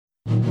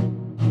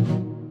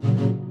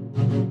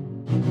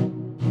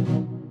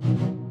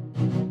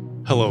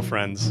Hello,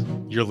 friends.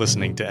 You're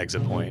listening to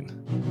Exit Point,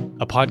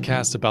 a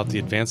podcast about the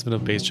advancement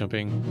of base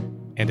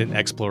jumping and an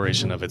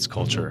exploration of its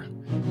culture.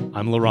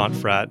 I'm Laurent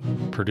Fratt,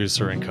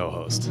 producer and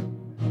co-host.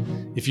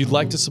 If you'd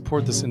like to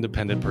support this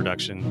independent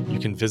production, you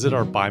can visit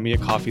our Buy Me a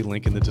Coffee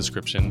link in the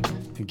description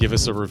and give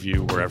us a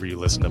review wherever you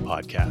listen to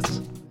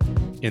podcasts.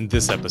 In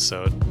this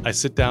episode, I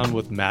sit down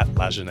with Matt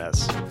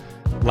Lajeunesse.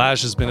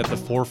 Laj has been at the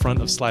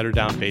forefront of slider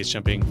down base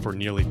jumping for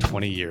nearly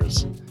 20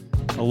 years.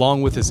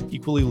 Along with his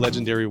equally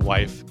legendary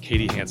wife,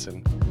 Katie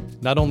Hansen,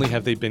 not only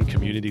have they been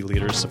community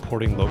leaders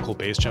supporting local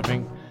base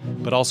jumping,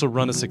 but also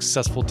run a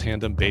successful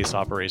tandem base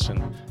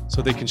operation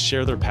so they can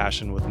share their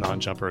passion with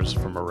non-jumpers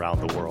from around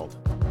the world.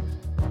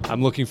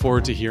 I'm looking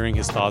forward to hearing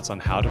his thoughts on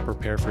how to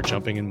prepare for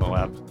jumping in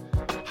Moab,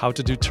 how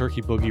to do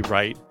turkey boogie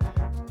right,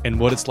 and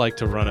what it's like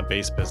to run a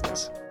base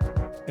business,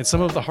 and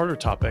some of the harder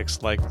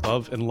topics like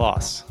love and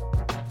loss.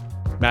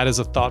 Matt is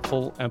a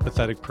thoughtful,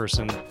 empathetic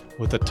person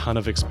with a ton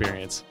of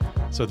experience,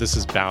 so this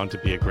is bound to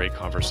be a great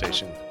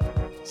conversation.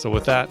 So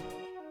with that,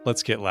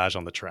 let's get Laj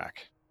on the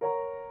track.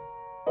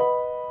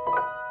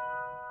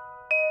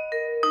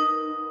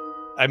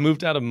 I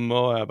moved out of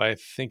Moab, I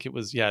think it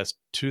was,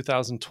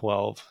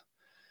 2012.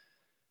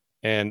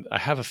 And I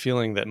have a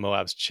feeling that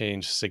Moab's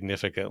changed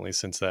significantly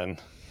since then.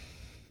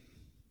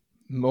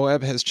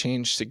 Moab has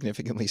changed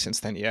significantly since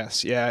then,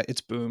 yes. Yeah,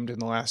 it's boomed in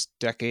the last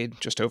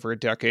decade, just over a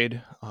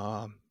decade.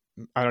 I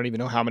don't even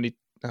know how many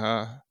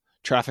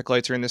traffic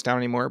lights are in this town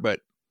anymore,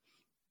 but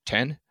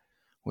 10,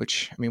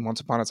 which, I mean, once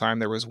upon a time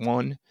there was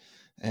one,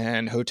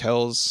 and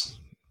hotels,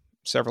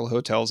 several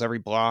hotels every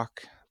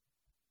block.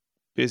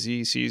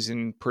 Busy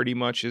season pretty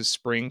much is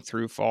spring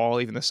through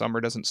fall. Even the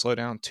summer doesn't slow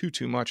down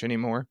too much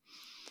anymore.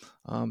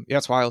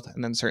 It's wild.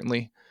 And then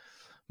certainly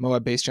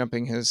Moab base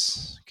jumping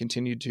has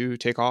continued to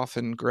take off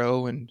and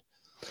grow. And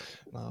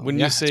when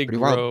you say grow,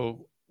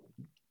 wild.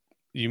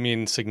 You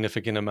mean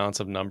significant amounts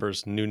of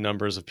numbers, new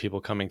numbers of people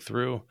coming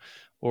through?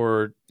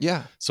 Or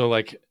so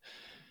like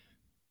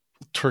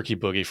turkey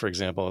boogie, for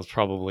example, is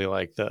probably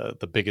like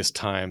the biggest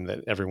time that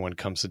everyone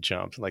comes to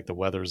jump. Like the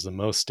weather is the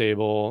most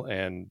stable,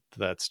 and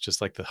that's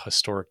just like the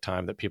historic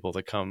time that people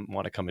that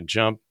want to come and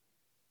jump.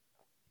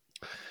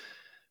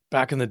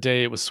 Back in the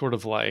day, it was sort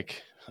of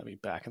like, I'm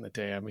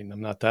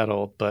not that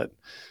old, but,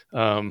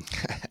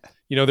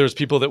 there's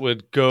people that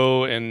would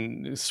go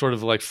and sort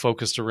of like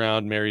focused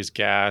around Mary's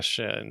Gash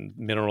and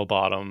Mineral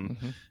Bottom.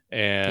 Mm-hmm.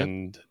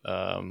 And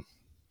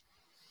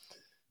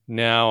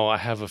now I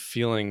have a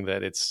feeling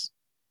that it's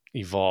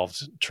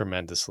evolved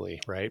tremendously,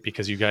 right?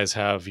 Because you guys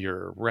have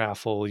your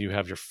raffle, you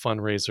have your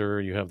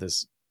fundraiser, you have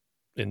this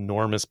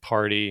enormous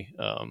party.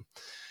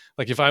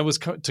 Like if I was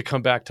to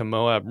come back to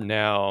Moab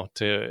now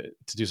to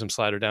do some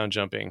slider down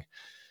jumping,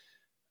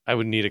 I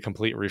would need a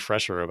complete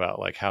refresher about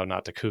like how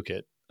not to kook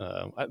it.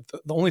 The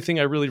only thing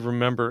I really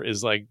remember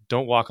is like,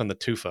 don't walk on the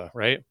tufa,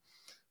 right?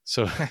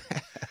 So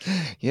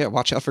yeah,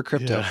 watch out for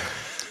crypto. Yeah.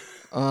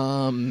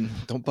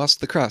 Don't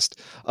bust the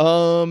crust.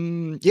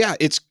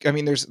 There's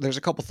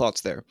a couple thoughts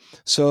there.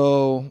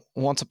 So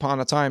once upon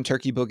a time,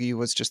 Turkey Boogie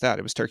was just that.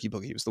 It was Turkey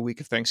Boogie. It was the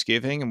week of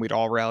Thanksgiving, and we'd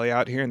all rally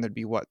out here, and there'd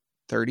be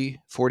 30,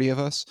 40 of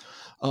us.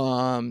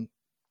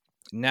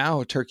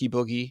 Now Turkey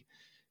Boogie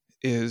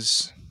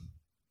is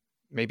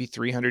maybe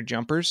 300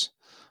 jumpers,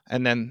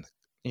 and then,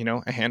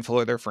 a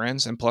handful of their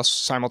friends. And plus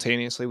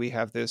simultaneously we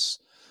have this,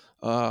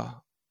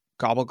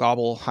 Gobble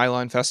Gobble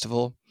Highline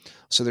Festival.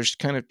 So there's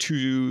kind of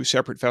two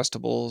separate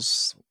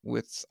festivals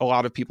with a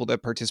lot of people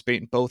that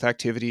participate in both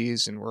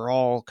activities, and we're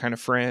all kind of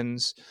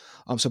friends.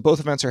 So both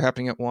events are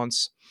happening at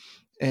once.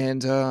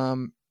 And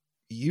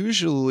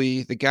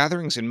usually the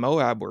gatherings in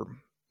Moab were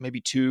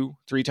maybe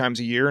 2-3 times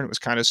a year. And it was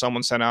kind of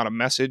someone sent out a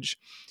message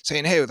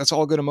saying, hey, let's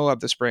all go to Moab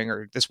this spring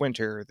or this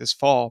winter or this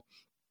fall.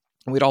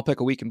 And we'd all pick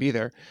a week and be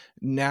there.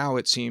 Now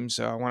it seems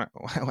when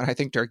I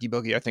think Turkey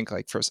Boogie, I think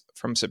like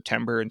from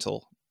September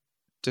until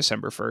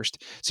December 1st.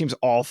 It seems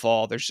all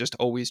fall. There's just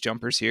always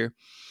jumpers here.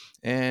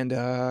 And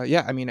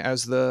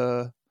as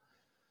Moab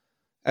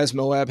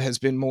has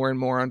been more and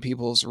more on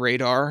people's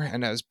radar,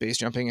 and as base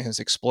jumping has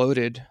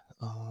exploded,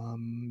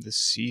 the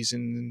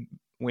season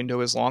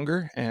window is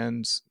longer,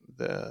 and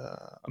the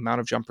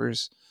amount of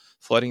jumpers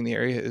flooding the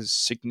area is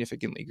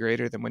significantly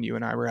greater than when you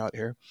and I were out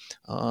here.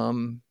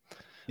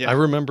 I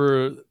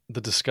remember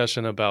the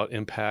discussion about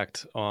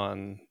impact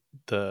on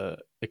the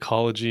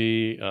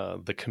ecology,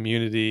 the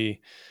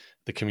community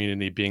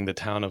being the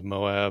town of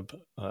Moab,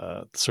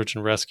 search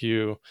and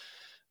rescue,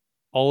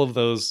 all of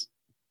those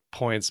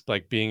points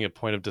like being a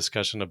point of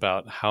discussion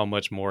about how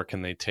much more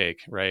can they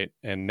take, right?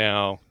 And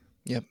now,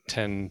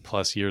 10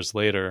 plus years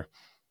later,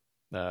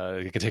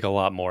 it can take a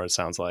lot more, it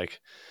sounds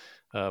like.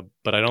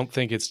 But I don't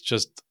think it's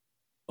just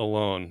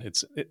alone.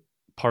 It's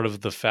part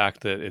of the fact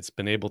that it's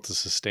been able to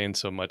sustain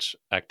so much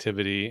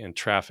activity and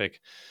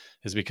traffic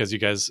is because you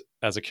guys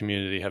as a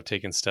community have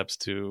taken steps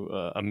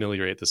to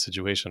ameliorate the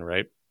situation,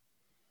 right?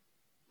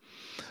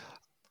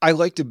 I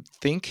like to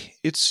think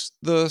it's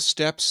the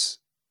steps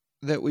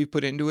that we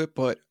put into it,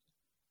 but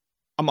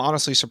I'm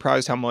honestly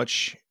surprised how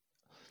much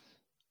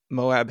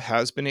Moab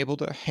has been able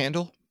to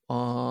handle.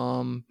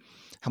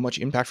 how much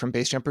impact from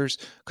base jumpers.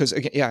 Because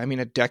again, yeah, I mean,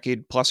 a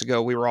decade plus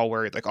ago, we were all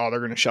worried like, oh, they're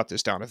going to shut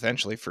this down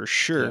eventually for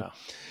sure.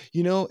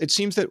 Yeah. It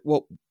seems that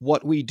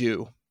what we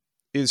do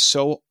is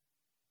so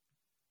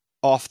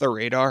off the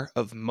radar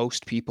of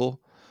most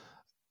people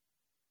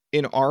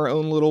in our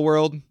own little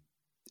world.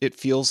 It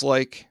feels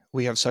like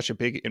we have such a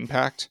big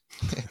impact.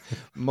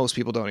 Most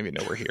people don't even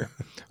know we're here.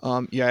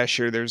 Yeah,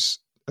 sure. There's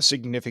a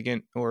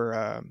significant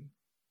or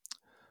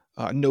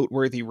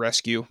noteworthy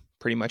rescue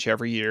pretty much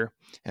every year.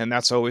 And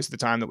that's always the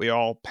time that we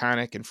all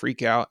panic and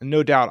freak out. And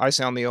no doubt I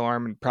sound the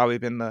alarm and probably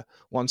been the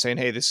one saying,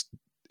 hey, this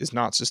is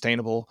not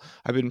sustainable.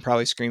 I've been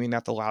probably screaming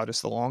that the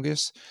loudest, the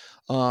longest.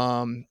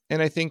 And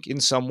I think in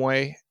some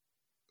way,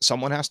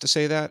 someone has to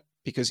say that,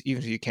 because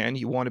even if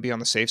you want to be on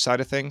the safe side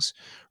of things,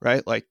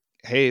 right? Like,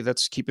 hey,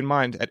 let's keep in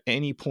mind at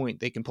any point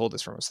they can pull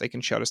this from us. They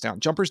can shut us down.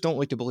 Jumpers don't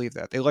like to believe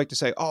that. They like to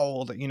say,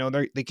 oh,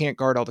 they can't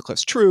guard all the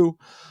cliffs. True.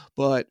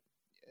 But,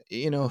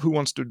 who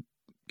wants to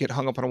get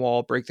hung up on a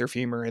wall, break their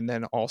femur, and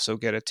then also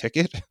get a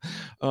ticket?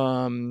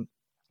 It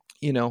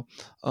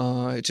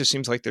just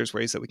seems like there's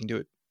ways that we can do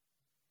it.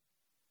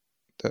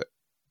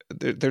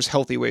 There's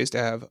healthy ways to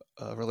have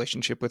a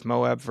relationship with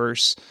Moab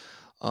versus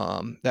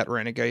that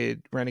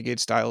renegade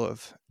style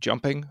of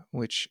jumping,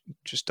 which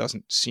just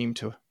doesn't seem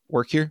to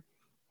work here.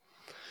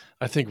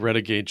 I think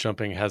renegade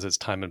jumping has its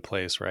time and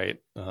place, right?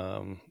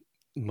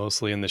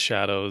 Mostly in the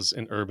shadows,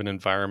 in urban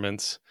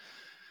environments.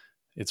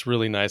 It's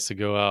really nice to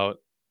go out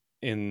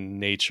in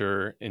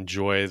nature,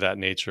 enjoy that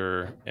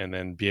nature, and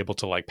then be able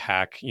to like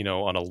pack,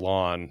 on a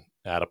lawn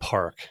at a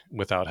park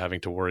without having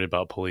to worry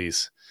about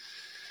police.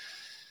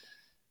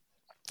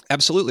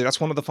 Absolutely. That's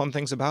one of the fun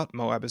things about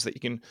Moab is that you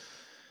can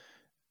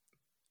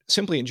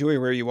simply enjoy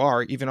where you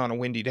are, even on a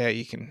windy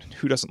day.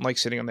 Who doesn't like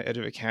sitting on the edge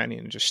of a canyon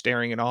and just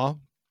staring in awe?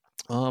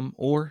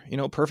 Or,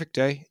 perfect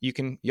day, you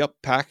can,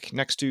 pack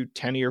next to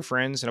 10 of your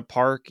friends in a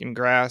park in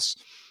grass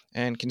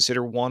and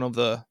consider one of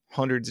the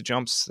hundreds of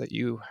jumps that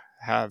you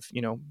have,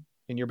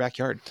 in your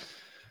backyard.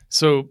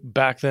 So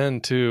back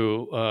then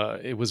too,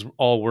 it was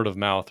all word of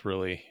mouth,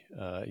 really.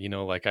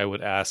 Like I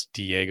would ask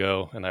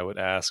Diego and I would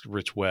ask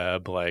Rich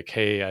Webb, like,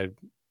 hey, I've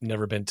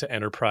never been to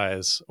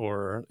Enterprise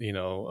or,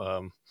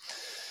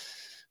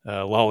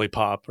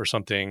 Lollipop or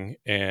something.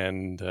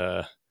 And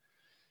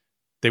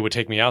they would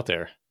take me out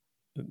there.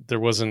 There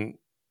wasn't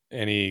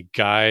any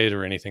guide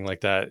or anything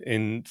like that.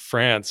 In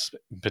France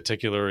in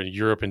particular, in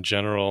Europe in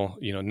general,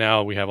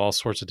 now we have all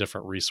sorts of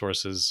different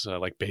resources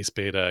like Base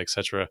Beta,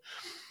 etc.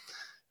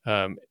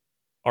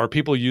 Are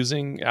people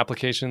using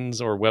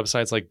applications or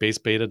websites like Base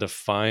Beta to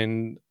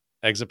find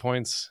exit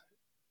points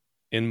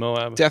in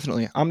Moab?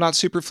 Definitely. I'm not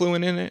super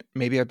fluent in it.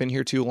 Maybe I've been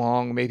here too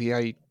long. Maybe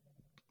I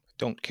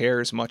don't care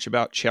as much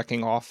about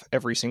checking off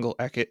every single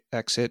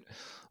exit.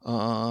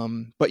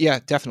 But yeah,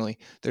 definitely.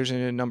 There's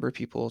a number of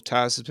people.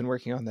 Taz has been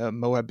working on the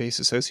Moab Base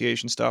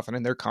Association stuff,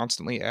 and they're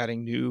constantly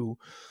adding new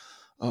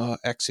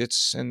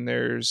exits. And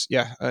there's,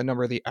 a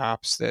number of the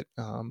apps that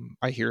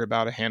I hear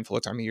about a handful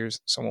of times a year.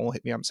 Someone will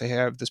hit me up and say, hey,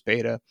 I have this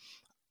beta.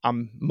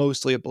 I'm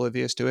mostly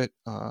oblivious to it.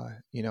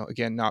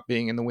 Again, not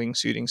being in the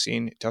wingsuiting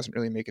scene, it doesn't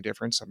really make a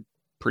difference. I'm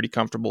pretty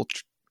comfortable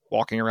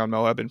walking around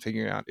Moab and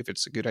figuring out if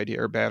it's a good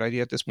idea or a bad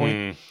idea at this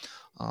point.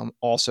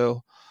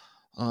 Also,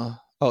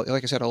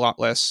 like I said, a lot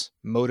less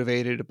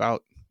motivated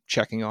about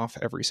checking off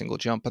every single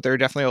jump, but there are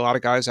definitely a lot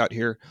of guys out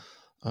here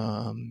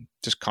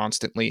just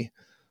constantly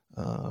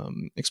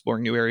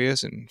exploring new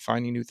areas and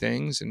finding new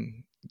things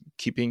and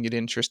keeping it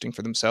interesting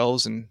for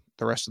themselves and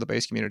the rest of the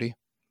base community.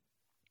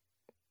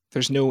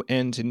 There's no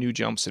end to new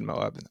jumps in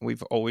Moab.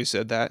 We've always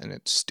said that, and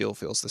it still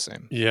feels the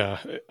same. Yeah.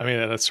 I mean,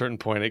 at a certain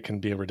point, it can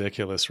be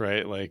ridiculous,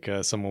 right? Like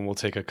someone will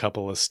take a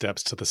couple of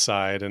steps to the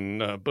side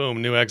and boom,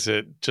 new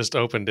exit, just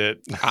opened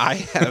it. I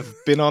have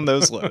been on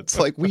those loads.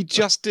 Like, we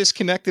just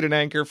disconnected an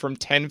anchor from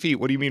 10 feet.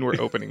 What do you mean we're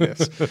opening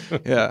this?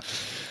 Yeah.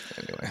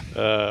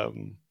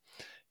 Anyway.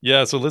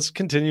 Yeah, so let's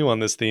continue on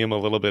this theme a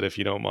little bit, if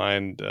you don't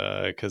mind,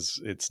 because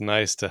it's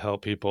nice to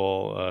help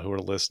people who are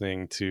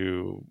listening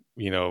to,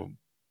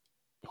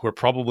 who are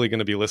probably going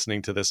to be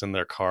listening to this in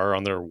their car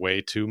on their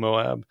way to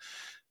Moab.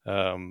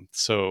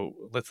 So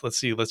let's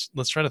see.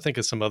 Let's try to think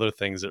of some other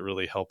things that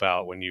really help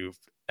out when you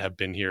have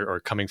been here or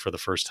coming for the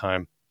first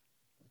time.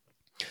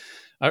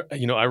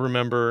 I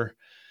remember,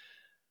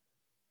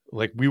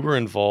 like, we were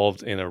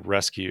involved in a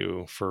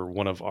rescue for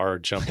one of our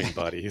jumping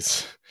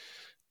buddies,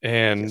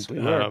 and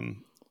Yes,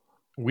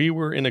 we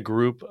were in a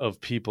group of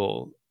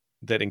people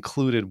that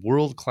included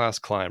world-class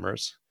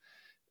climbers.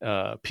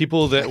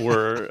 People that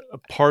were a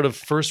part of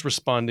first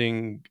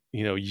responding,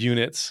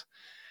 units,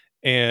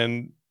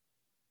 and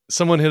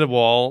someone hit a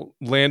wall,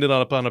 landed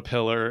up on a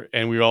pillar,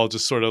 and we all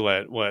just sort of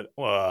like,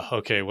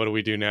 okay, what do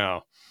we do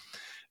now?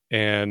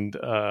 And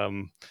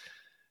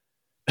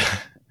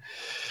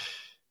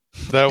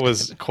that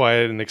was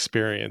quite an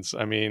experience.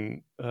 I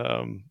mean,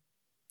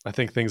 I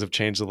think things have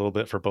changed a little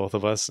bit for both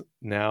of us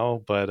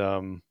now, but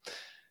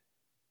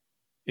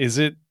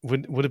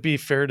would it be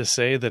fair to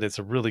say that it's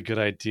a really good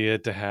idea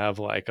to have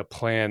like a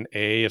plan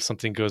A if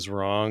something goes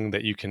wrong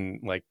that you can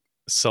like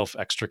self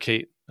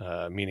extricate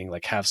meaning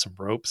like have some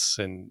ropes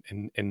and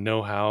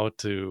know how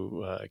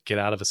to get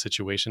out of a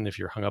situation if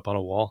you're hung up on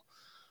a wall?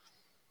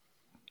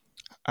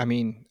 I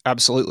mean,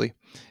 absolutely.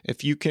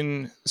 If you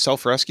can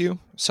self-rescue,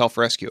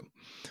 self-rescue.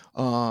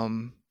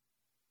 Um,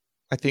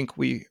 I think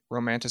we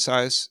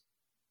romanticize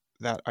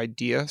that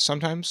idea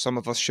sometimes. Some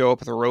of us show up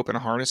with a rope and a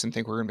harness and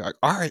think we're gonna be like,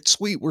 all right,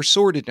 sweet, we're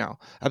sorted now.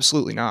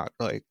 Absolutely not.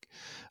 Like,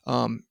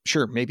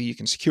 sure, maybe you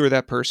can secure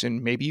that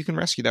person, maybe you can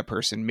rescue that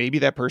person, maybe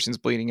that person's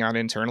bleeding out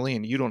internally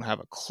and you don't have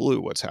a clue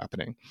what's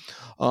happening.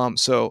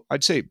 So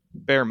I'd say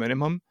bare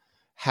minimum,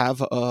 have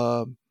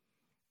a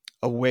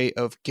way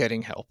of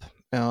getting help.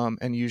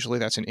 And usually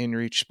that's an in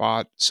reach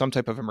spot, some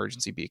type of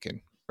emergency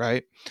beacon,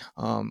 right?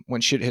 When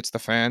shit hits the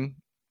fan,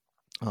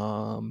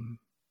 um,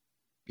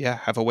 yeah,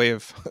 have a way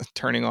of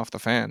turning off the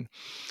fan.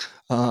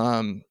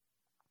 Um,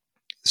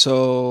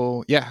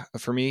 so yeah,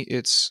 for me,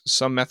 it's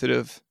some method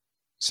of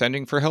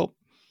sending for help.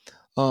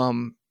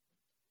 Um,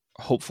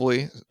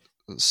 Hopefully,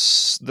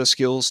 the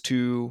skills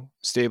to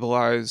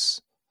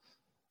stabilize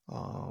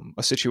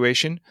a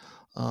situation,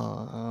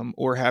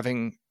 or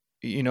having,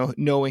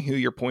 knowing who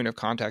your point of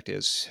contact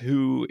is,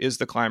 who is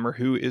the climber,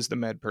 who is the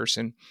med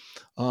person.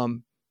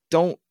 Um,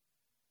 don't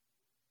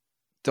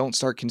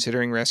start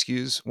considering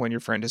rescues when your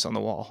friend is on the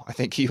wall. I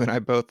think you and I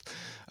both,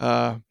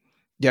 yeah,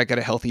 got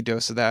a healthy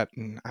dose of that.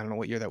 And I don't know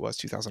what year that was,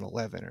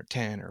 2011 or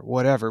 10 or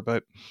whatever.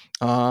 But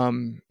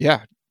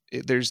yeah,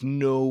 there's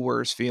no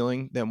worse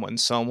feeling than when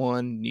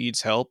someone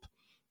needs help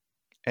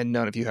and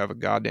none of you have a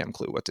goddamn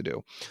clue what to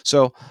do.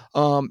 So,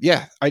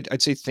 yeah,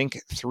 I'd say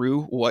think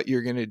through what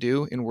you're going to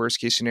do in worst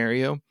case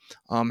scenario.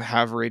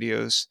 Have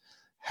radios,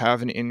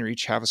 have an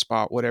in-reach, have a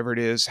spot, whatever it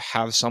is,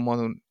 have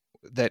someone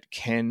that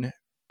can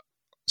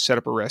set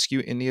up a rescue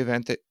in the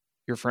event that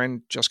your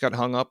friend just got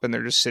hung up and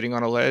they're just sitting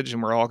on a ledge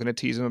and we're all going to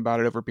tease them about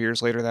it over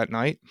beers later that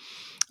night.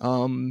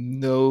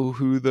 Know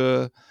who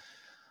the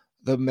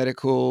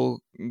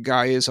medical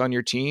guy is on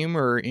your team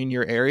or in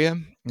your area,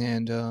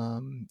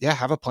 and yeah,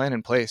 have a plan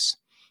in place.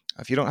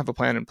 If you don't have a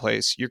plan in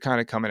place, you're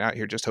kind of coming out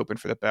here just hoping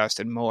for the best,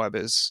 and Moab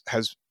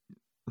has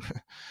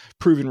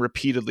proven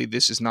repeatedly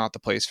this is not the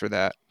place for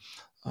that.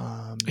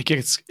 It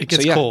gets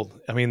so yeah, cold.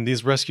 I mean,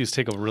 these rescues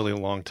take a really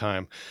long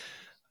time.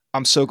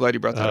 I'm so glad you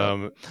brought that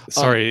up.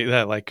 Sorry,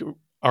 that like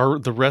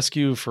the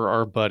rescue for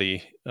our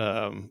buddy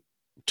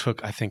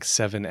took, I think,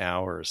 7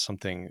 hours,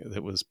 something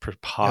that was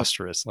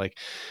preposterous. Yep. Like,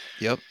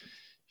 yep.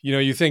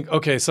 You think,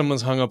 okay,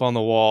 someone's hung up on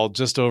the wall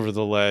just over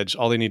the ledge.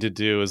 All they need to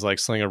do is like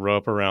sling a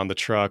rope around the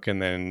truck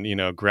and then,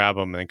 grab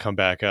them and come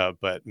back up.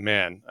 But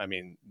man, I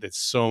mean, it's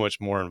so much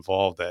more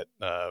involved that,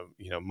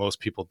 most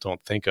people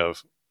don't think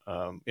of.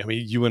 I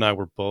mean, you and I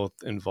were both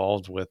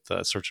involved with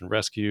search and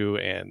rescue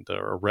and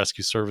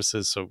rescue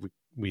services. So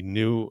we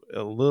knew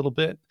a little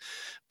bit,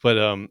 but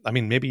I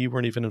mean, maybe you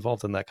weren't even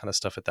involved in that kind of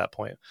stuff at that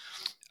point.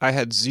 I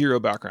had zero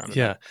background.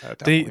 Yeah. At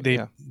that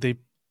point.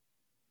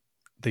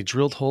 They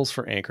drilled holes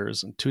for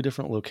anchors in 2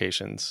 different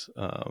locations,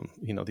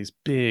 these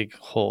big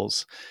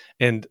holes.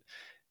 And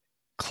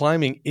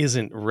climbing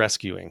isn't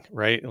rescuing,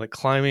 right? Like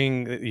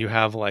climbing, you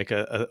have like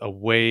a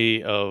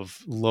way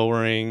of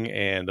lowering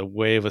and a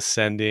way of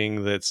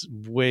ascending that's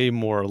way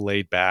more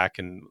laid back.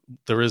 And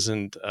there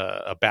isn't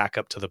a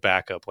backup to the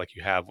backup like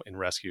you have in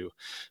rescue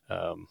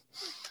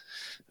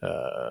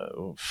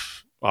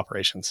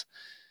operations.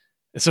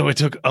 So it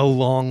took a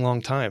long,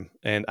 long time.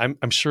 And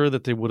I'm sure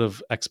that they would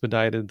have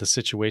expedited the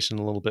situation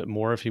a little bit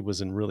more if he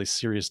was in really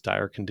serious,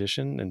 dire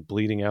condition and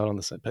bleeding out on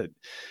the side. But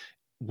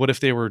what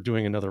if they were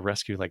doing another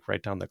rescue, like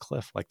right down the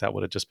cliff? Like that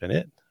would have just been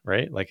it,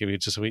 right? Like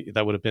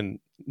that would have been,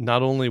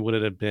 not only would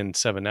it have been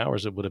 7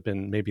 hours, it would have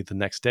been maybe the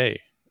next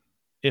day,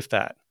 if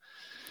that.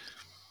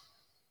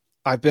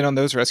 I've been on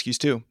those rescues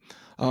too.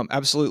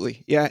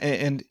 Absolutely. Yeah.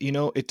 And,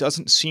 it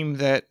doesn't seem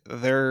that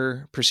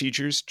their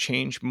procedures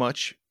change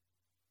much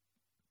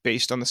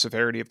based on the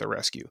severity of the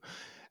rescue.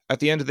 At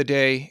the end of the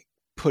day,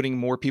 putting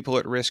more people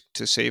at risk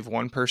to save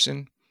one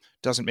person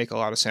doesn't make a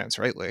lot of sense,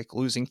 right? Like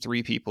losing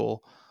 3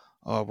 people,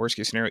 worst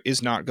case scenario,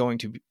 is not going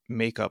to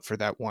make up for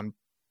that one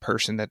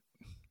person that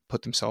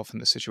put themselves in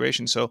this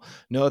situation. So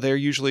no, they're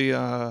usually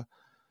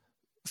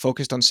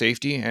focused on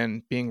safety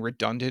and being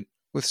redundant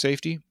with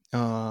safety.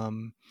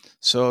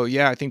 So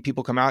yeah, I think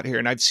people come out here,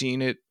 and I've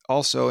seen it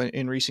also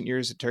in recent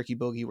years at Turkey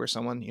Boogie where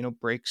someone,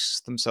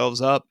 breaks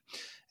themselves up.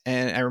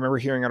 And I remember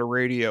hearing on a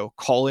radio,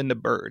 call in the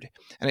bird.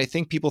 And I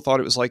think people thought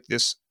it was like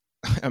this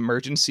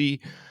emergency,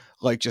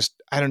 like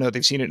just, I don't know,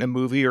 they've seen it in a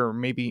movie or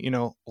maybe,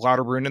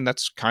 Lauterbrunnen, and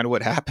that's kind of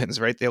what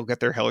happens, right? They'll get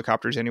their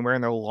helicopters anywhere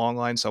and they'll long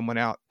line someone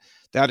out.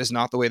 That is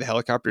not the way the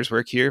helicopters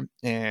work here.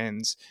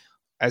 And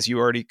as you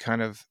already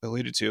kind of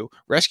alluded to,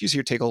 rescues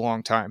here take a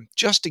long time.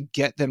 Just to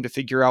get them to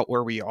figure out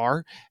where we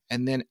are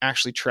and then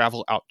actually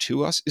travel out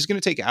to us is going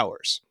to take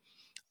hours.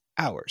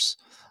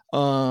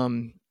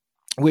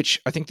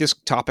 Which I think this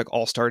topic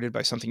all started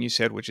by something you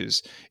said, which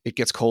is it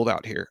gets cold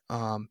out here.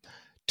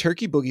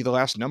 Turkey Boogie, the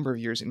last number of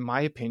years, in my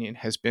opinion,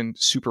 has been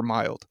super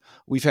mild.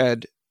 We've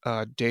had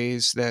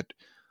days that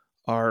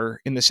are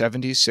in the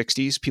 70s,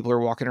 60s. People are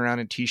walking around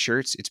in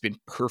t-shirts. It's been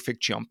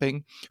perfect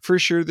jumping. For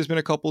sure, there's been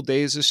a couple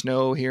days of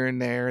snow here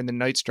and there, and the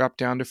nights dropped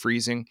down to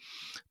freezing.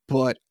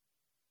 But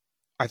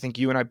I think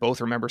you and I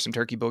both remember some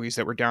turkey bogeys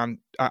that were down.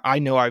 I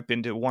know I've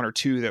been to one or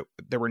two that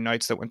there were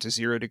nights that went to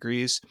 0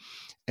 degrees.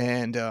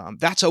 And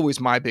that's always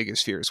my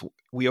biggest fear is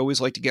we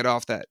always like to get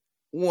off that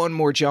one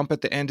more jump at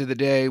the end of the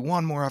day,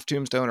 one more off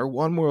Tombstone, or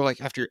one more like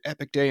after your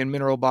epic day in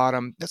Mineral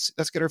Bottom.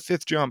 Let's get our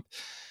 5th jump.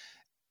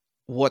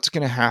 What's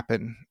going to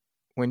happen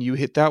when you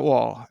hit that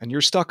wall and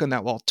you're stuck on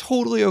that wall?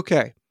 Totally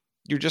okay.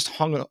 You're just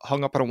hung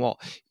up on a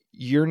wall.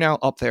 You're now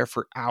up there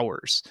for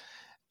hours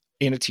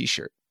in a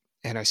t-shirt.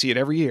 And I see it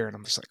every year and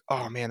I'm just like,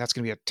 oh man, that's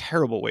going to be a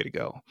terrible way to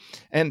go.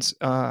 And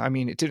I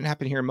mean, it didn't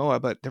happen here in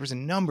Moab, but there was a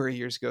number of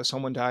years ago,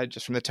 someone died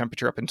just from the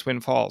temperature up in Twin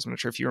Falls. I'm not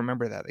sure if you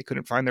remember that. They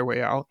couldn't find their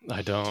way out.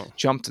 I don't.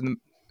 Jumped in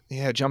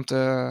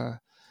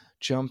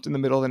the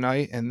middle of the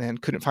night and then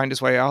couldn't find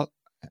his way out.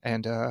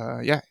 And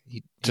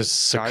he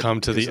just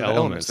succumbed to the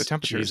elements, the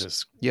temperatures.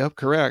 Jesus. Yep,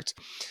 correct.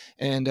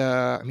 And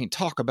I mean,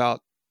 talk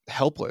about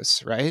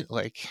helpless, right?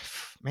 Like,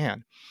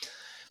 man.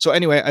 So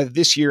anyway,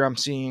 this year I'm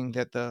seeing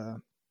that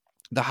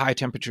the high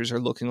temperatures are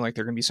looking like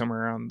they're going to be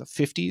somewhere around the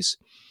 50s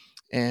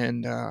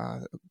and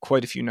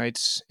quite a few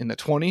nights in the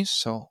 20s.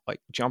 So like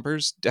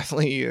jumpers,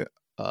 definitely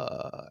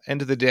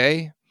end of the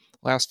day,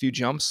 last few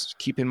jumps,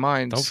 keep in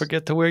mind. Don't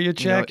forget to wear your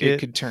jacket.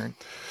 It could turn.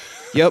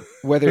 Yep.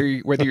 Whether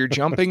you're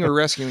jumping or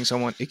rescuing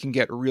someone, it can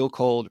get real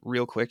cold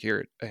real quick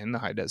here in the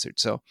high desert.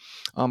 So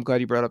I'm glad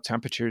you brought up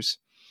temperatures.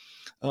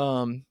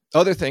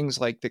 Other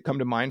things like that come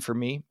to mind for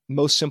me,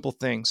 most simple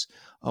things.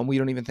 We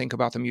don't even think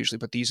about them usually,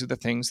 but these are the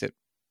things that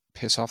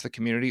piss off the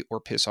community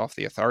or piss off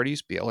the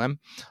authorities, BLM.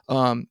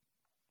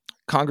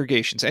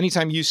 Congregations.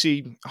 Anytime you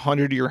see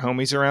 100 of your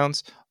homies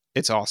around,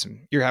 it's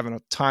awesome. You're having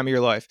a time of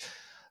your life.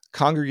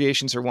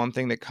 Congregations are one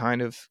thing that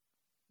kind of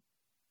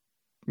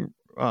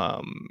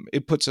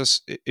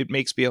it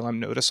makes BLM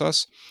notice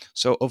us.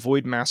 So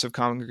avoid massive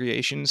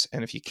congregations.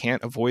 And if you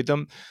can't avoid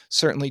them,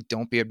 certainly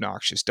don't be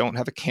obnoxious. Don't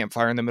have a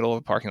campfire in the middle of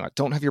a parking lot.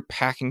 Don't have your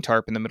packing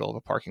tarp in the middle of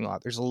a parking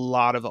lot. There's a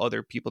lot of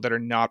other people that are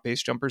not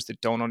base jumpers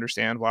that don't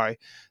understand why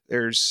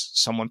there's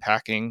someone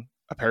packing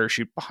a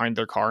parachute behind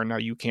their car and now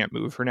you can't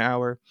move for an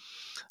hour.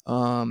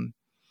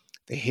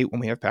 They hate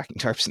when we have packing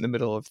tarps in the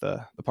middle of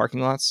the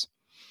parking lots.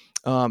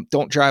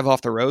 Don't drive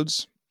off the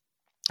roads.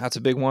 That's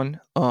a big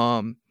one.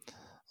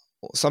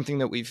 Something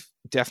that we've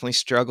definitely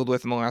struggled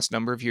with in the last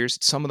number of years.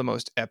 It's some of the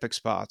most epic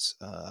spots,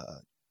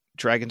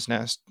 Dragon's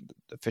Nest,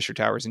 the Fisher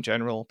Towers in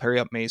general, Perry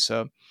Up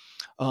Mesa,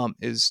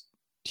 is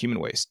human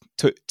waste.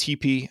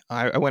 TP.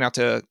 I went out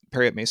to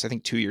Perry Up Mesa, I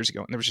think 2 years ago,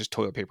 and there was just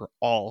toilet paper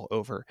all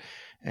over.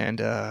 And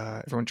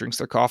everyone drinks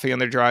their coffee on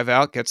their drive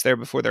out, gets there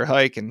before their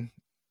hike, and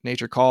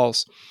nature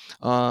calls.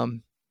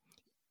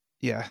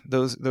 Yeah,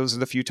 those are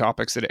the few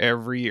topics that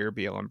every year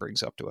BLM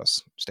brings up to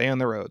us. Stay on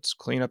the roads,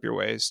 clean up your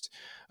waste,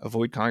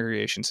 avoid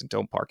congregations, and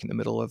don't park in the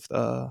middle of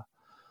the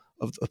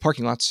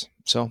parking lots.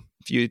 So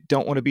if you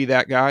don't want to be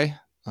that guy,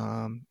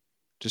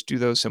 just do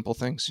those simple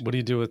things. What do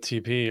you do with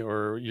TP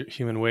or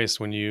human waste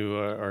when you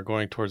are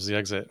going towards the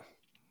exit?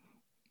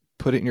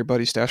 Put it in your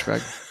buddy's stash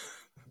bag.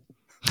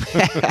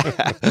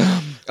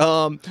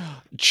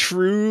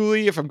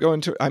 Truly, if I'm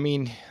going to, I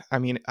mean,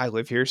 I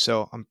live here,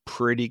 so I'm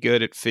pretty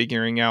good at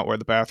figuring out where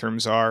the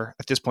bathrooms are.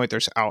 At this point,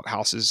 there's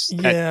outhouses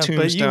at Tombstone.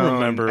 But you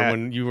remember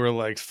when you were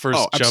like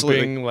first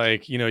jumping,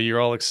 like, you know,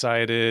 you're all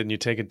excited and you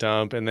take a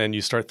dump and then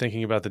you start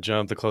thinking about the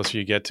jump the closer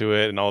you get to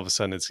it. And all of a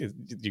sudden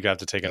you got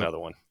to take another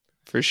one.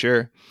 For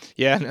sure.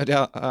 Yeah, no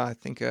doubt. I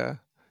think,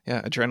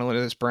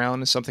 adrenaline is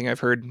brown is something I've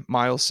heard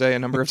Miles say a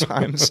number of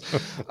times.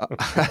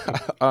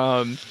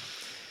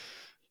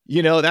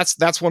 You know,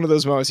 that's one of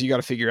those moments you got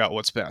to figure out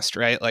what's best,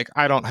 right? Like,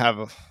 I don't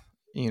have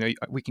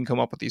we can come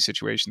up with these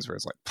situations where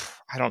it's like,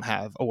 I don't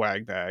have a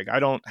wag bag. I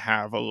don't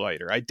have a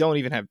lighter. I don't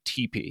even have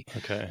TP.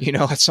 Okay. You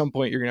know, at some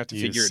point you're going to have to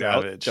figure it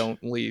out.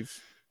 Don't leave.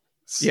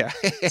 Yeah.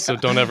 So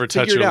don't ever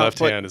touch your left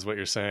hand is what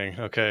you're saying.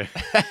 Okay.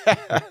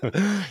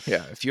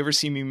 Yeah. If you ever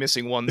see me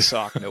missing one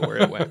sock, know where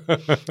it went.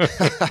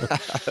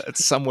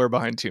 It's somewhere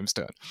behind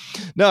Tombstone.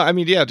 No, I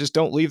mean, yeah, just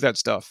don't leave that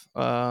stuff.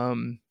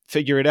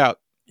 Figure it out.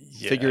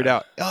 Yeah. Figure it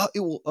out. It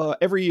will,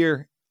 every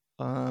year,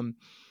 Moab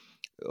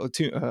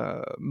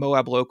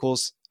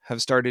locals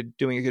have started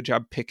doing a good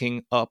job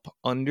picking up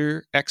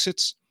under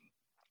exits.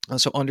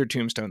 So under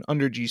Tombstone,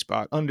 under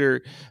G-Spot,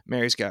 under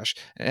Mary's Gash.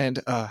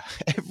 And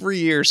every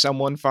year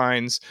someone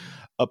finds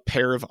a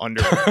pair of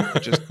underwear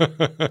that just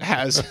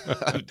has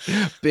a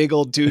big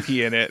old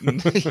dookie in it.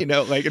 And, you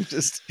know, like,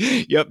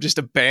 just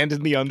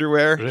abandon the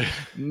underwear.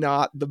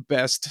 Not the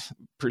best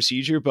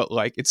procedure, but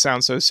like, it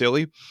sounds so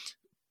silly,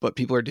 but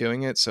people are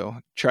doing it. So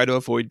try to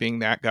avoid being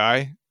that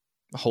guy.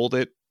 Hold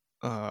it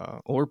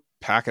or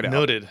pack it out.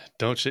 Noted.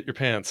 Don't shit your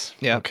pants.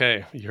 Yeah.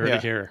 Okay. You heard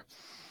it here.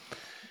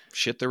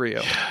 Shit the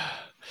Rio.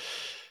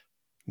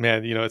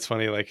 Man, you know, it's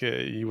funny, like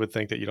you would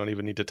think that you don't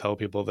even need to tell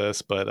people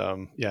this, but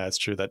yeah, it's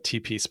true that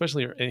TP,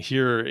 especially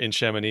here in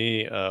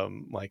Chamonix,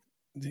 like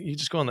you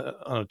just go on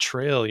a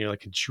trail, you're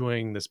like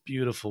enjoying this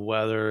beautiful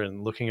weather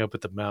and looking up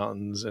at the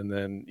mountains, and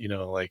then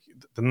like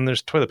then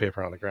there's toilet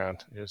paper on the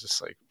ground. It's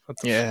just like, what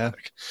the Yeah.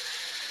 fuck?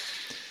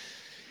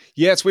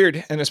 Yeah, it's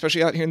weird, and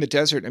especially out here in the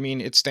desert. I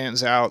mean, it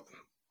stands out.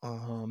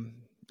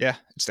 Yeah,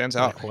 it stands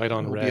out. Like white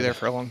on We'll red. be there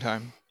for a long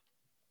time.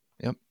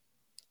 Yep.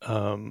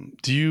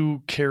 Do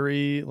you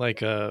carry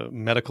like a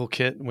medical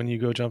kit when you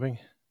go jumping?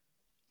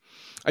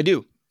 I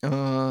do.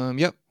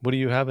 Yep. What do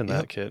you have in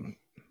that kit?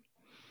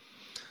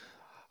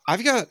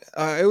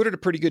 I ordered a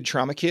pretty good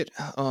trauma kit.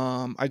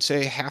 I'd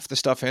say half the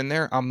stuff in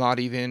there I'm not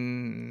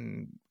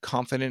even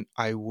confident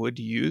I would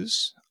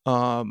use.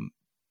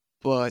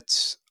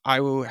 But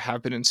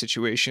have been in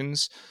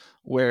situations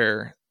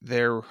where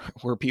there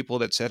were people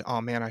that said,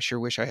 "Oh man, I sure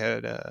wish I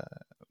had a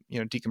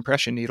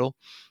decompression needle."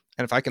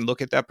 And if I can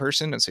look at that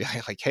person and say,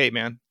 like, "Hey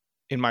man,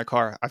 in my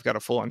car, I've got a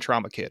full on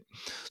trauma kit."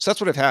 So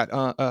that's what I've had.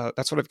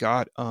 That's what I've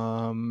got.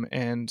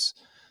 And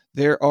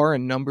there are a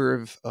number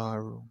of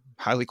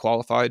highly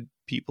qualified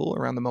people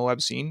around the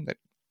Moab scene that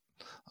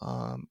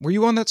were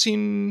you on that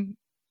scene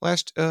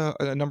last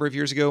a number of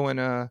years ago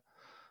when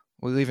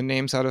we're leaving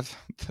names out of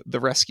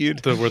the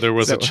rescued where there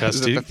was a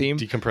chest the theme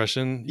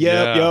decompression.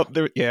 Yep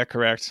yeah,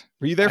 correct.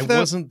 Were you there for that? I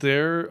wasn't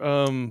there,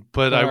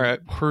 but I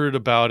heard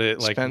about it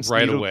like Spence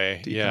right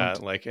away. decomped. Yeah,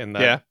 like and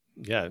that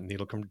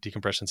needle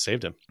decompression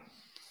saved him.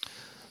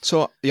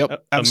 So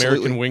yep,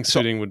 absolutely. American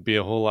wingsuiting would be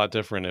a whole lot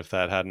different if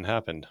that hadn't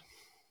happened.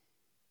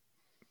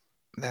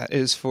 That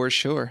is for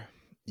sure.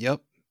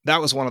 Yep.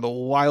 That was one of the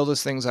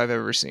wildest things I've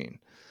ever seen.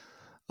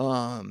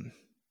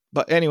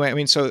 But anyway, I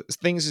mean, so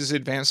things as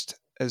advanced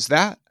as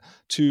that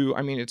to,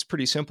 I mean, it's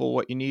pretty simple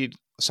what you need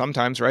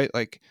sometimes, right?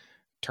 Like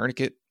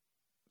tourniquet,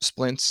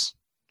 splints,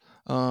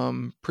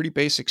 pretty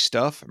basic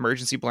stuff,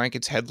 emergency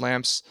blankets,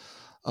 headlamps.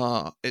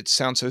 It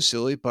sounds so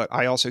silly, but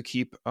I also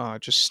keep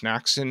just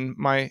snacks in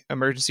my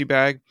emergency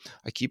bag.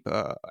 I keep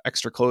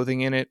extra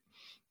clothing in it.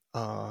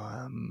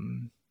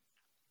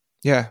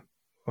 Yeah.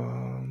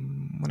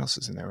 What else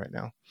is in there right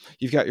now?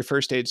 You've got your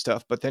first aid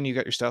stuff, but then you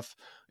got your stuff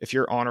if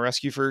you're on a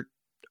rescue for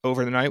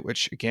over the night,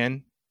 which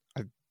again,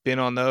 I've been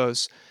on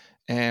those,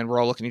 and we're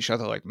all looking at each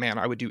other like, man,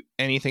 I would do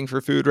anything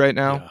for food right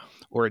now,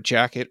 or a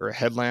jacket or a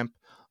headlamp.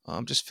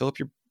 Just fill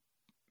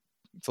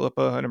up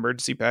an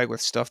emergency bag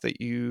with stuff that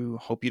you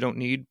hope you don't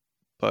need,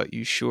 but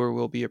you sure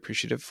will be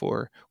appreciative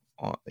for,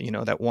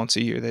 that once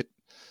a year that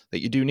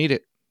you do need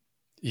it.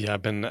 Yeah,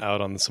 I've been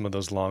out on some of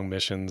those long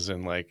missions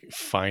and like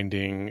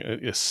finding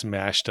a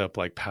smashed up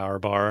like power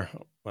bar.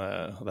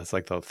 That's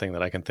like the thing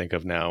that I can think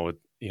of now with,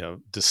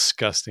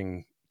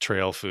 disgusting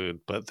trail food.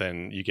 But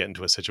then you get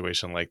into a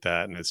situation like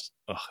that and it's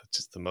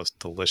just the most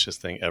delicious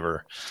thing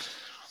ever.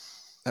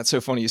 That's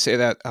so funny you say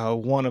that.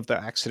 One of the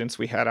accidents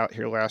we had out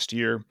here last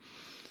year,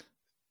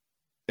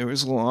 it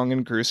was a long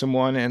and gruesome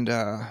one. And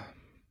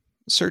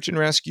search and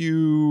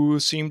rescue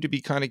seemed to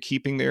be kind of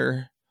keeping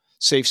their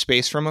safe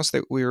space from us,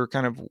 that we were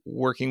kind of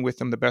working with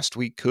them the best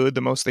we could,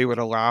 the most they would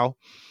allow.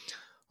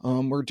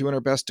 We're doing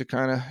our best to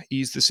kind of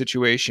ease the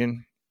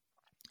situation.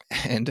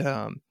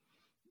 And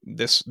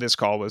this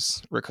call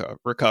was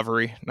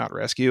recovery, not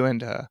rescue.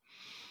 And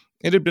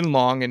it had been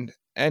long. And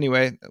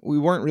anyway, we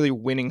weren't really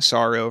winning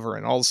SAR over.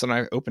 And all of a sudden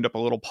I opened up a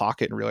little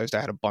pocket and realized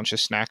I had a bunch of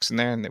snacks in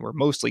there, and they were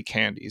mostly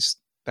candies.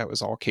 That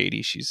was all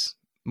Katie. She's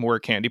more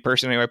a candy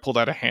person. Anyway, I pulled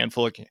out a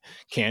handful of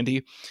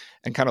candy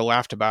and kind of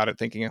laughed about it,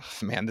 thinking,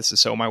 man, this is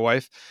so my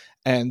wife.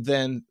 And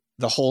then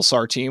the whole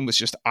SAR team was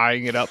just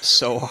eyeing it up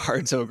so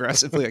hard, so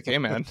aggressively, like, hey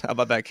man, how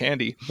about that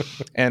candy?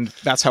 And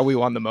that's how we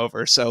won them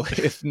over. So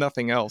if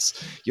nothing else,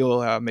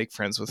 you'll make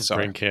friends with SAR.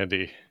 Bring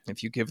candy.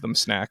 If you give them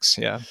snacks.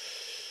 Yeah.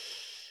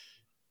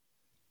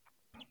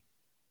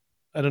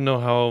 I don't know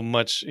how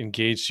much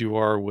engaged you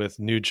are with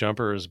new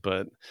jumpers,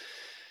 but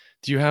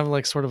do you have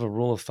like sort of a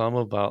rule of thumb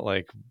about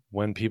like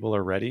when people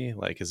are ready?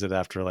 Like, is it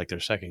after like their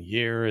second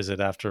year? Is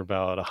it after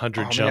about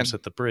 100 jumps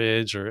at the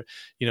bridge? Or,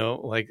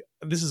 like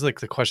this is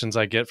like the questions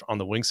I get on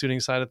the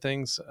wingsuiting side of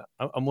things.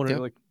 I'm wondering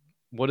like,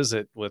 what is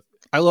it with?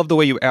 I love the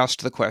way you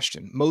asked the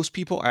question. Most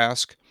people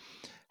ask,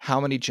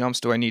 how many jumps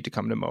do I need to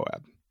come to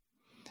Moab?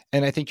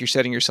 And I think you're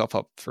setting yourself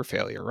up for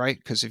failure, right?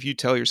 Because if you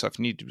tell yourself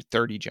you need to do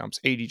 30 jumps,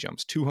 80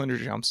 jumps,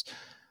 200 jumps,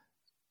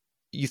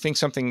 you think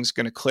something's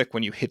going to click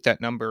when you hit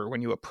that number,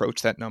 when you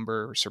approach that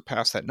number or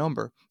surpass that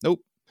number. Nope.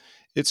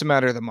 It's a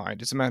matter of the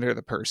mind. It's a matter of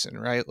the person,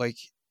 right? Like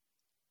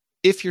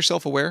if you're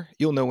self-aware,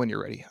 you'll know when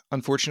you're ready.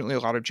 Unfortunately, a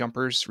lot of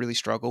jumpers really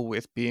struggle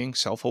with being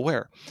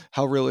self-aware.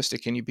 How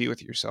realistic can you be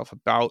with yourself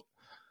about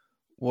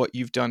what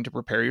you've done to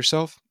prepare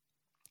yourself?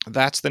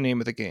 That's the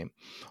name of the game.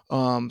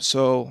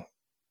 So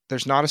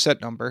there's not a set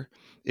number.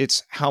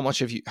 It's how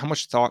much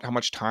thought, how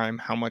much time,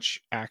 how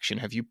much action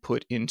have you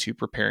put into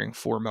preparing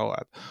for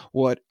Moab?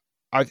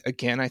 I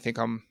think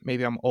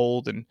I'm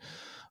old and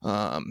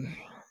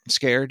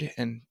scared,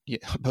 and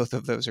both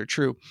of those are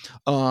true.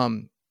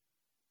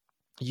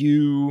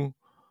 You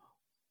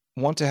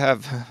want to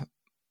have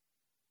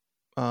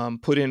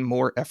put in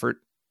more effort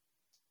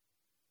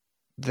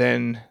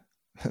than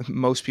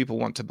most people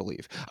want to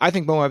believe. I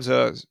think Moab's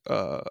a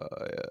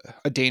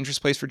dangerous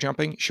place for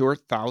jumping. Sure,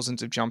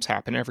 thousands of jumps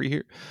happen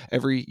every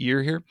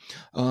year here,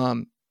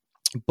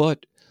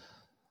 but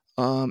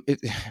it.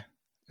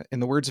 In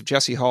the words of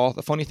Jesse Hall,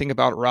 the funny thing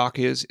about rock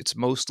is it's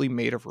mostly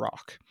made of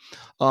rock.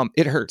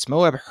 It hurts.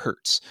 Moab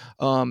hurts.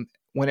 When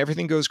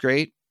everything goes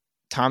great,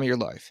 time of your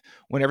life.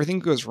 When everything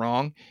goes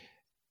wrong,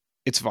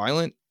 it's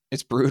violent,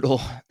 it's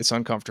brutal, it's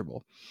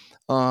uncomfortable.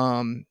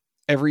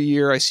 Every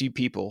year I see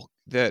people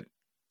that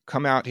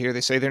come out here,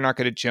 they say they're not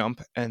going to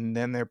jump, and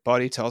then their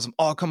buddy tells them,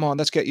 oh, come on,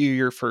 let's get you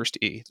your first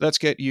E. Let's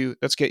get you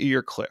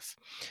your cliff.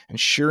 And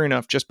sure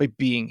enough, just by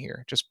being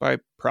here, just by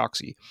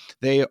proxy,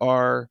 they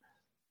are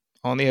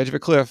on the edge of a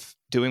cliff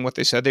doing what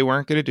they said they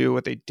weren't going to do,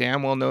 what they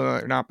damn well know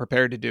they're not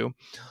prepared to do.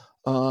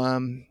 I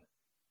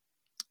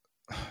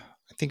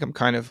think I'm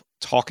kind of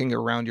talking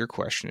around your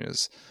question,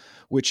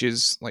 which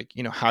is like,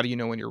 how do you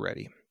know when you're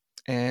ready?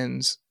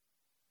 And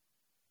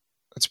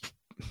it's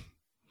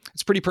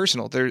pretty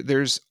personal.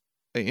 There's,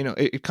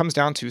 it comes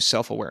down to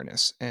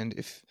self-awareness. And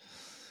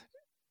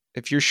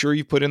if you're sure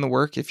you put in the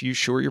work, if you're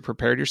sure you're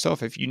prepared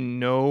yourself, if you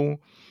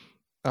know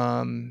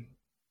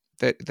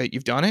that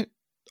you've done it,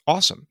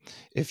 awesome.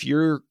 If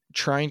you're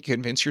trying to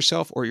convince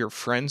yourself, or your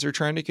friends are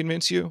trying to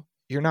convince you,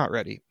 you're not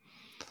ready.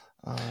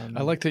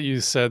 I like that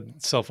you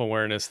said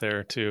self-awareness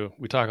there too.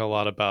 We talk a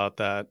lot about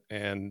that.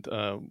 And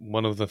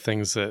one of the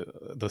things that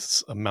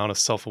this amount of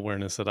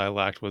self-awareness that I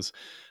lacked was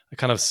I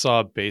kind of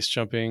saw base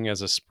jumping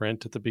as a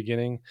sprint at the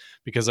beginning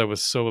because I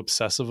was so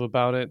obsessive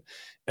about it.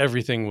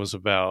 Everything was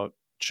about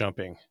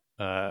jumping.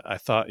 I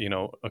thought,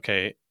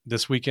 okay,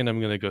 this weekend I'm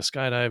going to go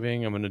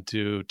skydiving. I'm going to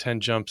do 10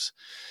 jumps,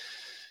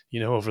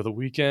 over the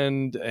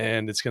weekend,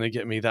 and it's going to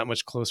get me that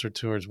much closer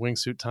towards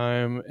wingsuit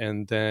time.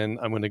 And then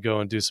I'm going to go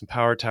and do some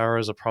power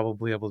towers. I'll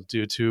probably be able to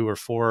do 2 or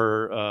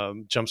 4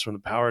 jumps from the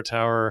power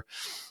tower.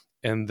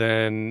 And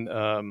then,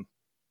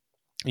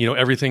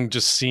 everything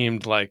just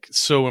seemed like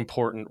so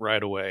important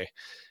right away.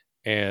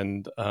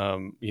 And,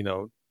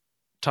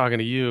 talking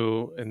to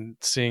you and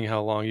seeing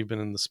how long you've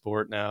been in the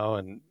sport now,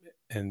 and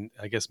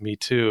I guess me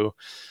too,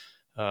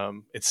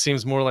 it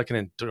seems more like an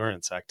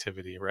endurance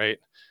activity, right?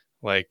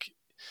 Like,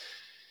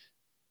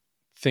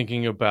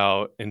 thinking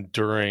about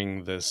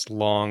enduring this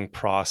long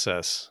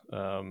process.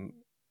 We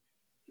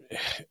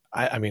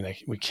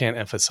can't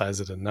emphasize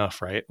it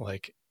enough, right?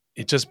 Like,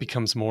 it just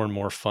becomes more and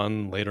more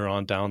fun later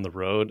on down the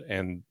road.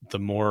 And the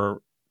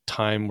more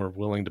time we're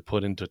willing to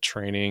put into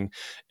training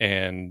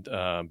and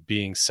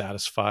being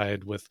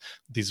satisfied with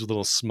these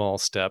little small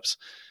steps,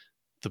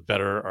 the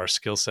better our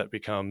skill set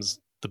becomes,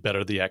 the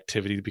better the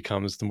activity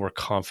becomes, the more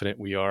confident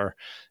we are.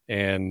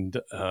 And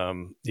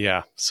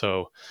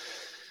so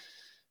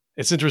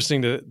it's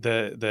interesting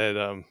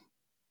that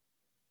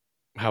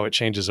how it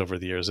changes over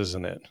the years,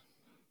 isn't it?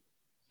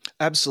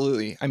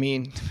 Absolutely. I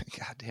mean,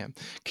 goddamn.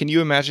 Can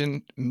you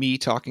imagine me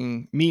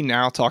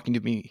now talking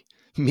to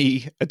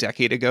me a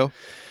decade ago?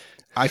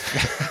 I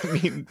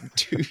mean,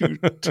 2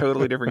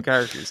 totally different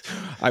characters.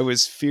 I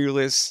was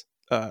fearless.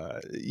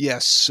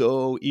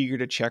 So eager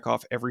to check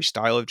off every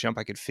style of jump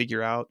I could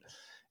figure out,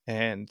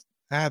 and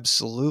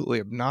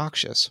absolutely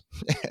obnoxious.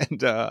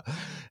 And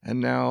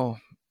now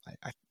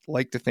I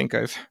like to think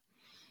a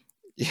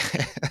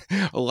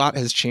lot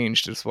has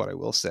changed, is what I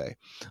will say.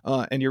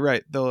 And you're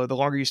right. The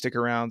longer you stick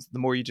around, the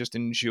more you just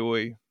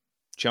enjoy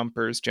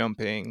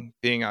jumping,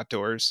 being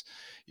outdoors.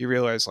 You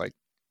realize, like,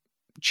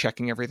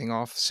 checking everything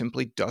off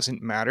simply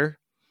doesn't matter.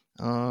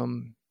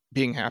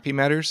 Being happy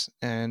matters.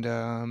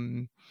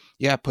 And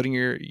putting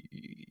your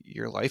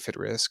life at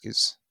risk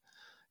is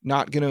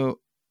not going to,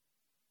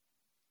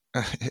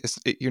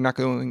 you're not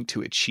going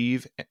to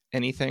achieve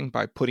anything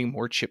by putting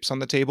more chips on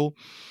the table.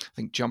 I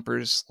think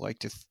jumpers like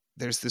to,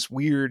 there's this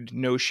weird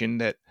notion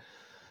that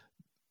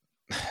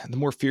the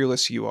more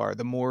fearless you are,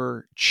 the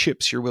more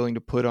chips you're willing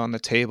to put on the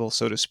table,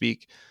 so to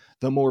speak,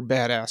 the more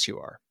badass you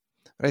are.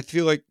 But I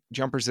feel like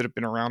jumpers that have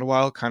been around a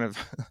while kind of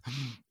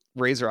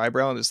raise their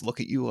eyebrow and just look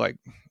at you like,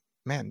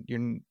 man,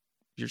 you're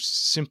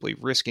simply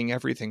risking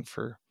everything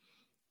for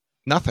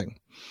nothing.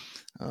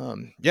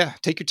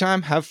 Take your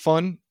time, have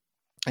fun.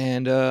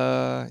 And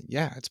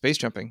it's base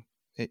jumping.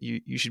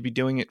 You should be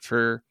doing it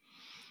for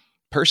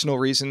personal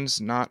reasons,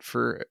 not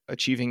for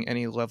achieving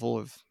any level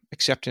of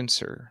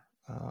acceptance or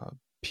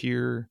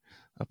peer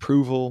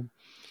approval.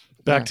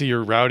 Back to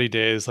your rowdy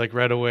days, like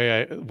right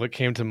away, what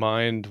came to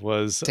mind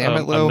was, Damn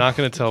it, Lo. I'm not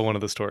going to tell one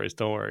of the stories.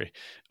 Don't worry.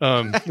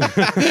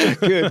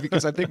 Good,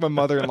 because I think my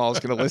mother-in-law is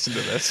going to listen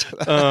to this.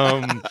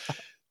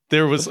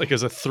 There was it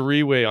was a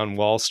 3-way on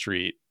Wall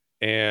Street,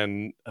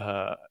 and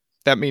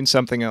that means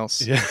something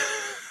else. Yeah.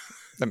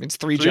 That means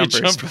 3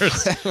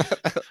 jumpers.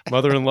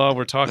 Mother-in-law,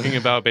 we're talking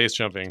about base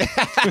jumping.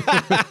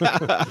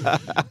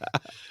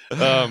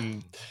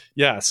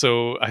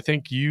 So I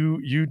think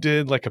you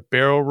did like a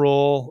barrel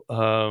roll.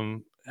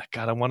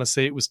 God, I want to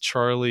say it was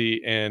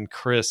Charlie and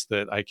Chris,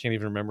 that I can't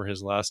even remember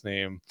his last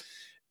name.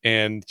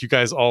 And you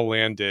guys all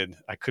landed.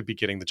 I could be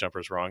getting the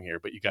jumpers wrong here,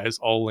 but you guys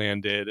all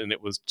landed, and it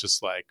was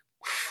just like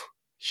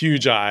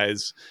huge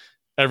eyes.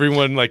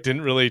 Everyone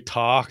didn't really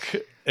talk.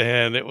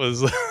 and it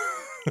was. Do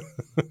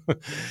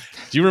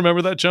you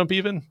remember that jump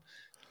even?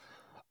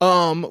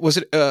 Was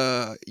it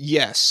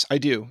yes, I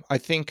do. I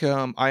think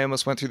I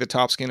almost went through the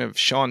top skin of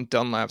Sean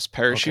Dunlap's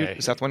parachute. Okay.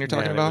 Is that the one you're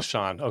talking Man, it was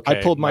about? Sean. I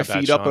Okay. pulled my My bad,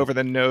 feet up Sean. over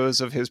the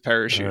nose of his All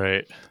parachute.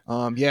 right.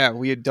 Yeah,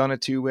 we had done a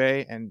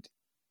two-way and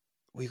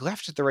we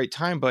left at the right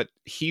time, but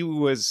he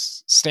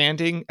was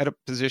standing at a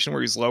position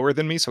where he's lower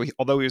than me. So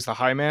although he was the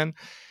high man,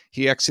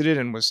 he exited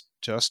and was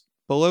just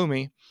below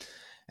me.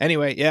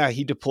 Anyway, yeah,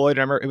 he deployed.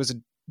 I remember it was a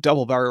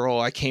double barrel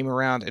roll. I came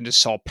around and just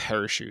saw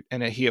parachute.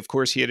 And he, of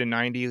course, he had a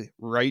 90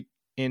 right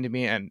into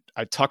me. And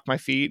I tucked my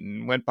feet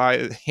and went by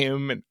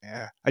him. And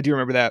I do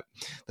remember that.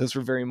 Those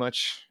were very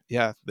much,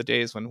 the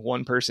days when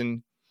one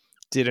person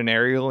did an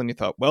aerial and you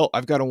thought, well,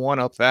 I've got to one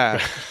up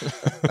that.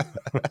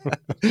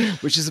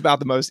 Which is about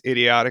the most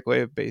idiotic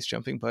way of base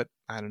jumping, but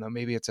I don't know,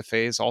 maybe it's a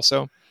phase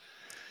also.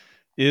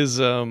 Is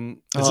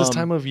this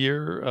time of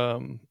year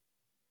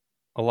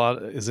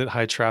is it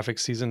high traffic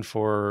season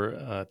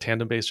for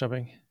tandem base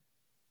jumping?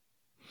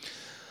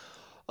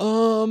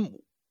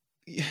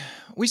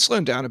 We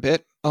slowed down a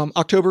bit.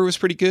 October was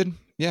pretty good.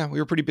 Yeah, we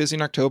were pretty busy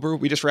in October.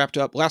 We just wrapped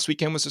up. Last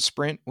weekend was a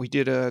sprint. We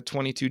did a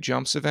 22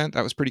 jumps event.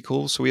 That was pretty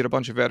cool. So we had a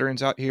bunch of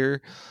veterans out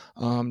here,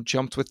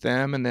 jumped with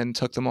them, and then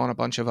took them on a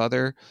bunch of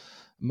other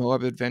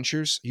Moab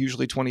adventures.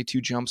 Usually 22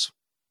 jumps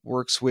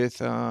works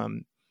with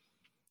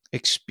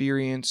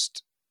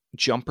experienced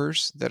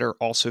jumpers that are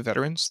also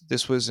veterans.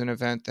 This was an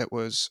event that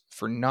was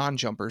for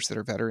non-jumpers that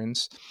are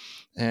veterans.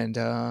 And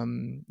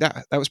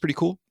that was pretty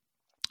cool.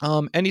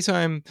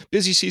 Anytime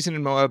busy season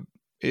in Moab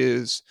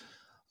is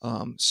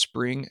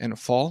spring and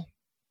fall.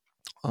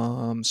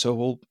 So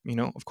we'll,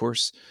 of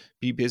course,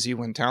 be busy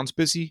when town's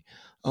busy.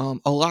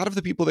 A lot of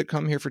the people that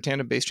come here for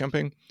tandem base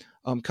jumping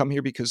come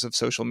here because of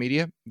social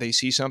media. They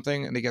see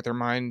something and they get their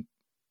mind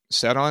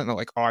set on it and they're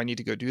like, oh, I need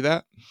to go do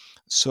that.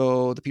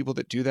 So the people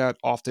that do that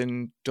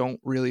often don't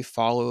really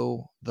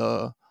follow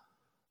the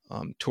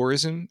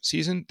tourism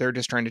season. They're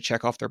just trying to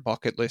check off their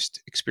bucket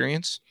list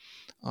experience.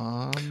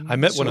 I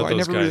met one of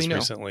those guys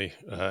recently.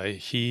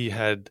 He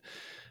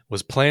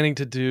was planning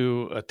to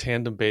do a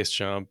tandem base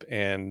jump,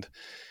 and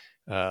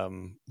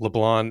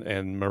LeBlanc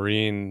and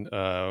Marine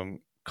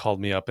called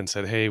me up and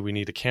said, hey, we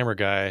need a camera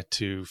guy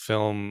to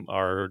film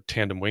our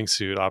tandem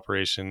wingsuit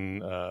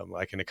operation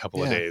like in a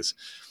couple of days.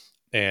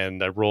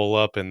 And I roll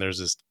up and there's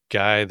this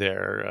guy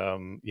there,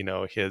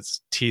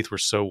 his teeth were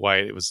so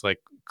white. It was like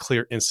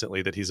clear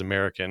instantly that he's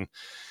American.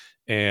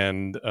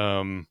 And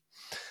and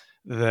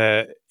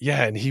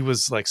he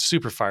was like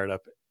super fired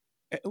up.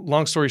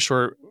 Long story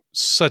short,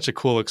 such a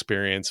cool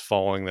experience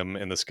following them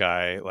in the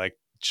sky, like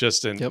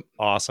just an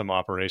awesome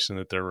operation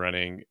that they're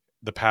running.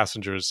 The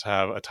passengers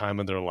have a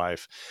time of their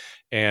life.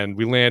 And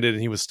we landed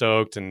and he was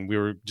stoked and we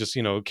were just,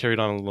 carried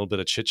on a little bit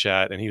of chit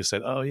chat. And he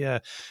said, oh yeah,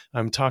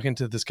 I'm talking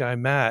to this guy,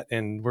 Matt,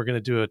 and we're going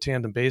to do a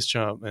tandem base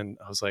jump. And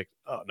I was like,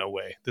 oh, no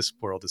way. This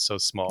world is so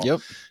small.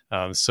 Yep.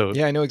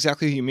 Yeah, I know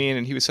exactly who you mean.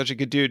 And he was such a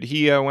good dude.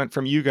 He went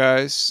from you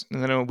guys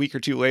and then a week or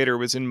two later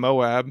was in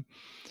Moab.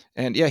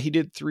 And yeah, he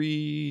did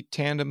 3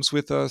 tandems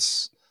with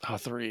us. Oh,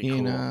 3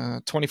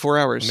 in 24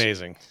 hours.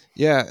 Amazing.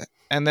 Yeah.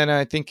 And then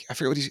I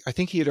forget I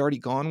think he had already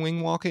gone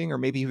wing walking, or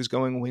maybe he was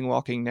going wing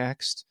walking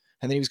next.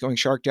 And then he was going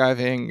shark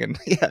diving, and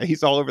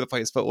he's all over the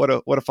place. But what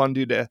a fun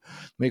dude to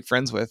make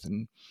friends with.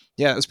 And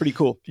yeah, it was pretty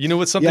cool. You know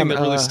what's something that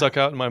really stuck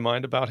out in my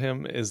mind about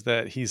him is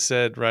that he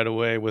said right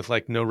away with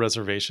like no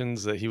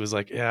reservations that he was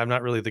like, yeah, I'm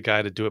not really the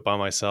guy to do it by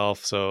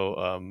myself. So,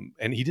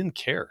 and he didn't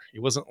care. He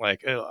wasn't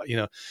like,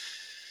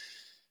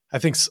 I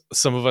think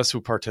some of us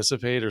who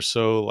participate are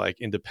so like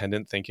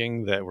independent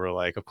thinking that we're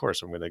like, of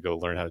course, I'm going to go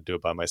learn how to do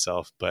it by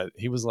myself. But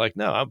he was like,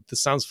 no,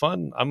 this sounds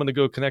fun. I'm going to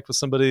go connect with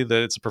somebody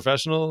that's a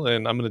professional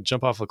and I'm going to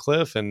jump off a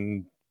cliff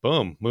and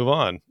boom, move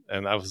on.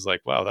 And I was like,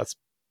 wow, that's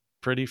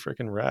pretty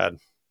freaking rad.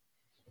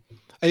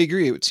 I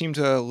agree. It seemed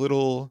a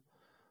little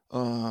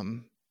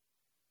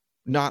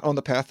not on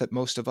the path that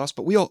most of us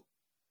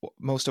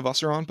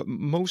are on, but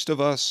most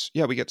of us,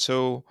 we get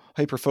so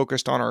hyper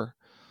focused on our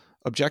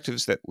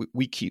objectives that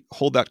we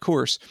hold that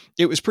course.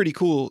 It was pretty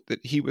cool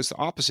that he was the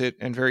opposite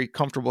and very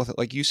comfortable with it,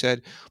 like you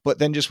said, but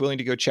then just willing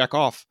to go check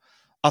off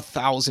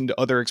 1,000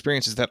 other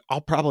experiences that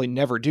I'll probably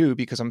never do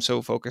because I'm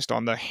so focused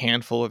on the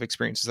handful of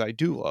experiences I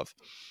do love.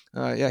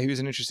 He was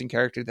an interesting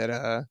character that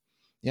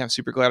I'm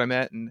super glad I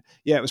met. And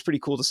it was pretty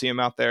cool to see him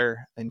out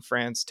there in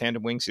France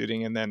tandem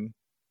wingsuiting, and then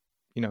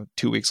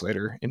 2 weeks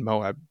later in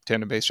Moab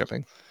tandem base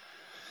jumping.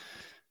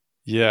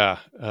 Yeah.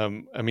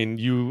 I mean,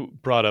 you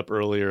brought up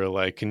earlier,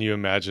 like, can you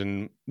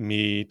imagine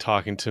me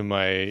talking to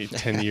my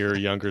 10-year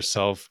younger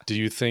self? Do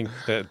you think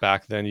that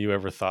back then you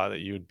ever thought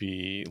that you would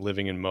be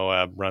living in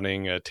Moab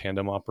running a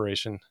tandem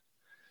operation?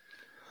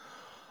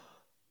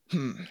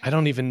 I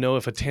don't even know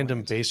if a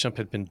tandem base jump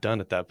had been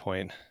done at that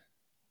point.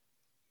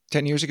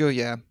 10 years ago,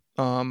 yeah.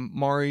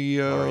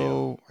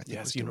 Mario.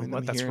 Yes, you know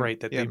what? That's right.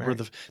 That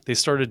they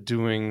started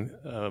doing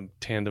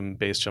tandem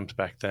base jumps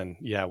back then.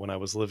 Yeah, when I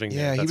was living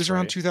there. Yeah, he was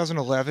around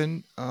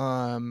 2011.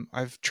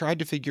 I've tried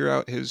to figure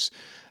out his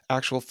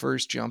actual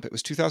first jump. It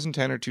was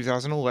 2010 or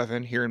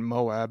 2011 here in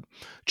Moab.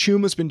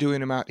 Chuma's been doing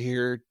them out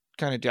here,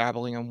 kind of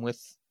dabbling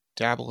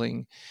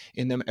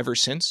in them ever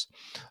since.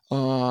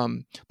 But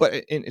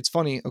it's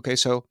funny. Okay,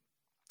 so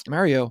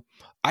Mario,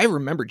 I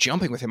remember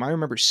jumping with him. I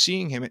remember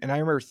seeing him, and I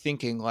remember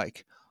thinking,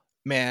 like,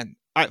 man,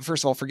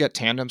 first of all, forget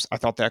tandems. I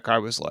thought that guy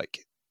was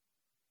like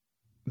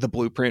the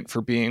blueprint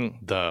for being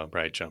the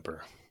right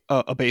jumper,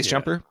 a base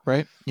jumper,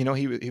 right? You know,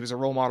 he was a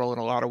role model in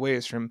a lot of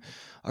ways, from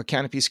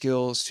canopy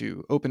skills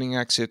to opening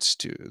exits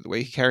to the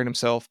way he carried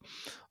himself.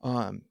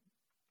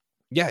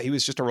 Yeah, he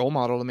was just a role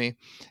model to me.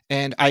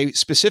 And I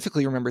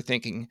specifically remember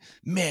thinking,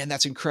 man,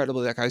 that's incredible.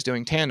 That guy's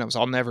doing tandems.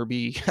 I'll never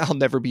be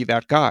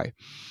that guy.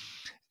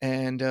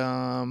 And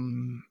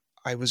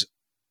ever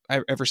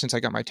since I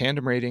got my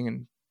tandem rating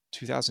in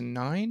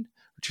 2009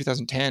 or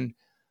 2010,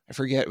 I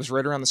forget, it was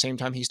right around the same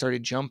time he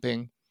started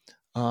jumping.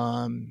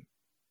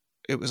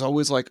 It was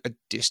always like a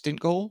distant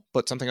goal,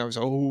 but something I was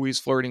always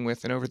flirting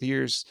with. And over the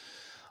years,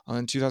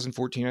 in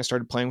 2014, I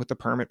started playing with the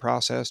permit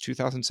process,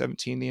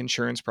 2017, the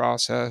insurance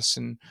process.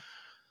 And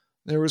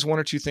there was one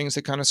or two things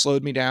that kind of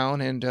slowed me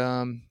down. And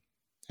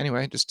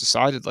anyway, I just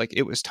decided like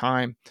it was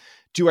time.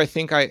 Do I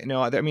think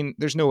no, I mean,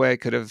 there's no way I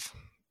could have.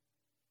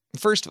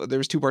 First, there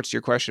was two parts to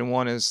your question.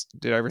 One is,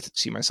 did I ever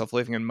see myself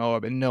living in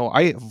Moab? And no,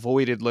 I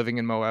avoided living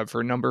in Moab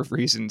for a number of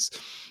reasons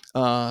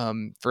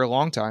for a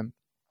long time.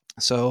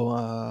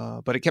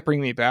 So, but it kept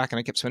bringing me back, and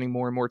I kept spending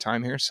more and more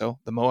time here. So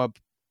the Moab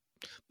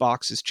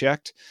box is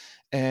checked.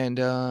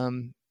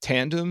 And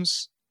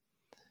tandems,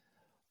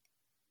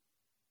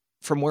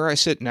 from where I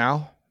sit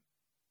now,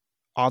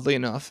 oddly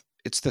enough,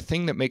 it's the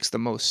thing that makes the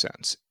most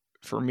sense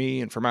for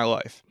me and for my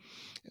life.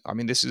 I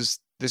mean, this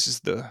is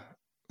the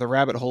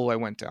rabbit hole I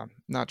went down,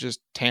 not just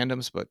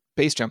tandems, but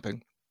base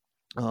jumping.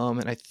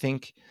 And I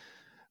think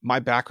my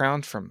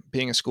background, from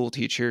being a school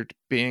teacher to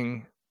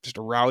being just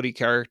a rowdy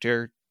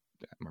character,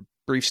 a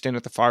brief stint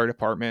at the fire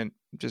department,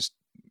 just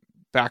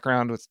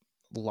background with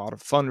a lot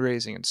of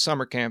fundraising and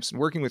summer camps and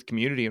working with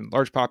community and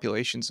large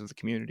populations of the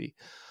community.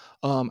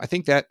 I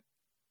think that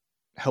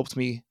helped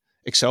me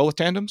excel with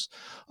tandems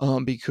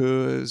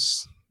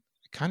because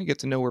I kind of get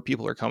to know where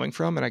people are coming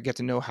from, and I get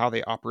to know how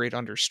they operate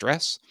under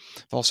stress.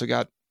 I've also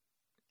got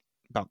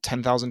about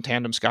 10,000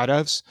 tandem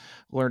skydives,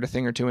 learned a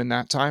thing or two in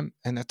that time.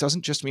 And that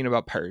doesn't just mean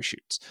about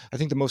parachutes. I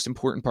think the most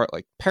important part,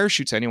 like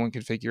parachutes, anyone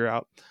can figure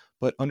out,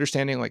 but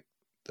understanding like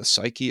the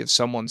psyche of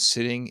someone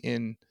sitting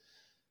in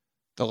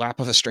the lap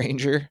of a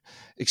stranger,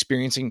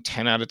 experiencing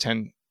 10 out of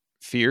 10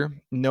 fear,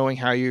 knowing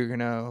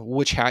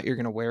which hat you're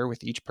going to wear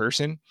with each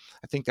person.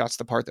 I think that's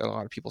the part that a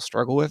lot of people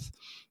struggle with.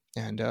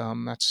 And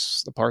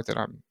that's the part that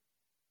I'm,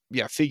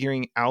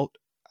 figuring out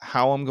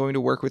how I'm going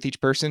to work with each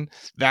person.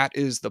 That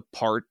is the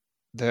part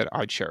that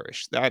I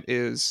cherish. That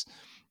is,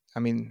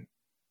 helping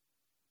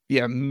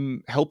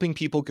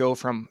people go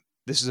from,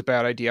 this is a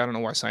bad idea, I don't know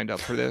why I signed up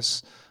for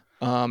this,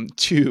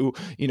 to,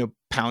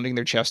 pounding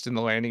their chest in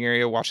the landing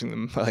area, watching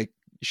them like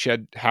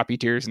shed happy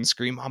tears and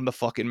scream, I'm the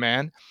fucking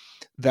man.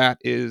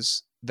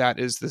 That's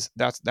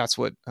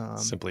what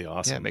simply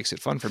awesome. Yeah, it makes it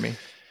fun for me.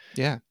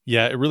 Yeah.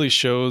 Yeah. It really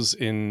shows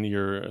in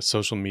your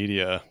social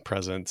media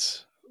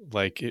presence.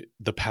 Like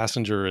the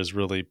passenger is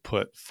really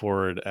put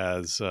forward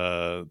as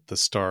the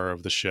star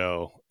of the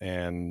show.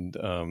 And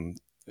I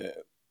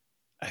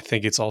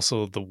think it's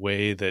also the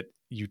way that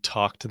you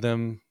talk to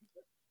them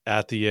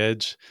at the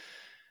edge.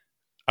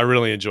 I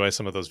really enjoy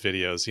some of those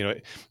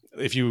videos.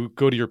 If you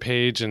go to your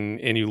page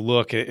and you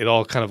look, it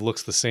all kind of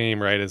looks the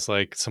same, right? It's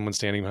like someone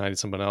standing behind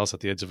someone else at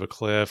the edge of a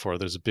cliff, or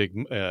there's a big,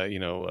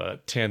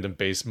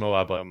 tandem-based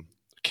Moab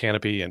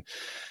canopy,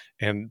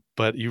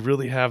 but you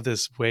really have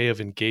this way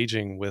of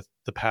engaging with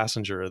the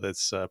passenger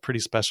that's pretty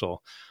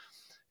special.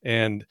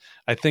 And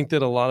I think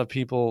that a lot of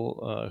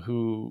people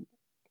who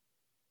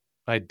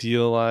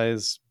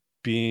idealize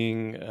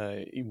being,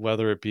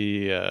 whether it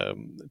be a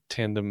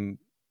tandem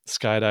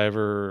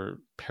skydiver,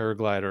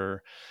 paraglider,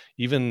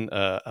 even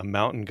a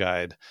mountain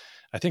guide,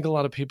 I think a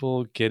lot of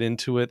people get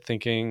into it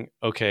thinking,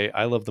 okay,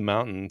 I love the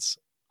mountains,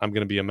 I'm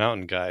going to be a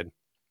mountain guide.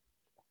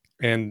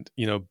 And,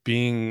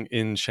 being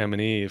in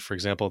Chamonix, for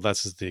example,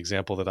 that's the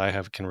example that I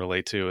can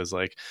relate to, is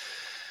like,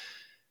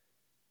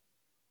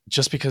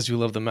 just because you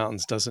love the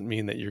mountains doesn't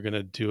mean that you're going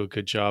to do a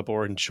good job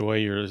or enjoy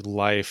your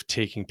life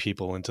taking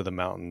people into the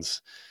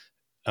mountains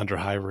under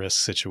high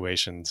risk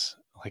situations.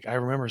 Like I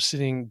remember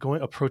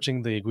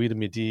approaching the Aiguille de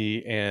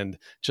Midi, and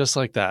just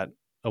like that,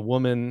 a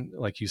woman,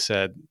 like you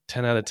said,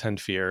 10 out of 10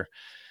 fear,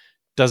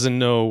 doesn't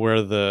know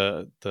where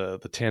the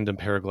tandem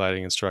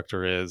paragliding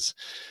instructor is.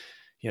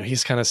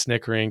 He's kind of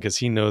snickering because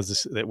he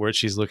knows that where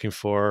she's looking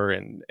for,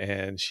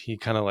 and he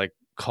kind of like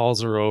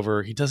calls her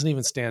over. He doesn't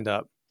even stand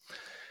up.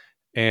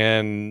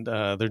 And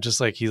they're just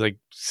like, he's like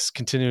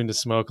continuing to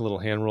smoke a little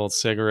hand-rolled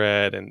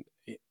cigarette. And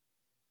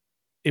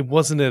it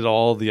wasn't at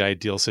all the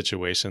ideal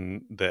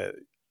situation that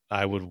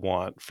I would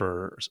want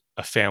for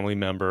a family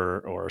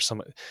member or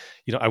someone.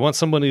 I want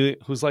somebody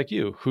who's like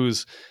you,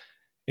 who's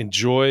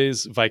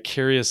enjoys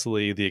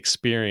vicariously the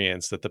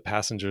experience that the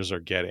passengers are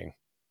getting.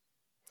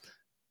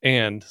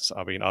 And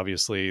I mean,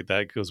 obviously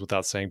that goes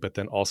without saying, but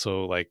then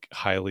also like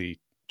highly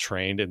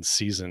trained and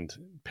seasoned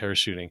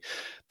parachuting.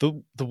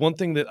 The one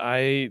thing that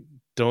I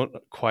don't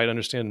quite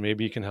understand,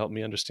 maybe you can help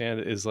me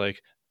understand, is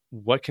like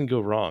what can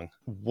go wrong?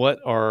 What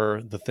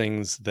are the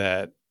things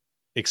that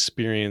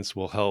experience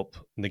will help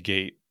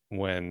negate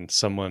when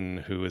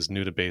someone who is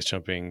new to base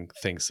jumping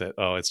thinks that,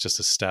 oh, it's just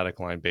a static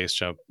line base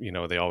jump,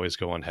 they always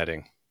go on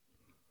heading?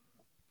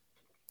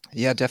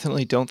 Yeah,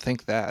 definitely don't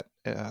think that.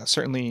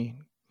 Certainly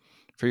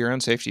for your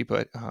own safety,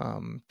 but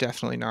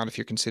definitely not if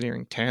you're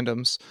considering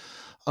tandems.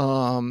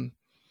 Um,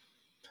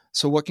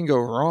 so what can go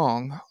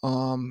wrong?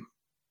 I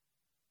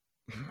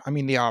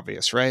mean, the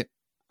obvious, right?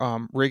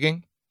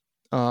 Rigging.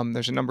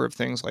 There's a number of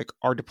things like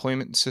our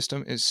deployment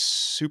system is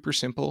super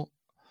simple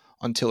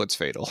until it's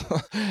fatal.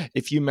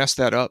 If you mess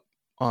that up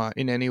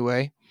in any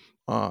way,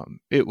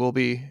 it will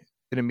be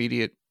an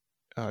immediate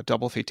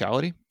double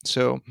fatality.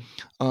 So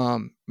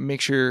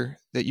make sure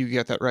that you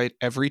get that right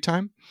every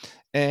time.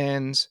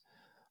 And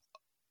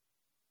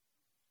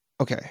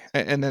okay,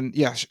 and then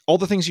yeah, all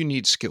the things you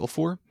need skill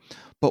for,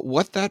 but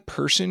what that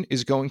person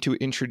is going to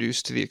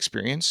introduce to the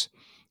experience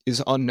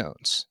is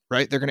unknowns,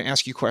 right? They're going to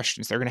ask you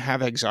questions. They're going to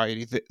have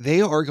anxiety.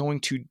 They are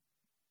going to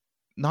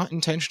not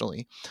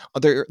intentionally,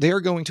 they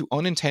are going to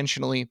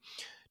unintentionally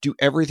do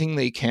everything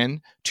they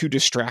can to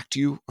distract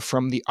you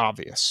from the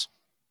obvious.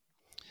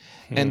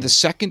 And the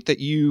second that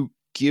you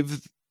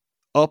give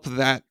up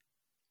that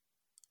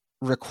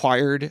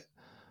required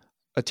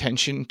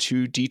attention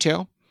to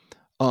detail,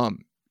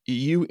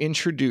 you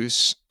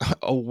introduce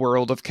a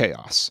world of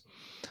chaos.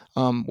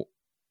 And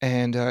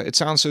it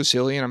sounds so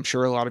silly, and I'm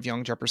sure a lot of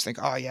young jumpers think,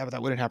 oh, yeah, but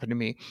that wouldn't happen to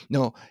me.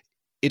 No,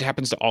 it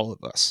happens to all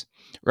of us,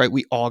 right?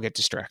 We all get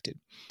distracted.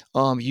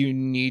 You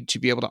need to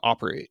be able to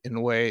operate in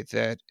a way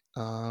that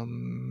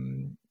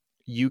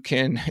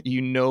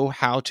you know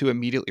how to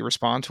immediately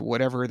respond to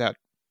whatever that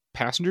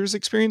passenger is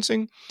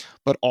experiencing,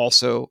 but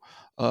also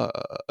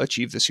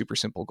achieve the super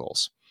simple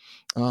goals.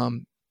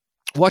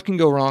 What can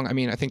go wrong? I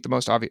mean, I think the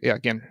most obvious,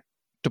 again,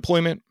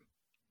 deployment,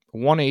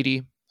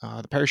 180,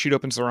 the parachute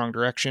opens the wrong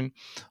direction,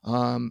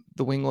 the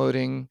wing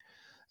loading,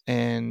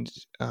 and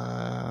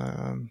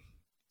that'll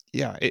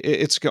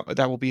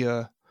be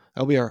a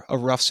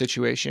rough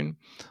situation.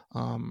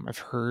 I've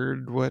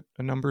heard what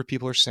a number of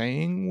people are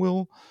saying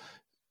will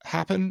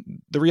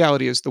happen. The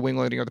reality is the wing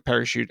loading of the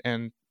parachute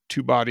and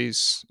two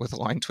bodies with a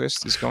line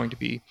twist is going to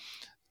be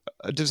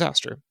a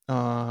disaster.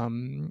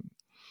 And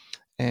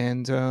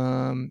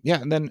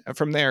then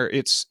from there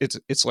it's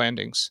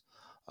landings.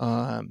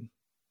 Yeah,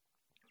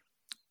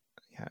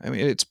 I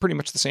mean, it's pretty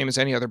much the same as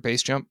any other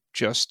base jump,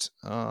 just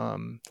a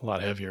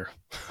lot heavier.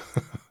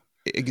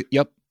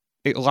 Yep,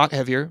 a lot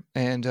heavier,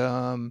 and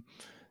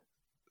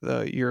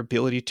your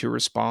ability to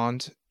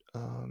respond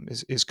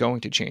is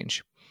going to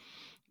change.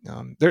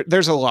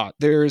 There's a lot.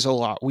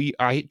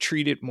 I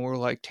treat it more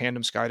like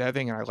tandem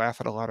skydiving, and I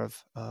laugh at a lot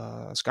of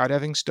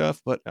skydiving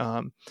stuff, but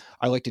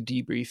I like to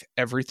debrief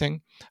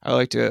everything. I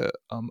like to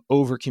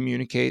over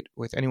communicate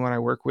with anyone I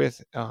work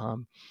with.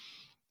 And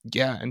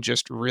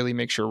just really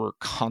make sure we're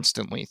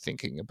constantly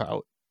thinking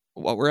about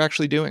what we're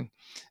actually doing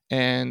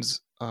and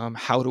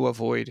how to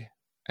avoid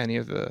any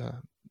of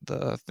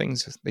the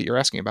things that you're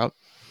asking about.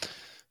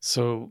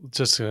 So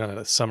just to kind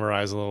of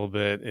summarize a little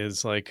bit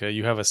is like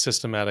you have a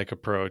systematic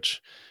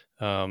approach,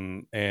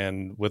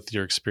 and with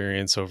your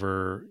experience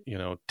over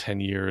 10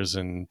 years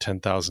and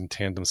 10,000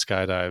 tandem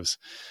skydives,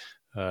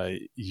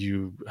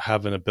 you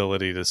have an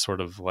ability to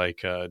sort of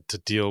like to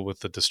deal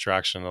with the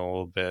distraction a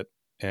little bit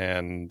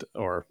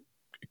or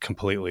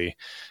completely,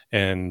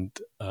 and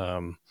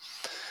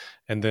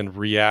then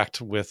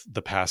react with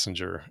the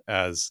passenger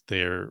as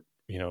they're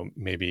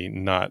maybe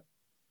not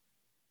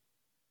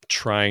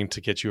trying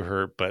to get you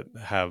hurt, but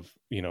have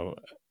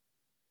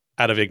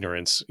out of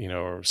ignorance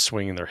or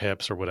swinging their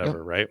hips or whatever.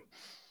 Yep. Right?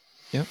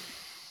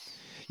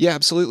 Yeah,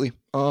 absolutely.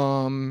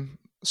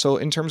 So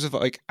in terms of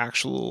like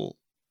actual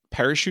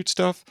parachute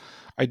stuff,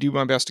 I do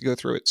my best to go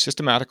through it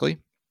systematically,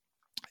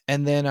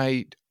 and then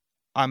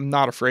I'm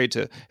not afraid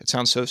to. It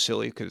sounds so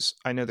silly because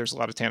I know there's a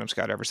lot of tandem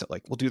skydivers that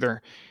like will do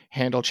their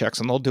handle checks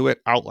and they'll do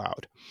it out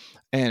loud,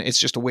 and it's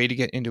just a way to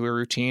get into a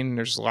routine. And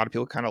there's a lot of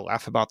people kind of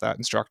laugh about that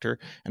instructor,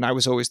 and I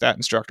was always that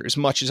instructor. As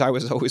much as I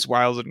was always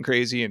wild and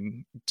crazy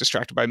and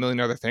distracted by a million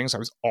other things, I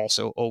was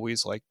also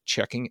always like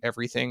checking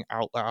everything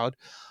out loud.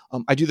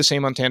 I do the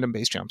same on tandem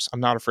base jumps. I'm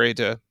not afraid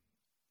to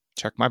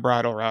check my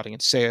bridle routing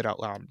and say it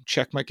out loud,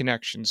 check my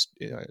connections,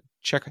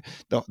 check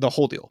the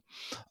whole deal.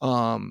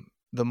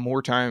 The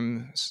more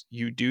times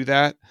you do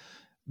that,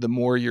 the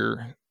more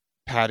you're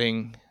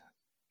padding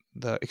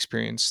the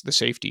experience, the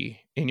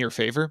safety in your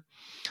favor.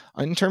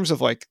 In terms of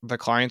like the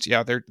clients,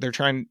 yeah, they're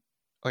trying,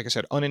 like I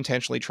said,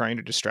 unintentionally trying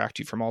to distract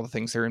you from all the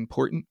things that are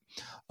important.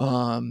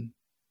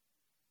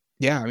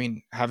 Yeah, I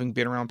mean, having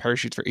been around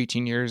parachutes for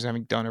 18 years,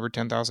 having done over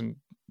 10,000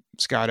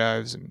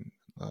 skydives and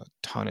a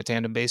ton of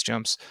tandem base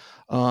jumps,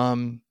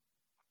 I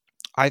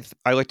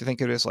like to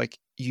think of it as like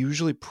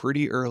usually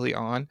pretty early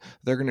on,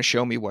 they're going to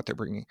show me what they're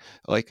bringing,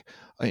 like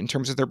in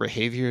terms of their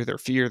behavior, their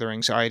fear, their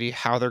anxiety,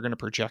 how they're going to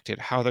project it,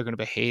 how they're going to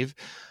behave.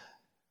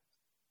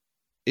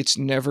 It's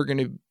never going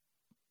to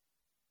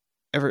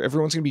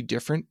everyone's going to be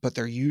different, but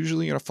they're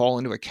usually going to fall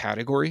into a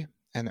category.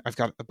 And I've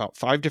got about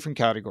 5 different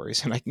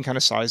categories, and I can kind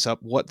of size up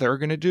what they're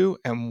going to do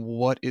and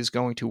what is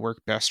going to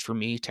work best for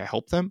me to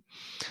help them.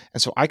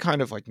 And so I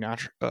kind of like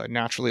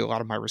naturally, a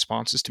lot of my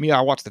responses to me,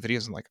 I watch the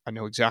videos and like, I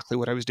know exactly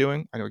what I was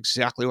doing. I know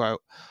exactly why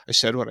I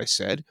said what I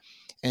said.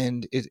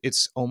 And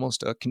it's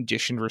almost a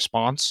conditioned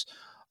response,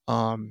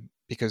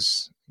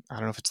 because I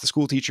don't know if it's the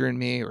school teacher in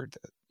me or,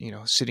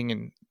 sitting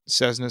in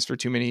SESNAs for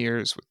too many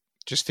years with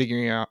just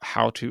figuring out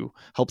how to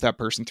help that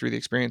person through the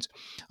experience.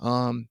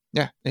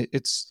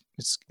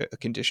 It's a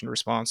conditioned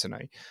response, and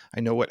I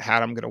know what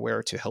hat I'm going to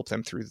wear to help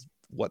them through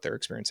what they're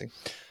experiencing.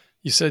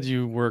 You said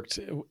you worked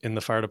in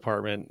the fire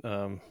department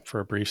for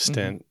a brief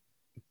stint.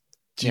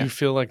 Do you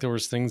feel like there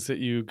was things that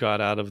you got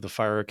out of the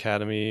fire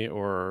academy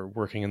or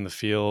working in the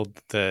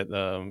field that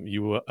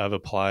you have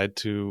applied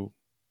to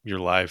your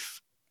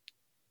life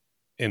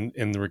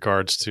in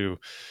regards to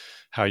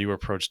how you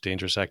approach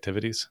dangerous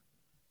activities?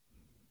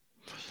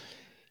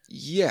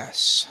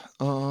 Yes,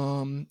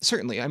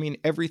 certainly. I mean,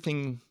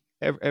 everything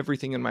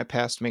in my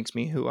past makes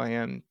me who I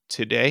am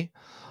today.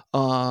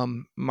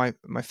 My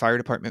fire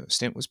department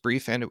stint was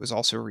brief, and it was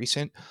also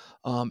recent.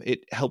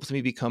 It helped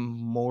me become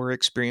more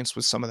experienced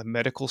with some of the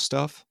medical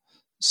stuff.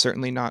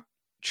 Certainly not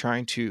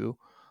trying to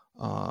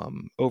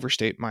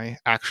overstate my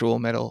actual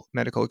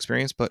medical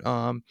experience, but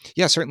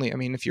yeah, certainly. I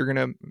mean, if you're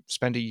gonna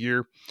spend a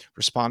year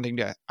responding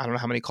to I don't know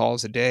how many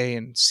calls a day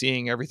and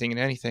seeing everything and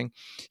anything,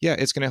 yeah,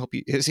 it's gonna help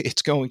you.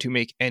 It's going to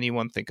make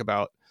anyone think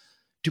about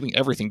doing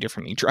everything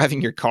differently,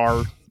 driving your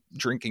car,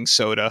 drinking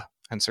soda,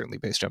 and certainly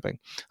base jumping.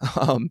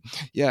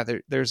 Yeah,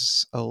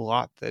 there's a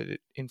lot that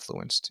it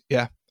influenced.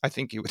 Yeah, I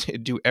think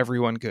it'd do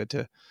everyone good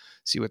to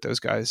see what those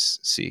guys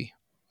see.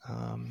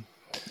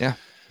 Yeah.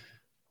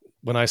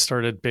 When I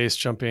started base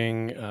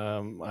jumping,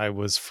 I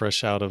was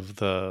fresh out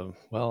of I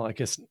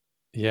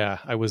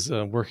was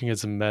working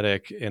as a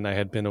medic, and I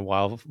had been a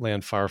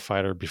wildland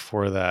firefighter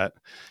before that.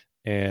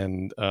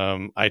 And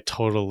I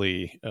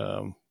totally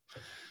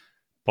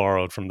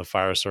borrowed from the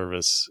fire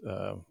service.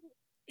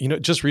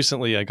 Just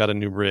recently I got a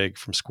new rig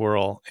from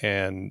Squirrel,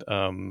 and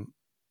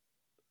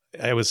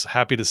I was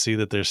happy to see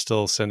that they're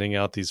still sending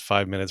out these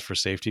 5 minutes for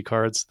safety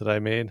cards that I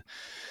made.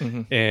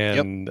 Mm-hmm.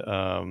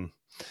 And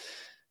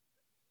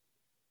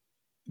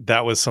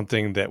that was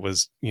something that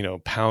was,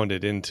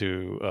 pounded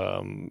into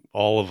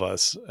all of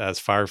us as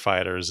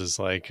firefighters, is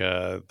like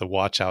the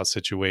watch out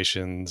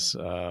situations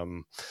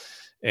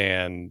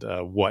and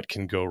what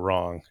can go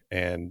wrong,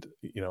 and,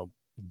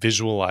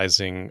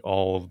 visualizing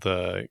all of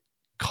the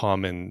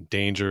common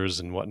dangers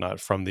and whatnot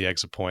from the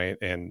exit point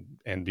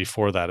and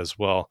before that as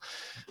well.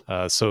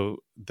 So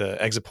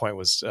the exit point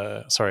was,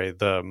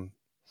 the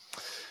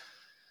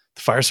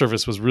fire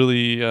service was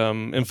really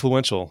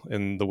influential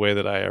in the way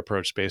that I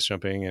approached base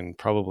jumping, and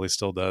probably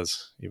still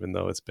does, even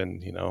though it's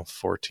been,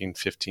 14,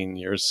 15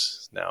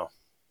 years now.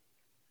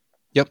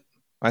 Yep.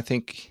 I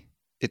think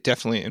it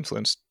definitely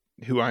influenced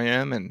who I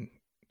am and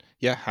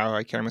how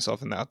I carry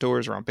myself in the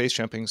outdoors, around base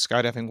jumping,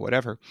 skydiving,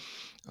 whatever.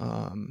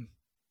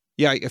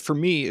 For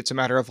me, it's a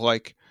matter of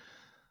like,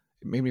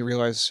 it made me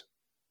realize,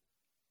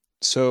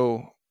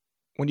 so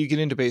when you get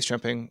into base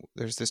jumping,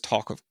 there's this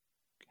talk of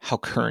how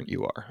current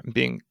you are, and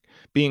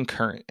being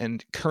current,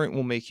 and current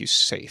will make you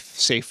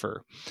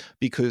safer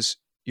because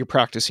you're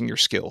practicing your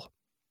skill.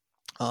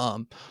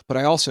 But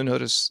I also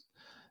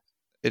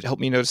it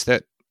helped me notice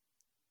that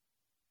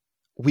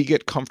we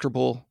get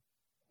comfortable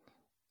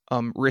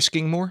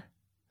risking more,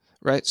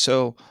 right?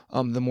 So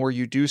the more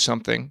you do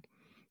something,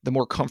 the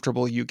more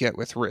comfortable you get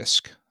with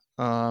risk.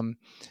 And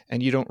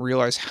you don't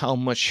realize how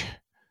much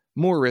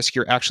more risk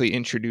you're actually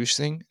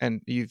introducing,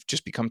 and you've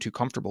just become too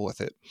comfortable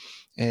with it.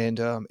 And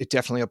it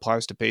definitely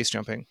applies to base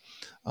jumping.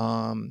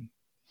 I'm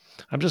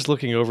just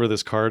looking over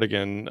this card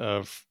again,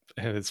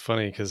 and it's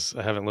funny because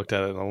I haven't looked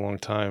at it in a long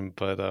time.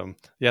 But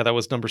that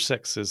was number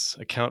 6, is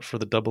account for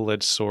the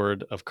double-edged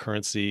sword of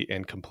currency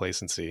and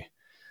complacency.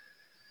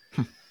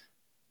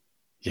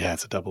 Yeah,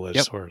 it's a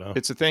double-edged sword. Huh?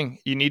 It's a thing.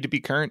 You need to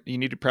be current. You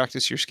need to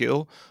practice your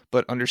skill,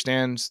 but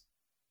understand,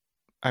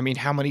 I mean,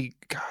 how many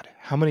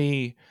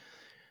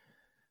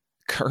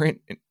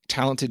current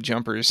talented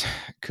jumpers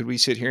could we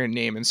sit here and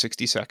name in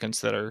 60 seconds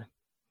that are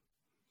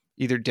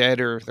either dead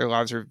or their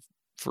lives have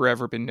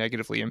forever been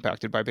negatively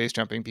impacted by base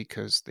jumping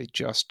because they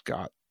just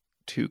got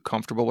too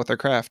comfortable with their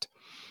craft?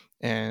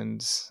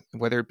 And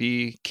whether it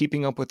be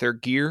keeping up with their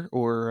gear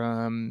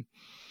or,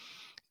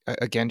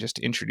 again, just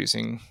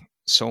introducing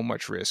so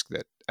much risk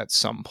that at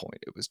some point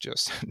it was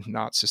just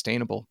not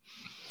sustainable.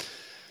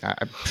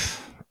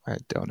 I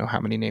don't know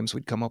how many names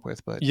we'd come up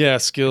with, but Yeah,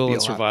 it'd skill be a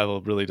and lot.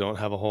 survival really don't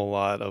have a whole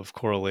lot of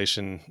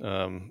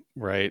correlation,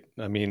 right?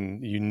 I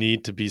mean, you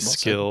need to be Well said.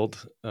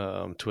 skilled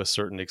to a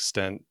certain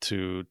extent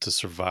to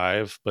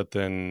survive, but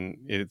then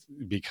it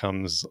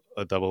becomes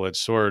a double-edged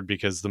sword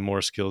because the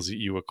more skills that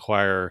you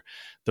acquire,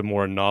 the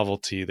more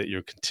novelty that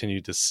you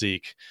continue to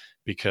seek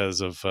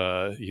because of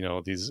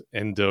these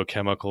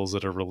endochemicals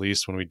that are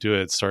released when we do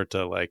it start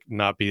to like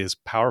not be as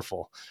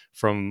powerful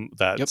from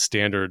that Yep.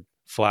 standard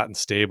flat and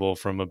stable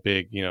from a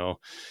big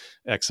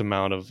X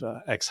amount of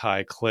X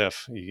high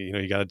cliff.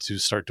 You got to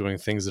start doing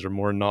things that are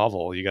more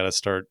novel. You got to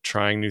start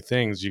trying new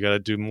things. You got to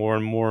do more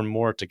and more and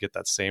more to get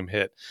that same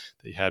hit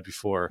that you had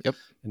before. Yep.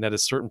 And at a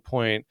certain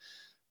point,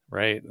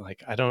 right?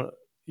 Like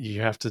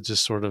you have to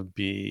just sort of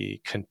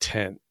be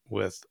content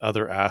with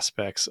other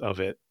aspects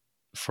of it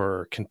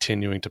for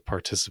continuing to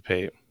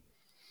participate.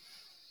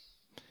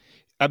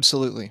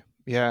 Absolutely.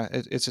 Yeah.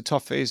 It's a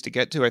tough phase to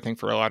get to, I think,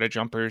 for a lot of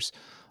jumpers.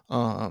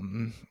 I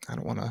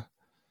don't want to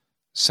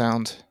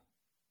sound,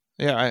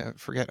 yeah, I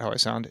forget how I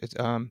sound.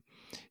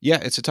 Yeah,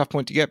 it's a tough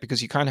point to get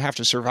because you kind of have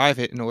to survive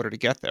it in order to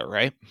get there,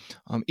 right?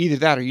 Either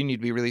that or you need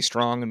to be really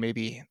strong and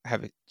maybe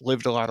have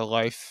lived a lot of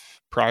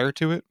life prior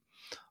to it.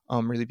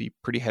 Really be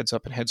pretty heads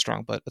up and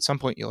headstrong. But at some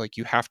point,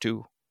 you have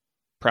to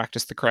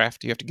practice the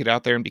craft. You have to get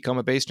out there and become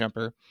a base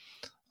jumper,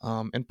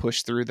 and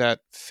push through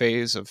that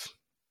phase of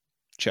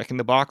checking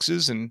the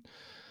boxes and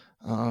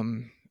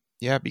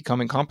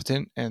becoming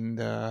competent,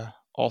 and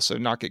also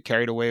not get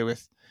carried away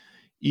with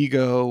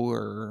ego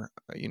or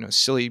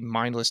silly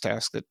mindless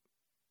tasks that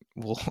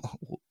will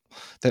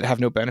that have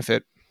no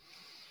benefit.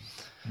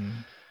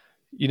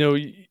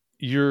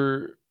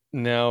 You're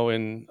now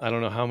in, I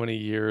don't know how many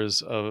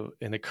years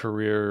in a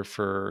career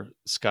for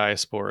Sky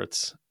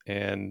Sports,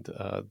 and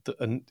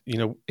 18.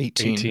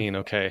 18.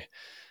 Okay.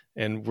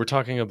 And we're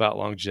talking about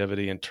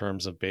longevity in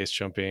terms of base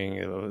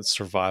jumping,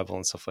 survival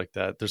and stuff like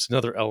that. There's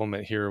another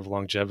element here of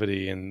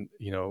longevity and,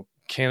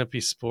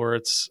 canopy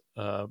sports,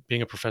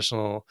 being a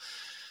professional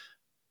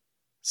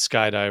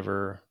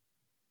skydiver,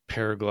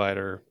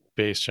 paraglider,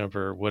 base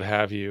jumper, what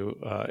have you,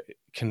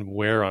 can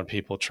wear on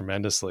people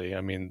tremendously. I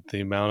mean,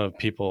 the amount of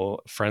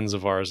people, friends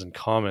of ours in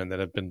common, that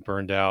have been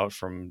burned out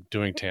from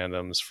doing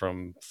tandems,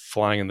 from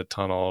flying in the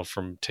tunnel,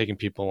 from taking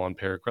people on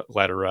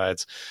paraglider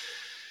rides.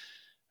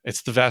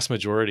 It's the vast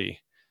majority.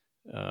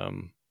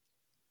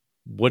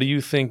 What do you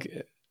think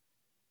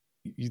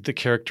the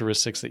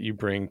characteristics that you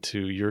bring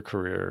to your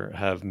career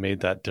have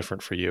made that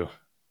different for you?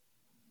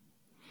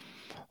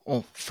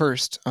 Well,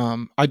 first,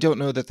 I don't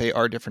know that they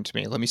are different to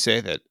me. Let me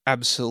say that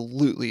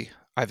absolutely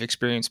I've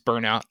experienced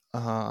burnout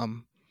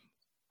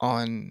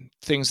on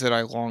things that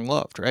I long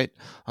loved, right?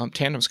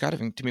 Tandem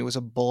skydiving to me was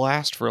a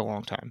blast for a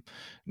long time.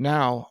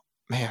 Now,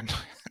 man,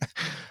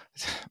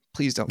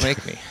 please don't make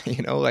me,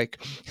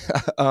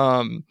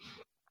 um,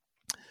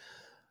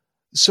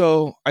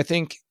 so I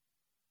think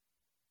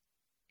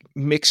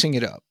mixing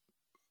it up,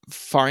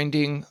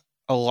 finding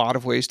a lot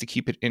of ways to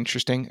keep it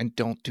interesting and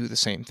don't do the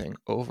same thing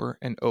over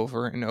and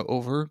over and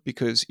over,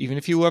 because even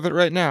if you love it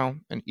right now,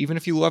 and even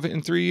if you love it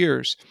in 3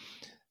 years,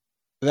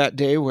 that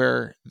day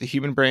where the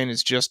human brain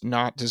is just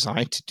not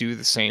designed to do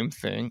the same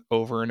thing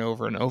over and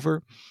over and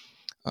over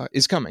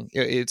is coming.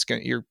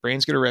 Your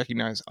brain's going to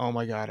recognize, oh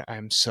my God,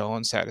 I'm so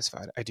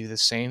unsatisfied. I do the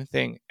same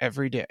thing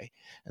every day,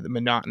 and the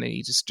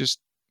monotony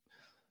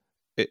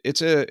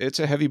it's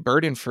a heavy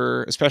burden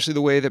for, especially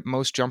the way that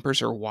most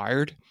jumpers are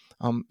wired.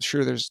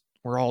 Sure,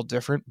 we're all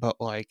different, but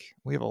like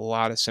we have a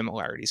lot of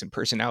similarities in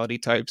personality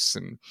types,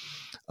 and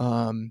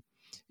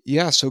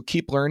so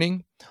keep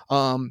learning.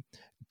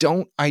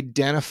 Don't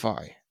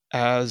identify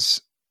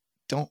as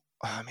don't.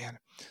 Oh man,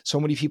 so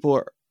many people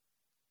are.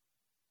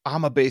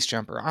 I'm a base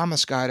jumper. I'm a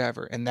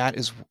skydiver, and that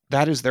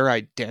is their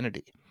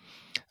identity.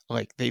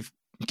 Like they've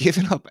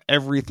given up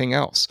everything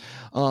else.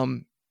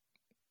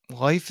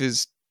 Life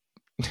is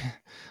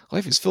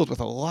filled with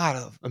a lot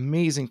of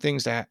amazing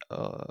things that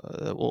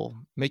will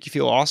make you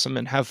feel awesome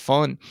and have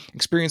fun.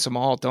 Experience them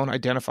all. Don't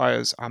identify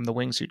as I'm the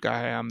wingsuit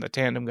guy, I'm the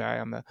tandem guy,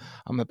 I'm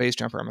the base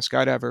jumper, I'm a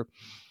skydiver.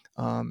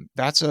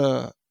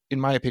 In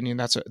my opinion,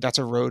 that's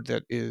a road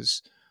that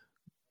is,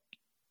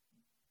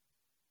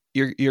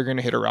 you're going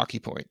to hit a rocky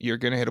point. You're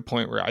going to hit a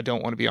point where I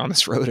don't want to be on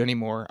this road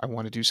anymore. I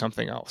want to do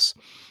something else.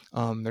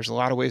 There's a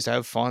lot of ways to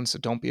have fun, so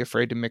don't be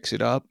afraid to mix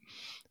it up.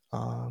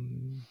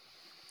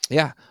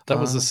 That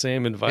was the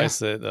same advice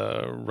that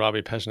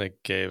Robbie Peshnick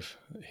gave.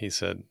 He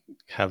said,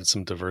 have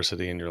some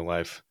diversity in your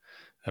life.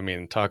 I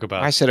mean, talk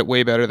about... I said it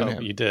way better than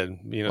him. You did,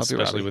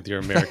 especially with your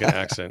American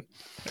accent.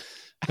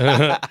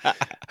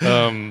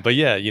 But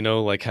yeah,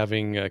 like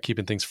having,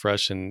 keeping things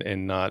fresh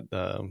and not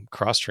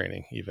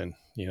cross-training even,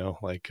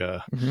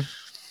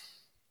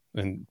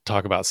 and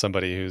talk about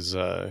somebody who's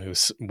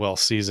well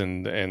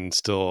seasoned and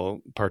still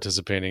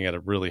participating at a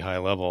really high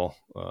level.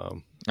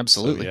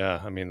 Absolutely. So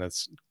yeah, I mean,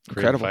 that's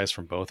great Incredible advice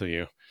from both of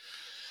you.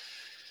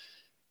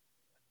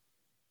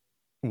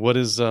 What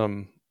is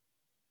some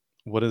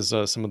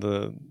of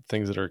the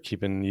things that are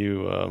keeping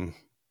you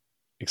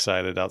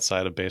excited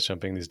outside of base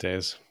jumping these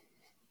days?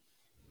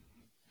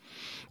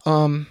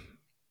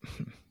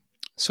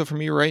 So for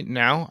me right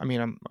now, I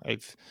mean,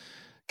 I've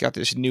got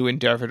this new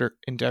endeavor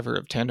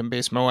of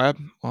tandem-based Moab.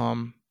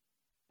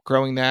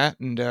 Growing that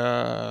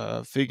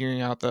and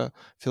figuring out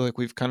feel like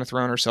we've kind of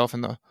thrown ourselves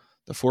in the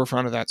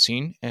forefront of that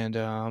scene, and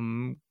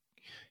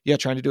yeah,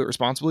 trying to do it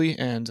responsibly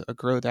and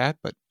grow that.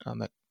 But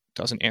that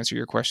doesn't answer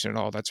your question at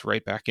all. That's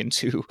right back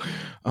into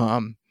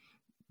um,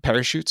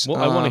 parachutes.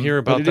 Well, I want to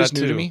hear But about it is that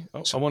new to too. me,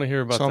 I want to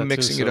hear about so I'm that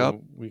too. mixing it up.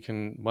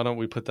 So why don't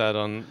we put that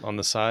on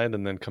the side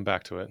and then come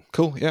back to it?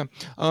 Cool, yeah.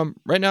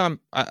 Right now,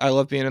 I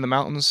love being in the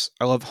mountains.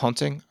 I love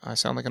hunting. I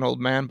sound like an old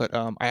man, but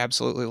I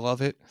absolutely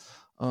love it.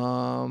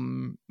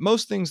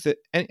 Most things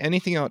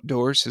anything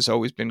outdoors has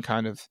always been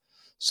kind of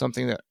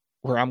something that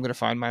where I'm going to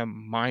find my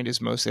mind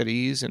is most at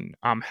ease and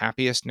I'm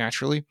happiest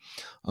naturally.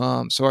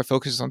 So I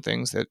focus on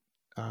things that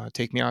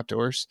take me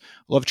outdoors.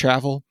 Love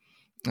travel.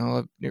 I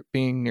love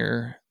being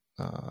near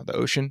the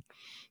ocean.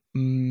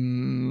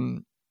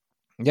 Mm,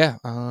 yeah.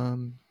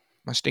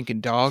 My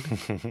stinking dog,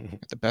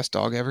 the best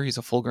dog ever. He's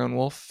a full-grown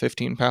wolf,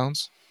 15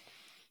 pounds.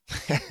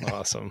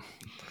 Awesome.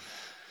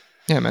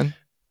 Yeah, man.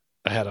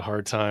 I had a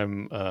hard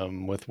time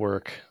with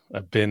work.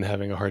 I've been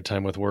having a hard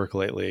time with work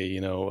lately.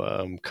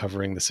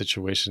 Covering the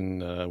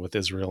situation with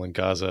Israel and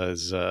Gaza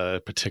is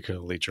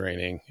particularly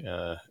draining.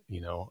 I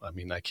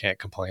mean, I can't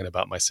complain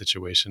about my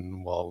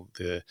situation while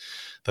the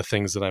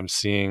things that I'm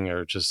seeing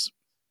are just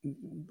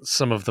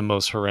some of the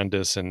most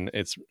horrendous, and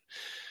it's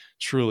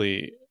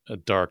truly a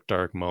dark,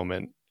 dark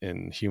moment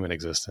in human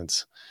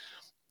existence.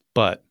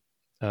 But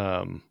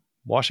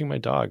washing my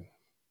dog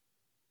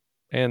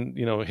and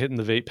hitting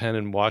the vape pen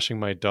and washing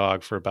my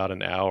dog for about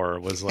an hour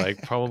was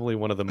like probably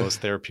one of the most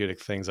therapeutic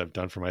things I've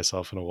done for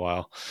myself in a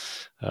while.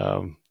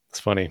 It's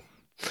funny.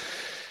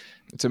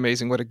 It's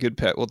amazing what a good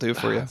pet will do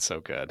for you. It's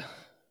so good.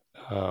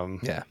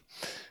 Yeah.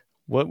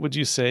 What would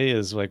you say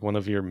is like one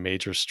of your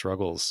major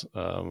struggles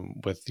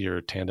with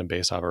your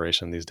tandem-based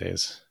operation these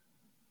days?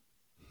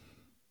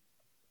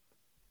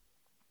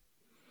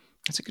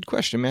 That's a good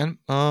question,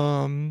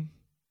 man.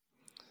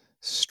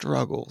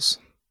 Struggles.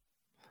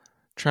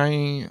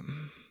 I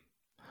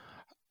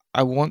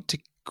want to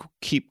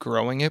keep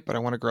growing it, but I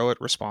want to grow it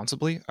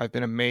responsibly. I've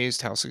been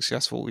amazed how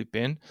successful we've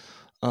been.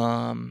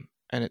 And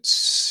it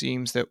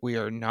seems that we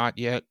are not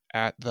yet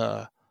at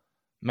the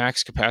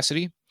max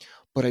capacity,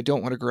 but I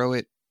don't want to grow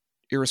it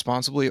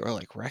irresponsibly or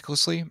like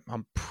recklessly.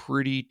 I'm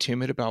pretty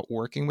timid about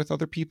working with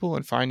other people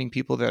and finding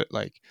people that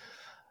like,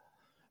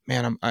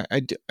 man,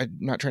 I'm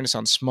not trying to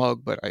sound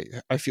smug, but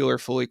I feel are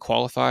fully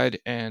qualified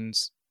and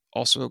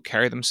also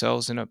carry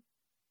themselves in a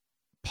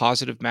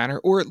positive manner,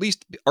 or at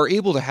least are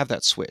able to have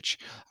that switch.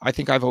 I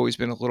think I've always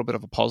been a little bit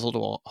of a puzzle to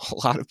a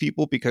lot of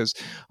people, because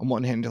on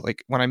one hand,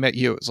 like when I met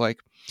you, it was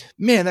like,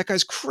 man, that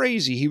guy's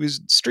crazy. He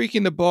was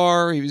streaking the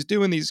bar. He was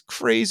doing these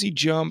crazy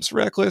jumps,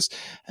 reckless.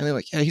 And they're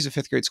like, yeah, he's a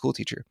 5th grade school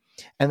teacher.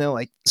 And then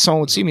like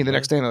someone would see me the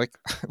next day and they're like,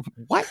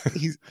 what?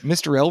 He's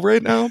Mr. L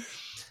right now.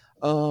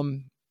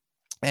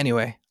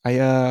 Anyway,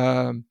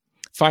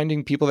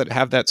 finding people that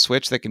have that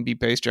switch that can be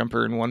base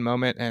jumper in one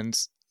moment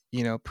and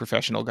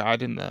professional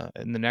guide in the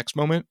next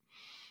moment.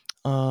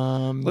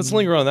 Let's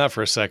linger on that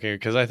for a second,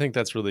 because I think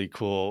that's really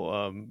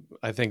cool.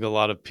 I think a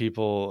lot of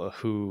people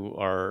who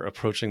are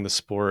approaching the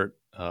sport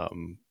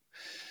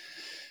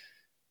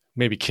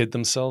maybe kid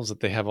themselves that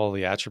they have all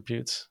the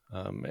attributes.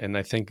 And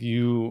I think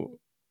you,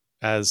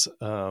 as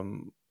a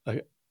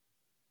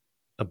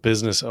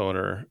business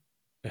owner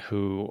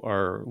who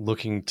are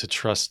looking to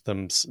trust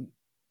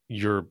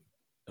your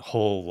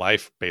whole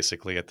life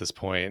basically at this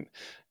point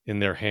in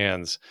their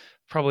hands,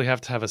 probably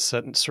have to have a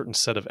certain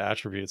set of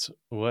attributes.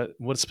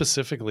 What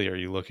specifically are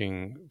you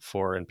looking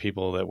for in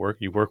people that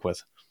you work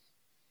with?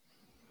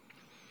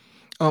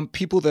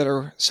 People that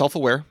are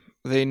self-aware.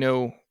 They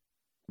know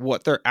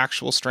what their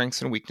actual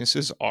strengths and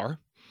weaknesses are.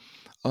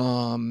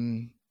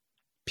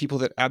 People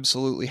that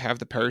absolutely have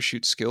the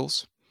parachute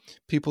skills.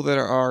 People that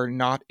are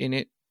not in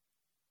it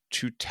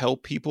to tell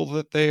people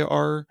that they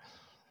are,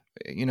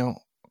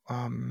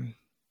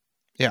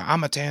 yeah,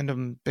 I'm a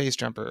tandem base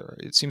jumper.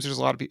 It seems there's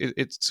a lot of people.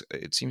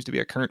 It seems to be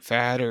a current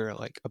fad or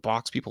like a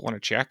box people want to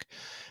check,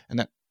 and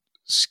that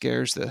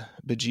scares the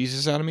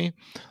bejesus out of me.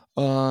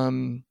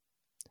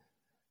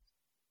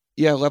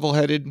 Yeah,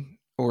 level-headed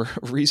or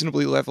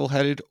reasonably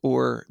level-headed,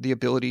 or the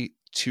ability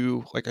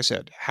to, like I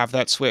said, have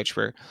that switch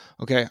where,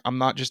 okay, I'm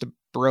not just a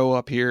bro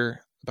up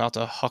here about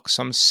to huck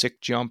some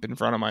sick jump in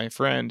front of my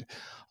friend.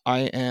 I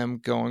am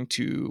going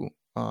to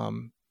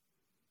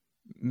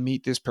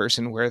meet this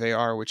person where they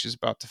are, which is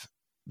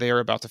they are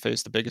about to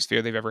face the biggest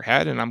fear they've ever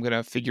had, and I'm going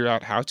to figure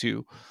out how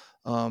to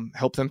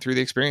help them through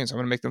the experience. I'm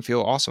going to make them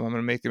feel awesome. I'm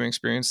going to make them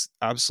experience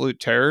absolute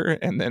terror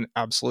and then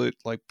absolute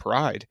like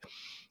pride.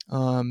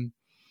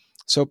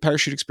 So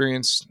parachute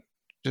experience,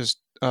 just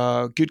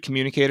good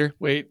communicator.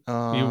 Wait,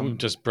 you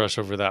just brush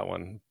over that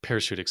one.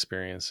 Parachute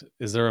experience.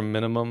 Is there a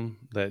minimum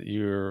that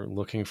you're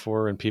looking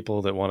for in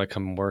people that want to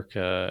come work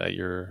at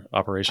your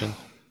operation?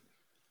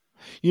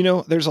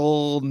 There's a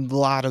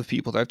lot of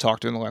people that I've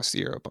talked to in the last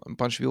year. A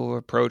bunch of people have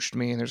approached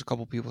me, and there's a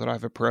couple people that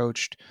I've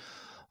approached.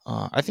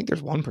 I think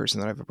there's one person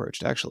that I've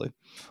approached, actually.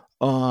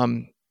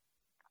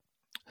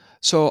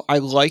 So I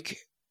like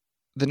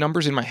the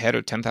numbers in my head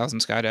of 10,000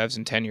 skydives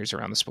in 10 years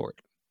around the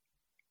sport.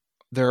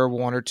 There are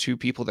one or two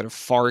people that have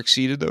far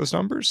exceeded those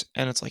numbers,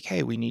 and it's like,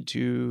 hey, we need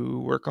to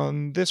work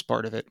on this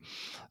part of it.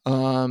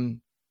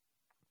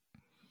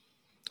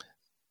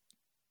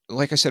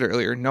 Like I said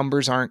earlier,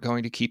 numbers aren't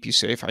going to keep you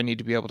safe. I need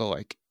to be able to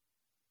like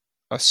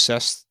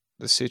assess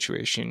the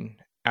situation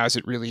as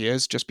it really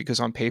is. Just because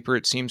on paper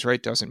it seems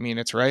right doesn't mean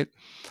it's right.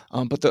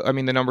 But the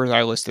numbers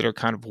I listed are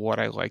kind of what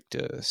I like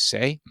to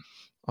say,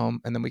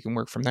 and then we can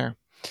work from there.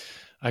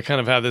 I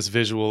kind of have this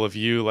visual of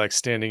you like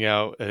standing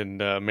out in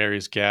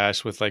Mary's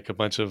Gash with like a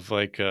bunch of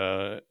like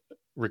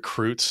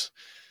recruits,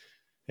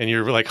 and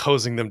you're like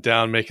hosing them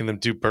down, making them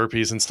do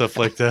burpees and stuff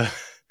like that.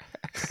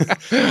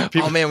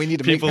 Oh man, we need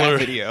to make that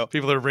video.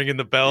 People are ringing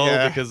the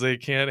bell because they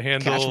can't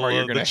handle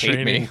the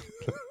training.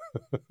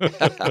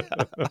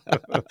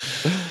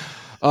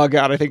 Oh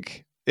God, I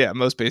think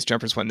most base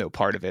jumpers want no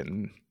part of it,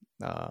 and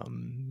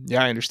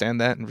I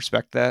understand that and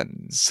respect that.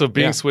 And, so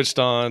being switched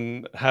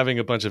on, having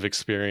a bunch of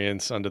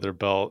experience under their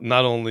belt,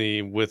 not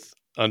only with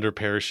under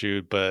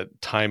parachute,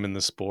 but time in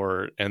the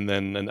sport, and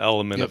then an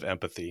element of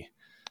empathy.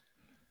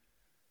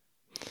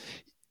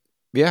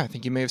 Yeah, I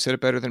think you may have said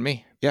it better than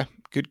me. Yeah,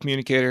 good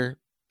communicator,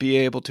 be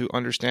able to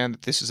understand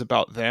that this is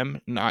about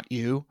them, not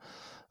you.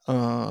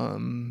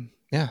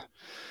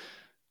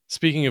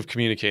 Speaking of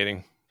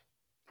communicating,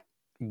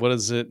 what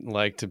is it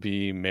like to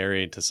be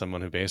married to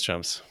someone who base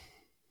jumps?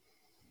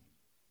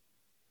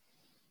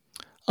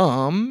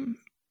 Most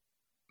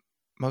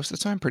of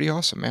the time, pretty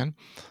awesome, man.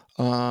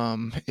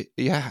 I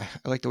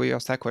like the way you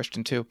asked that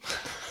question too.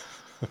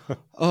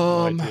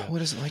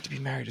 What is it like to be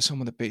married to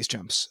someone that base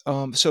jumps?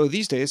 So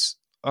these days,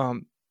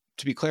 to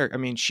be clear, I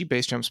mean, she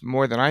base jumps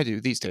more than I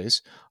do these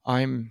days.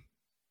 I'm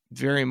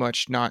very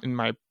much not in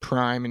my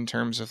prime in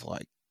terms of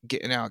like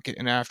getting out,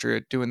 getting after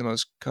it, doing the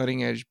most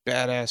cutting edge,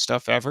 badass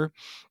stuff ever.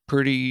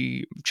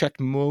 Checked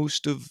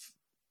most of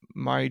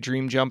my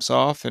dream jumps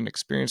off and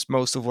experienced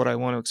most of what I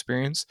want to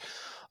experience.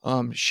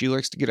 She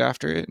likes to get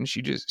after it, and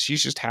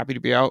she's just happy to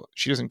be out.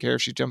 She doesn't care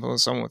if she's jumping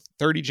with someone with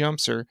 30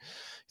 jumps or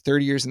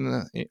 30 years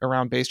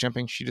around base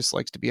jumping. She just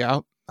likes to be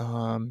out.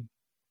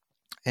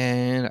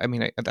 And I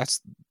mean,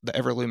 that's the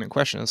ever looming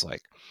question is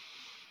like,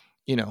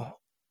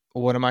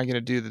 what am I going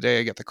to do the day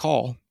I get the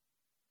call?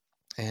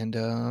 And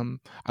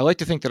I like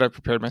to think that I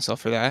prepared myself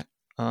for that.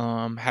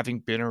 Having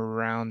been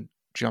around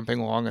jumping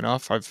long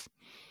enough, I've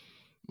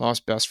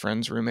lost best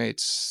friends,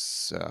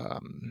 roommates,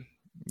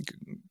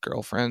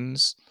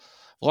 girlfriends.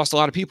 I've lost a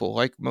lot of people,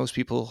 like most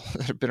people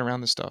that have been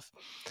around this stuff.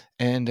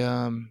 And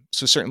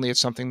so certainly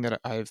it's something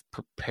that I've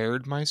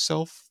prepared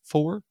myself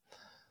for.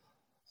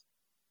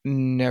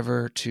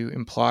 Never to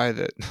imply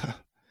that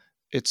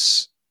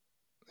it's,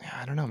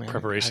 I don't know, man.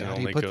 Preparation how do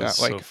only you put goes that?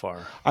 so Like,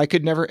 far. I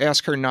could never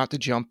ask her not to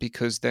jump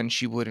because then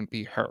she wouldn't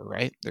be her,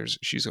 right?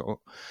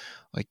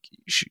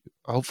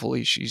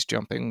 Hopefully she's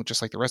jumping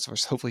just like the rest of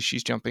us. Hopefully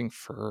she's jumping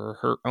for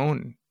her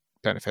own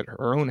benefit,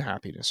 her own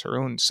happiness, her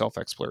own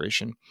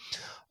self-exploration.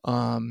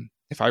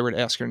 If I were to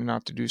ask her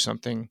not to do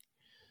something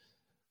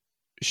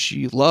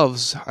she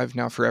loves, I've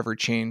now forever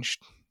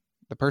changed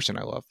the person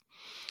I love.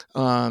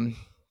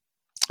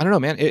 I don't know,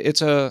 man.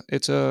 I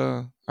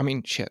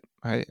mean, shit.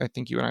 I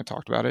think you and I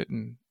talked about it,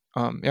 and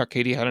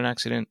Katie had an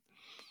accident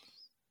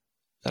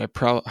that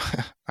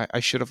I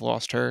should have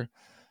lost her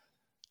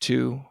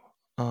to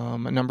a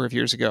number of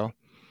years ago.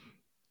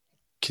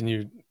 Can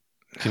you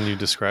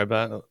describe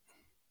that,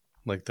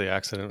 like the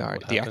accident?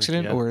 The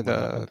accident or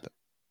the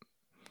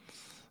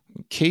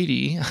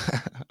Katie?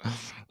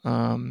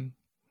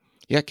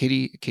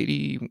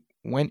 Katie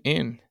went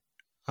in.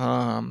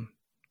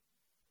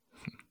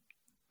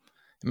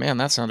 Man,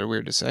 that sounded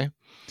weird to say.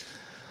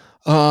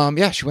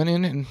 She went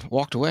in and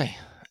walked away,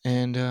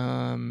 and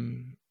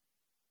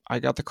I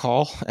got the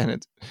call,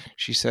 and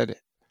she said,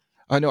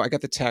 "Oh no, I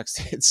got the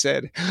text. It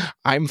said,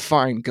 I'm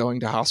fine,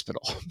 going to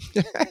hospital."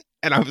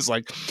 And I was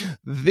like,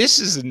 "This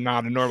is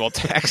not a normal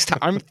text.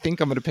 I think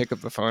I'm going to pick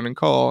up the phone and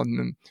call." And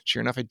then,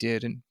 sure enough, I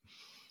did, and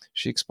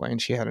she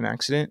explained she had an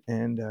accident,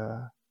 and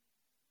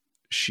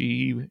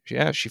she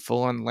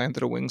full on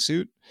landed a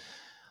wingsuit,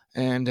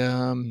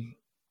 and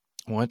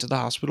went to the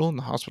hospital, and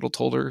the hospital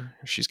told her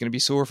she's going to be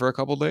sore for a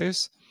couple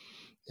days.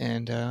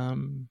 And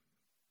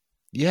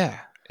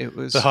it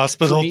was the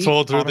hospital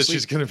told her honestly, that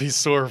she's going to be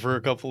sore for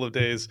a couple of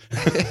days.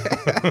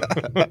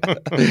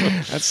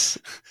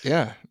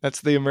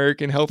 That's the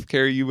American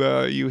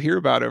healthcare you hear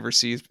about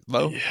overseas,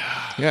 Lo.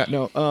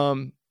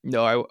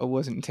 No, I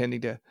wasn't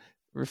intending to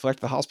reflect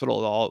the hospital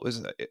at all. It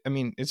was, I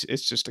mean,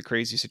 it's just a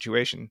crazy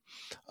situation.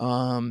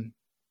 Like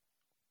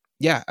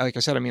I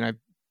said, I mean, I've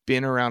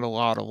been around a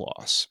lot of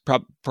loss,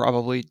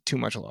 probably too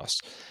much loss,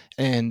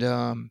 and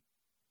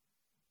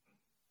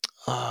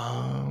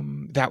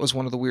that was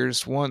one of the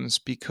weirdest ones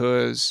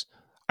because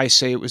I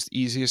say it was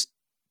the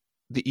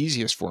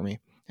easiest for me,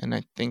 and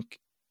I think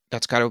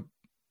that's got to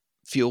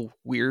feel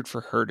weird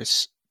for her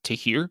to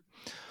hear.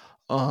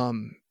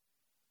 All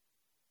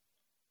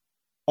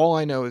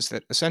I know is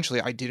that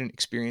essentially I didn't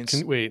experience.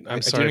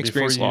 I'm sorry.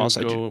 Before you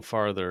go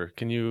farther,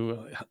 can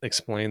you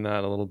explain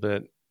that a little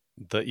bit?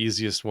 the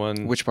easiest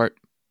one? Which part?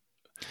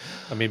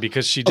 I mean,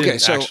 because she Okay,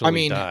 didn't so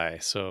actually die,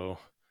 so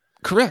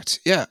correct.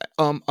 Yeah.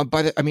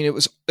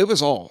 It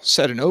was all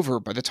said and over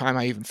by the time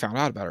I even found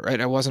out about it.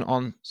 Right. I wasn't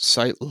on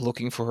site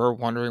looking for her,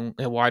 wondering,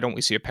 "Hey, why don't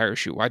we see a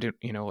parachute? Why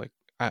didn't like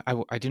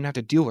I didn't have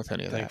to deal with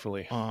any of that.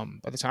 thankfully.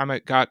 By the time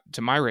it got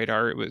to my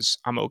radar, it was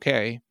I'm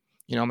okay.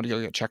 I'm gonna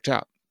go get checked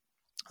out.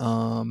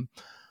 Um,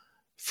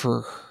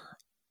 for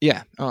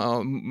yeah.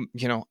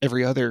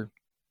 Every other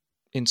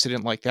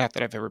incident like that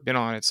I've ever been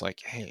on, it's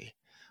like, hey,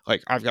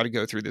 like I've got to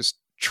go through this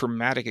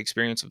traumatic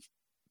experience of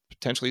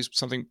potentially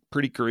something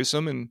pretty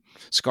gruesome and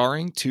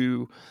scarring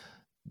to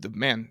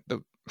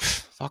the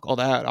fuck all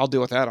that. I'll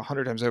deal with that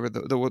 100 times over.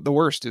 The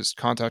worst is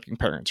contacting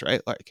parents,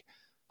 right? Like,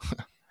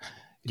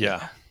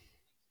 Yeah.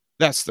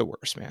 That's the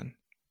worst, man.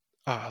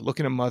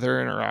 Looking a mother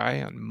in her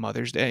eye on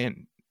Mother's Day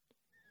and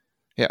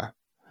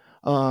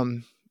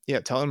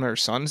telling her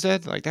son's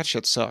dead, like that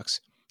shit sucks.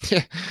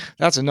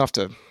 That's enough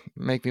to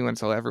make me want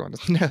to tell everyone,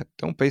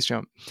 don't base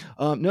jump.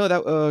 No,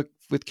 that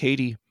with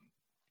Katie.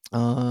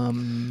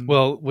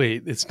 Well,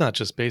 wait, it's not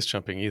just base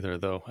jumping either,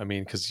 though. I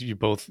mean, because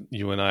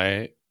you and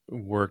I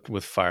worked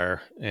with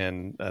fire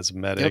and as a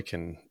medic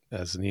and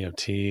as an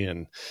EMT,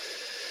 and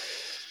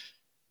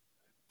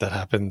that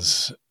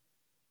happens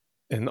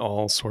in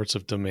all sorts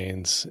of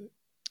domains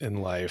in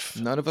life.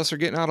 None of us are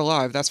getting out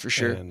alive, that's for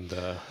sure. And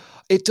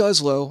it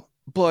does, Lo,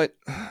 but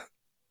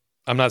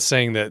I'm not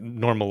saying that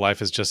normal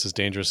life is just as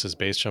dangerous as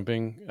base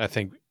jumping. I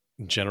think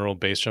general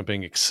base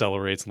jumping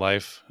accelerates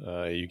life.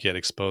 You get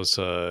exposed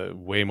to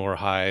way more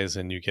highs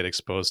and you get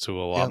exposed to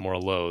a lot more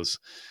lows.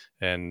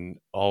 And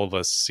all of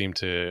us seem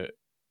to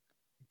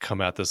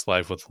come at this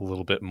life with a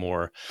little bit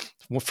more.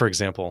 For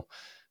example,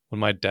 when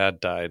my dad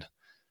died,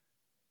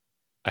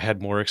 I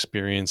had more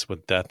experience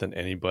with death than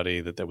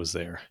anybody that was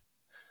there.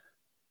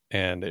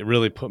 And it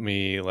really put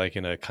me like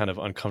in a kind of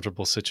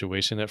uncomfortable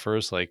situation at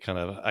first. Like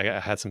I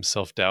had some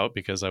self-doubt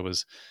because I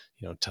was,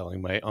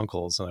 telling my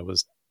uncles and I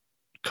was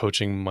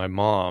coaching my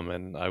mom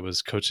and I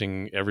was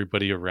coaching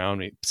everybody around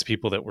me,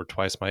 people that were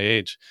twice my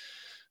age,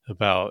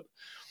 about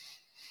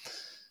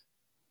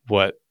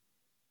what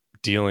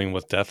dealing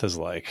with death is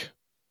like.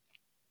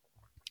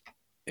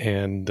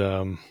 And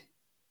I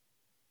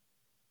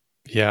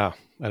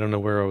don't know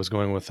where I was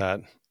going with that.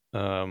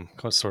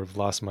 Sort of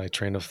lost my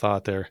train of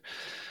thought there.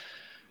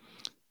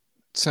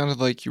 It sounded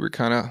like you were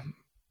kind of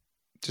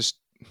just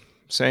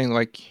saying,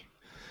 like,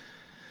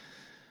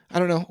 I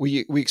don't know,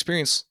 we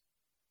experience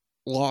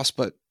loss,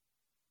 but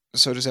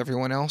so does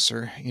everyone else,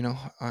 or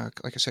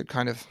like I said,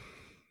 kind of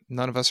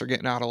none of us are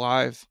getting out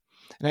alive.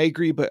 And I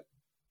agree, but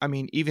I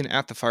mean, even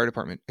at the fire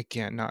department,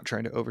 again, not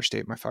trying to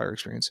overstate my fire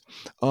experience,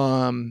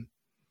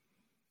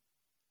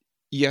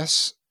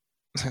 yes,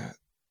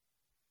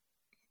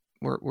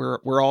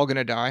 we're all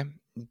gonna die.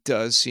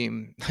 Does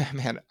seem,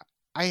 man,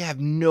 I have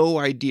no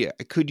idea.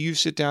 Could you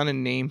sit down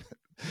and name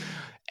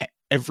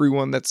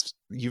everyone that's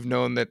you've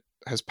known that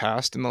has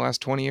passed in the last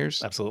 20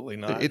 years? Absolutely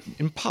not.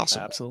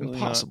 Impossible. Absolutely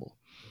impossible.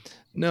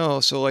 Not. No.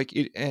 So like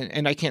it,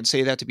 and I can't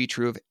say that to be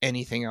true of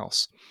anything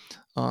else.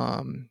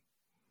 And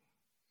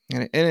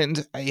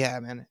yeah,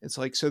 man, it's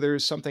like, so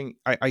there's something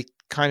I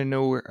kind of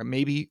know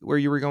where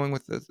you were going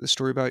with the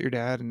story about your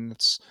dad, and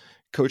it's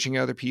coaching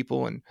other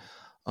people. And,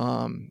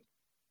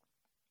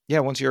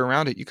 once you're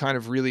around it, you kind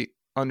of really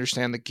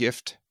understand the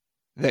gift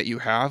that you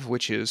have,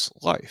 which is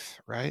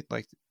life, right?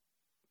 Like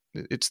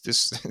it's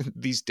this,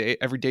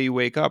 every day you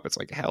wake up, it's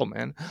like, hell,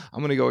 man, I'm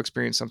going to go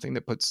experience something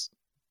that puts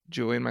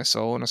joy in my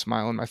soul and a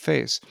smile on my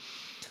face.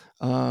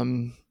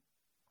 Now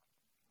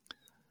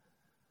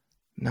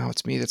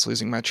it's me that's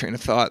losing my train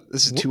of thought.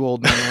 This is two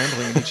old men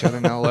rambling at each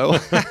other now, Lo.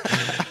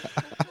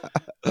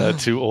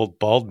 Two old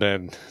bald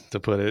men, to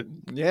put it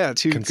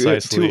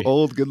two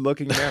old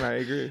good-looking men. I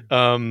agree.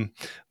 Why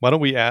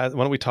don't we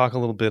talk a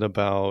little bit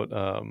about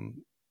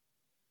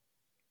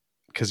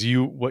because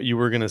what you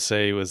were going to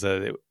say was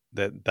that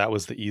that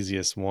was the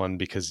easiest one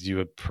because you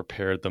had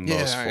prepared the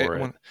most for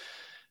it.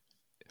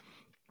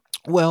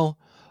 Well,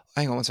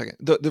 hang on one second.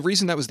 The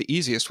reason that was the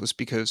easiest was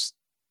because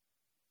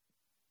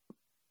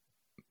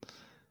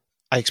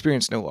I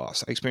experienced no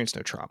loss. I experienced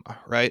no trauma,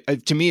 right?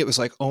 To me, it was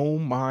like, oh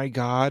my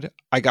God,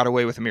 I got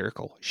away with a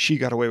miracle. She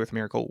got away with a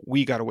miracle.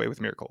 We got away with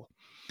a miracle.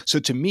 So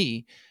to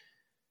me,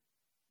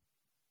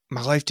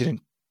 my life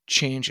didn't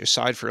change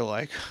aside for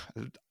like,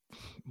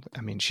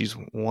 I mean, she's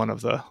one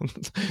of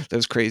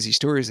those crazy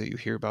stories that you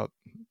hear about.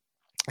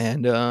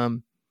 And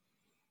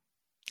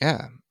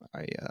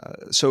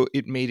so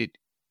it made it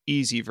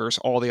easy versus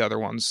all the other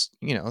ones,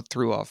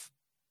 threw off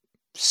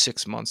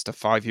 6 months to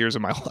 5 years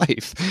of my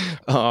life.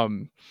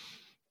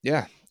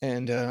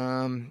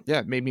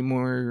 It made me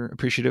more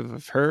appreciative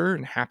of her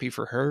and happy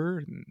for her.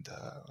 And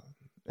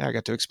I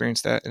got to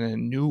experience that in a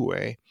new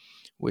way,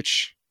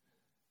 which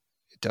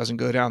it doesn't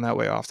go down that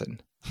way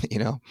often.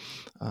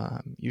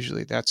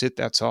 Usually that's it.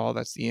 That's all.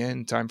 That's the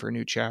end. Time for a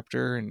new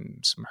chapter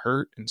and some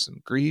hurt and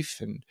some grief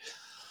and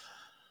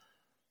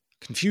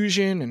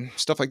confusion and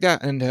stuff like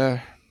that. And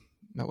that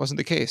wasn't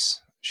the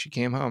case. She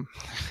came home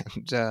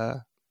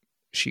and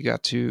she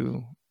got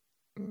to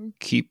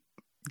keep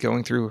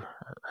going through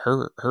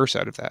her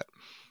side of that.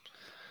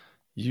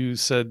 You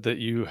said that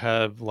you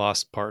have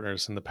lost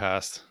partners in the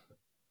past.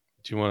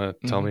 Do you want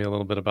to tell Mm-hmm. me a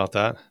little bit about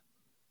that?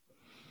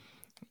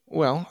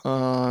 Well,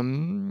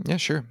 yeah,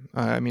 sure.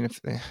 I mean, if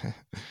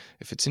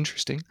if it's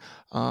interesting,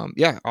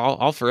 yeah,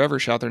 I'll forever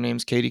shout their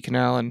names, Katie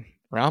Canal and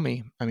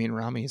Rami. I mean,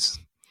 Rami's,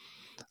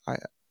 I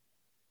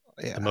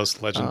The yeah,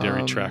 most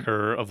legendary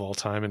tracker of all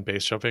time in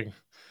base jumping.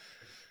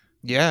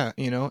 yeah,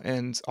 you know,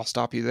 and I'll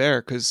stop you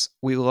there because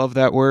we love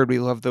that word. We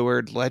love the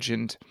word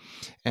legend,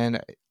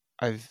 and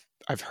I've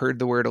heard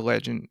the word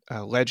legend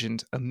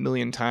a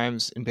million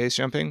times in base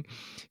jumping.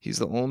 He's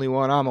the only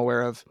one I'm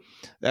aware of.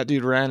 That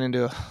dude ran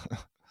into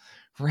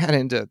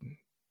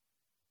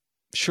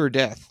sure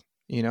death,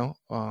 you know,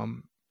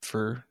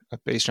 for a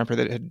base jumper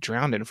that had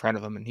drowned in front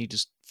of him, and he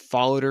just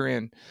followed her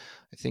in.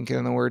 I think,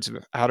 in the words of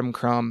Adam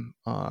Crum,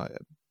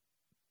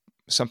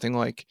 something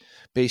like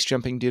 "base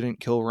jumping didn't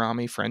kill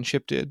Rami,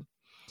 friendship did."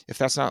 If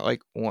that's not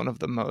like one of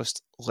the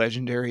most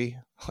legendary,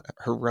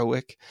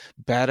 heroic,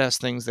 badass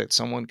things that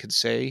someone could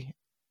say,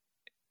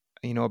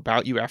 you know,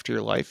 about you after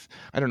your life,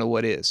 I don't know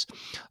what is.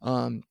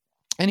 Um,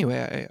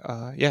 anyway,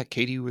 yeah,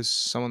 Katie was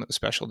someone that was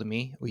special to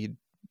me. We'd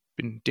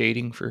been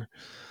dating for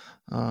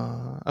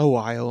a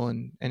while,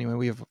 and anyway,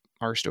 we have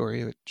our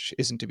story, which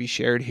isn't to be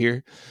shared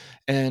here.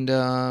 And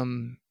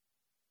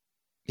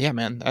yeah,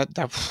 man, that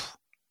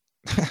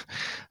I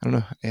don't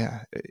know.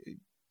 Yeah,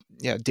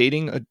 yeah,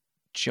 dating a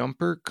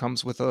jumper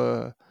comes with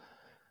a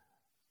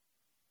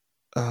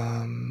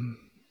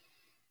um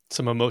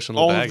Some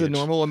emotional all of the baggage.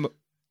 normal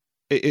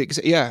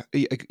yeah,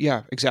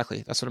 yeah,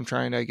 exactly. That's what I'm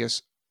trying to, I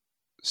guess,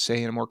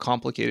 say in a more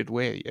complicated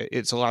way.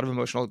 It's a lot of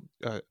emotional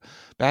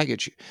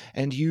baggage,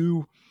 and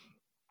you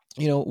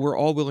know, we're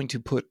all willing to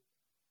put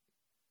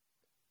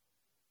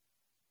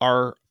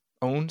our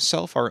own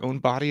self, our own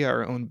body,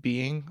 our own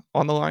being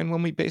on the line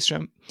when we base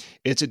jump.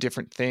 It's a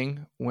different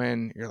thing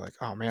when you're like,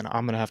 oh man,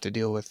 I'm gonna have to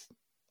deal with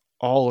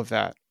all of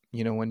that.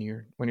 You know, when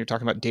you're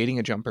talking about dating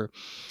a jumper,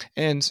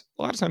 and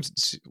a lot of times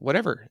it's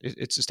whatever,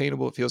 it's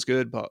sustainable, it feels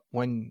good, but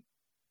when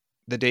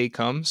the day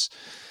comes,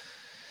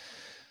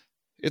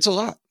 it's a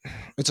lot.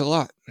 It's a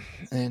lot.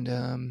 And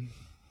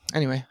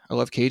anyway, I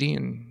love Katie,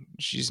 and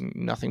she's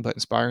nothing but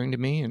inspiring to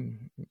me,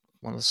 and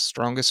one of the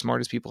strongest,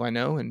 smartest people I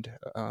know. And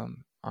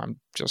I'm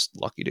just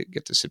lucky to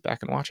get to sit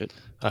back and watch it.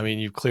 I mean,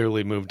 you've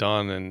clearly moved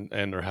on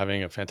and are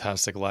having a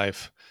fantastic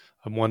life.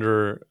 I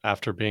wonder,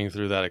 after being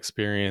through that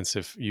experience,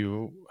 if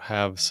you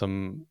have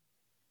some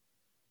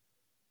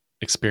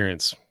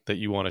experience that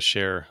you want to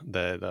share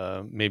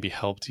that maybe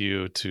helped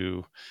you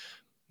to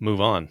move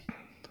on.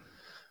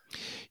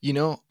 You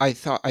know, I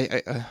thought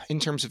in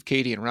terms of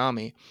Katie and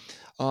Rami,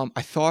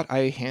 I thought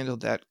I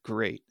handled that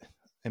great.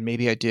 And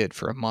maybe I did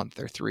for a month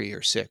or 3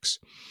 or 6,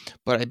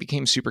 but I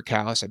became super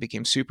callous. I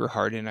became super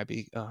hardened.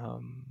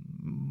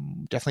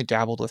 Definitely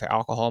dabbled with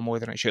alcohol more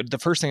than I should. The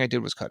first thing I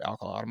did was cut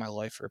alcohol out of my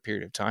life for a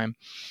period of time,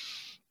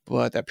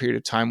 but that period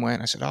of time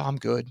went. I said, "Oh, I'm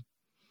good."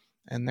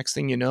 And next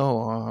thing you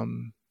know,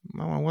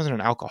 well, I wasn't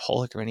an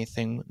alcoholic or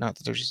anything. Not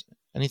that there's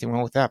anything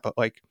wrong with that, but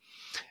like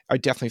I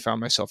definitely found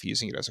myself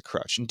using it as a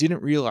crutch and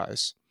didn't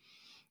realize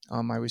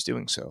I was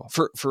doing so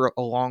for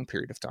a long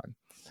period of time.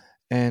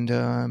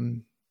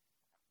 And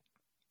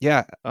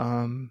yeah,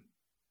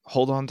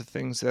 hold on to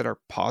things that are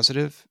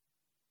positive.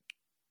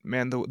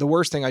 Man, the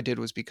worst thing I did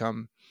was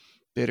become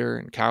bitter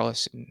and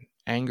callous and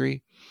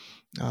angry.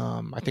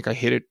 I think I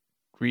hit it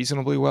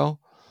reasonably well,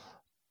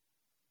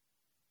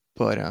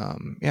 but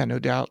yeah, no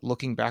doubt.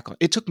 Looking back on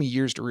it, took me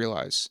years to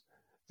realize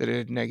that it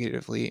had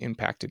negatively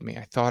impacted me.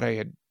 I thought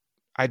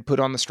I'd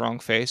put on the strong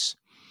face,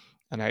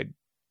 and I'd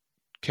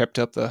kept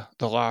up the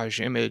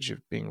Lage image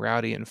of being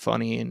rowdy and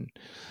funny and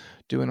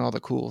doing all the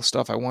cool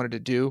stuff I wanted to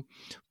do,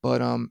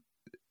 but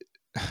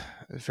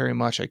very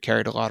much I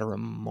carried a lot of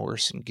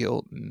remorse and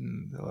guilt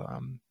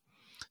and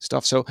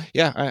stuff. So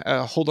yeah,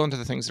 I hold on to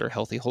the things that are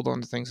healthy. Hold on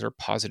to things that are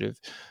positive.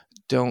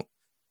 Don't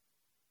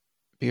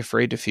be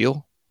afraid to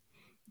feel.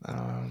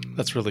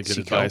 That's really good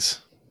Seek help.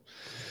 advice.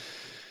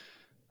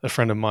 A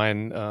friend of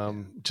mine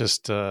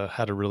just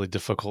had a really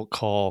difficult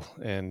call,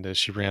 and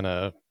she ran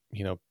a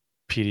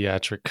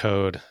pediatric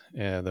code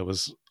that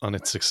was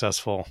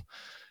unsuccessful,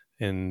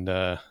 and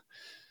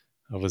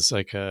I was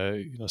like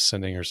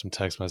sending her some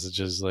text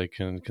messages like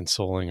and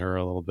consoling her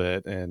a little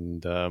bit,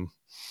 and I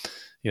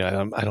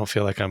don't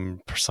feel like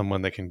I'm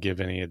someone that can give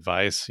any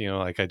advice.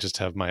 Like I just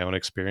have my own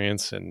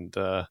experience, and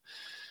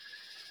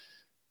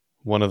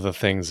one of the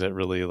things that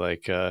really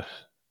like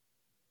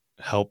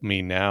helped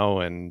me now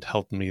and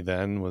helped me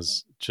then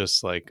was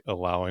just like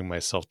allowing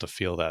myself to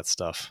feel that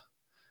stuff,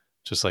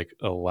 just like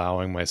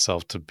allowing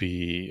myself to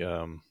be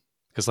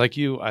because like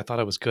you, I thought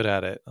I was good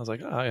at it. I was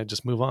like, oh, I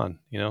just move on,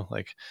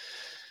 like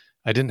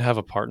I didn't have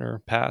a partner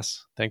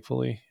pass,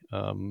 thankfully.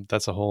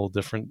 That's a whole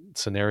different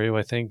scenario,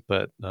 I think.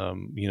 But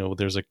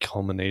there's a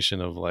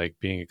culmination of like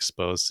being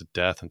exposed to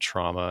death and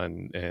trauma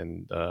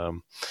and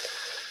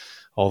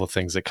all the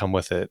things that come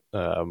with it.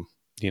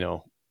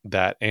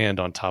 that, and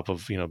on top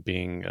of,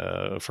 being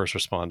a first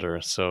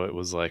responder. So it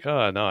was like,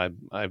 oh no,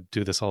 I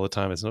do this all the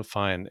time. It's not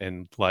fine.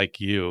 And like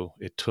you,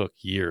 it took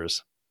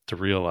years to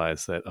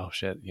realize that, oh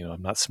shit,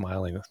 I'm not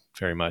smiling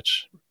very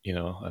much.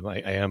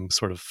 I am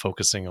sort of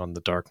focusing on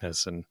the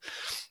darkness, and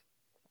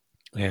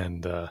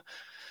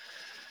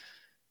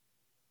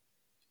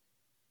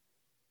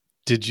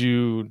did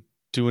you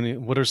do any,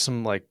 what are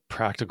some like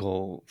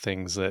practical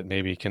things that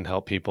maybe can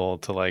help people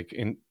to like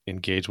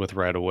engage with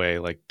right away?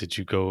 Like, did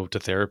you go to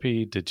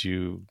therapy? Did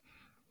you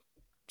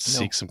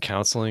seek No, some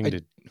counseling?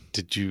 I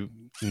Did you,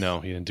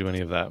 no, you didn't do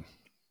any of that.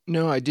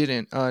 no, I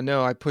didn't.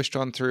 No, I pushed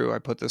on through. I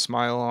put the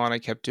smile on. I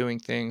kept doing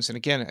things. And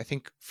again, I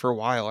think for a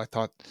while I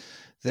thought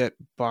that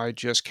by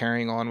just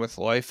carrying on with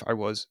life, I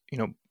was,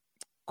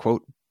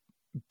 quote,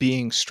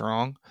 being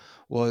strong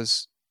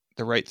was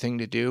the right thing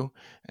to do.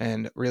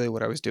 And really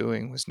what I was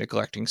doing was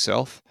neglecting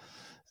self.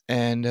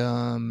 And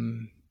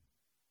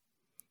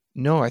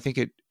no, I think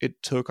it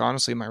took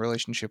honestly my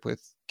relationship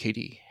with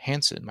Katie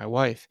Hansen, my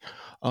wife,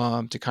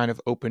 to kind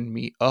of open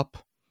me up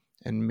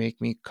and make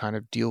me kind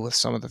of deal with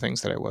some of the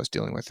things that I was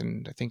dealing with.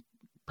 And I think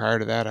prior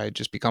to that, I had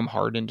just become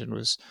hardened and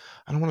was,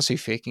 I don't want to say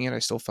faking it. I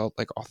still felt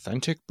like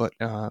authentic, but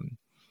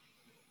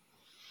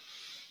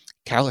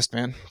calloused,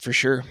 man, for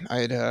sure.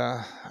 I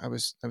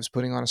was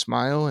putting on a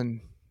smile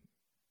and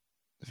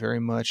very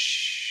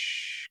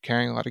much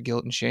carrying a lot of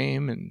guilt and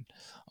shame and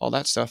all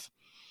that stuff.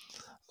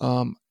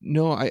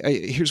 No, I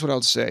here's what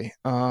I'll say.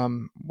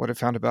 What I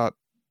found about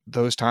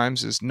those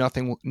times is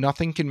nothing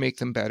can make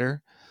them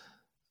better.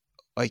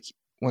 Like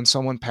when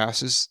someone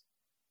passes,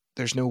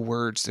 there's no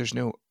words, there's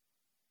no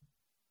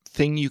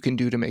thing you can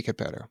do to make it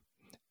better,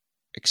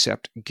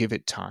 except give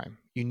it time.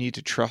 You need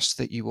to trust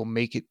that you will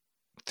make it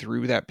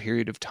through that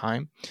period of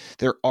time.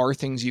 There are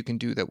things you can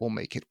do that will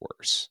make it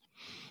worse,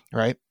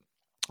 right?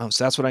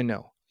 So that's what I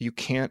know. You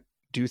can't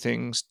do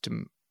things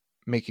to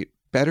make it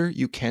better.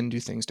 You can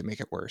do things to make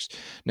it worse.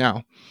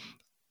 Now,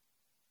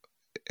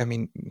 I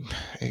mean,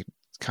 it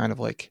kind of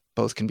like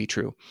both can be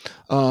true.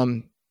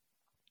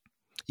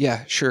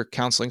 Yeah, sure,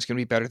 counseling's going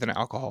to be better than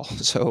alcohol.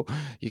 So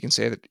you can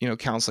say that,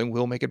 counseling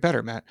will make it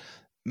better, Matt.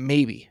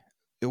 Maybe.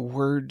 The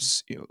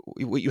words,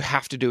 what you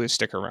have to do is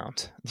stick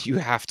around. You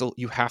have to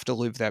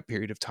live that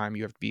period of time.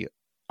 You have to be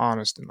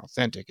honest and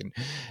authentic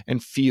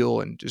and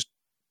feel and just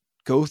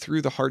go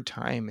through the hard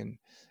time. And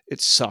it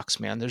sucks,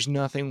 man. There's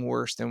nothing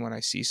worse than when I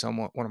see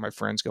one of my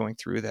friends going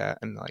through that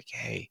and like,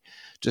 hey,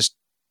 just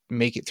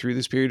make it through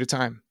this period of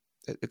time,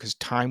 because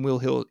time will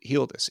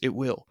heal this. It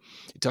will.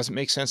 It doesn't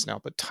make sense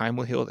now, but time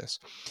will heal this.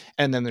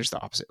 And then there's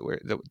the opposite,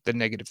 where the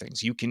negative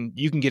things. You can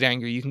get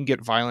angry, you can get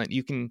violent,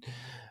 you can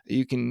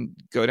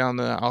go down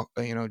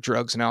the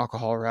drugs and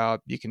alcohol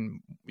route. You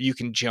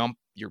can jump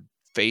your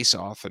face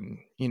off, and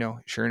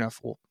sure enough,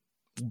 we'll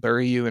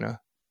bury you in a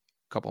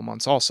couple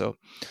months also.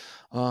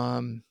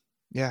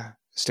 Yeah,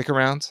 stick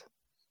around.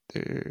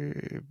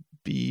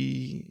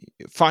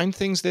 Find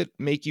things that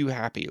make you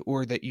happy,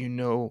 or that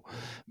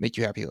make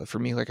you happy. For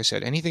me, like I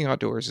said, anything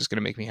outdoors is going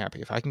to make me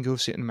happy. If I can go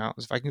sit in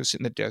mountains, if I can go sit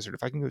in the desert,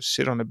 if I can go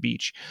sit on a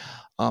beach,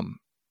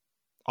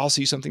 I'll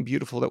see something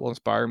beautiful that will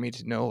inspire me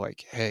to know,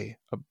 like, hey,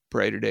 a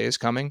brighter day is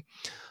coming.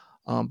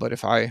 But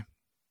if I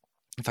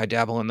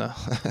dabble in the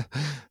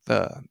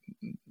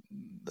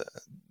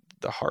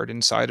the hard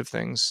inside of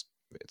things,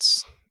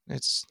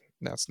 that's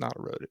not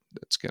a road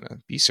that's gonna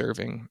be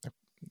serving.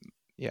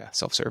 Yeah,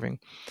 self-serving.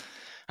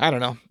 I don't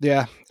know.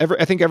 Yeah,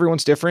 I think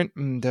everyone's different,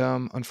 and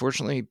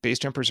unfortunately, base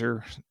jumpers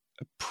are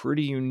a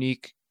pretty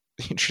unique,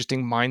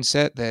 interesting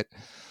mindset that,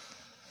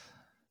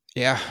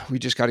 yeah, we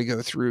just got to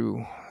go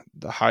through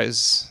the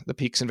highs, the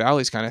peaks and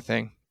valleys kind of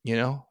thing.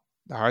 The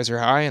highs are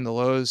high and the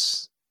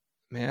lows,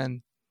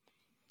 man,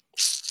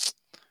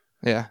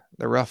 yeah,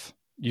 they're rough.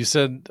 You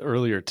said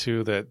earlier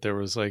too that there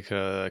was like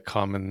a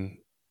common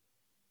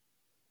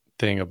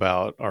thing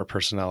about our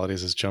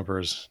personalities as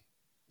jumpers.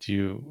 Do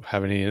you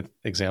have any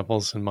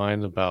examples in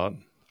mind about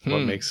what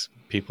makes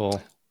people,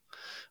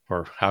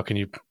 or how can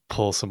you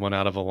pull someone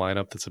out of a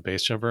lineup that's a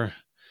base jumper?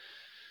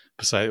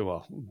 Besides,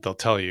 well, they'll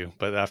tell you,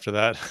 but after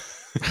that.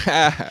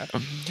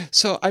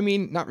 So, I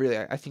mean, not really.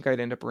 I think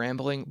I'd end up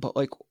rambling, but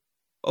like,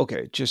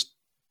 okay, just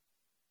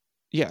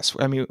yes.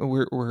 I mean,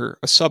 we're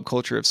a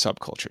subculture of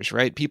subcultures,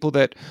 right?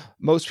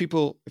 Most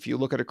people, if you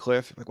look at a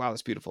cliff, like, wow,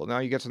 that's beautiful. Now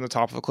you get to the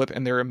top of a cliff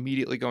and they're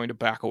immediately going to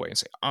back away and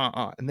say,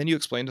 and then you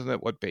explain to them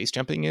what base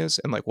jumping is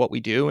and like what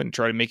we do and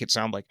try to make it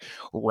sound like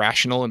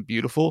rational and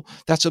beautiful.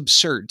 That's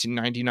absurd to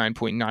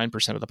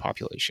 99.9% of the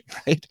population,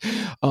 right?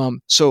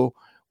 So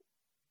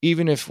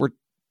even if we're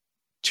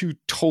two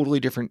totally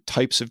different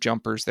types of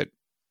jumpers that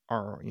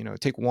are,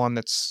 take one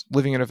that's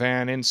living in a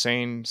van,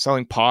 insane,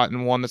 selling pot,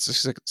 and one that's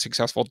a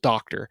successful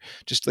doctor,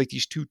 just like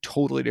these two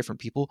totally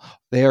different people,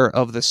 they are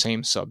of the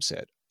same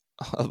subset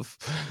of,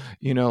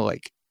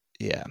 like,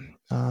 yeah.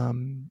 I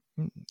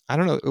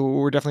don't know.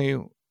 We're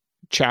definitely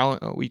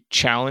we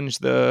challenge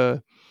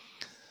the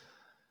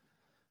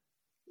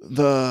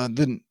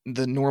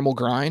normal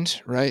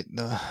grind, right?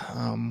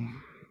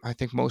 I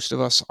think most of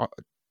us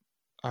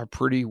are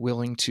pretty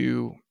willing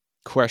to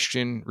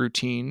question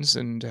routines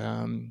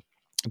and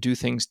do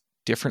things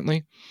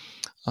differently.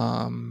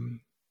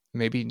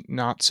 Maybe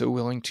not so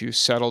willing to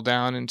settle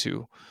down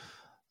into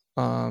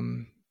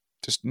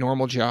just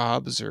normal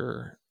jobs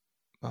or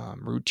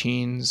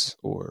routines,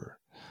 or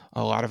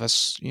a lot of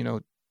us,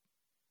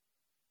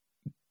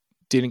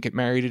 didn't get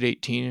married at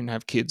 18 and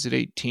have kids at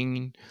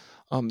 18.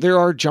 There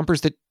are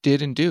jumpers that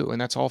did and do, and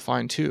that's all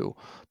fine too.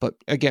 But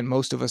again,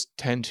 most of us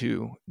tend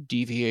to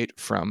deviate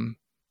from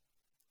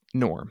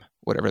norm,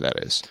 whatever that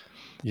is.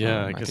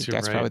 Yeah, I I guess think you're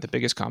that's right. probably the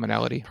biggest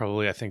commonality.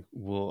 Probably, I think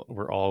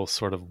we're all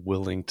sort of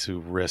willing to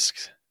risk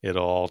it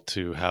all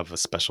to have a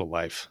special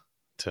life,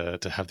 to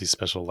have these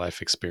special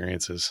life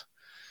experiences.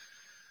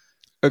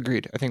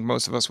 Agreed. I think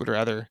most of us would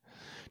rather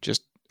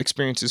just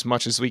experience as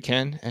much as we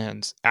can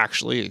and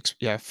actually,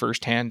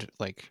 firsthand,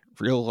 like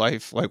real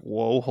life, like,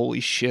 whoa, holy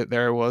shit,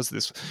 there I was,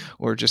 this,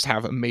 or just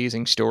have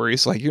amazing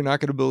stories. Like, you're not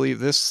going to believe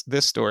this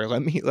story.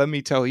 Let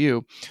me tell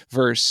you.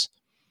 Versus,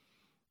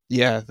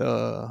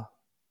 the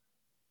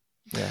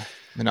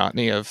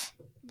monotony of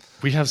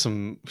We have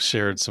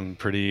shared some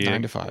pretty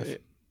 9 to 5.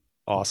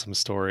 awesome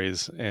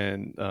stories,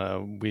 and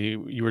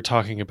you were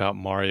talking about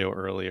Mario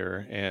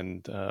earlier,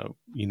 and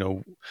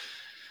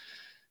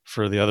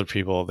for the other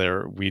people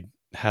there, we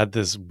had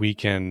this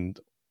weekend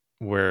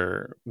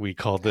where we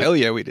called it Hell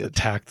yeah, we did.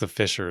 Attack the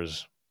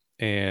Fishers,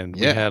 and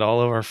we Yeah. had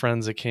all of our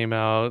friends that came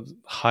out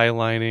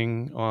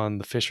highlining on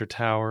the Fisher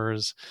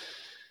Towers.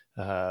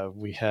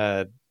 We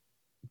had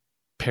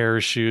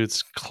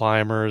parachutes,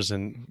 climbers,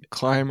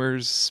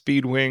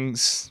 speed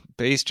wings,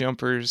 base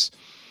jumpers.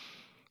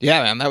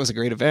 Yeah, man, that was a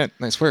great event.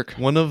 Nice work.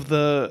 One of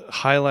the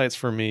highlights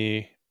for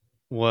me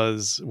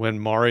was when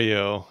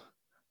Mario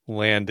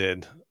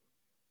landed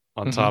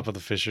on top of the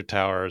Fisher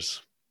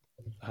Towers.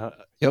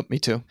 Yep, me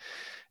too.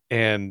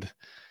 And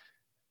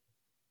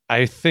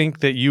I think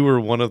that you were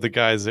one of the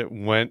guys that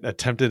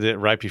attempted it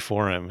right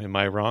before him. Am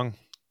I wrong?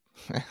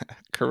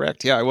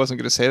 Correct. Yeah, I wasn't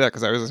going to say that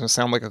because I was going to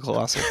sound like a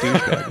colossal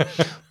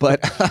douchebag. But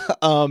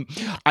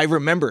I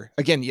remember,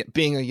 again,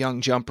 being a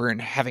young jumper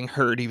and having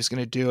heard he was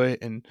going to do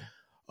it, and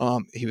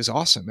he was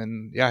awesome.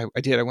 And yeah,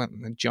 I did. I went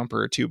a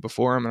jumper or two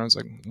before him, and I was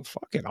like, well,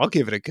 fuck it, I'll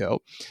give it a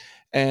go.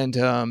 And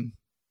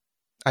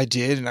I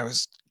did, and I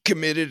was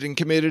committed,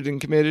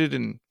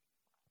 and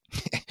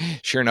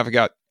sure enough, I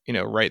got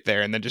right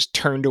there, and then just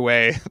turned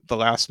away the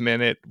last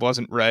minute.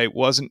 Wasn't right.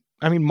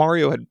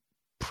 Mario had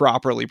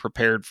properly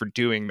prepared for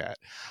doing that.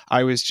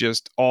 I was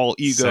just all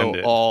ego,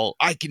 all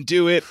I can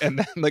do it, and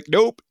then like,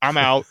 nope, I'm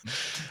out.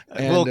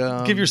 And,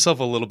 well, give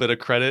yourself a little bit of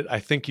credit. I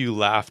think you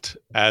laughed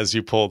as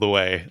you pulled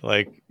away.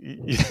 Like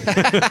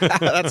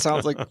that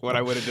sounds like what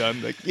I would have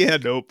done. Like, yeah,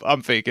 nope,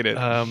 I'm faking it.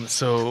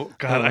 So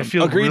God, I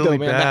feel really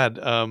bad.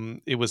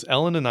 It was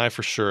Ellen and I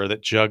for sure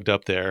that jugged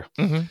up there,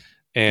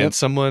 and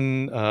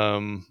someone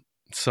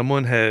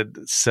had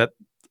set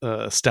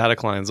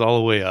static lines all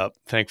the way up.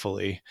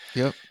 Thankfully,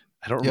 yep.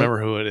 I don't remember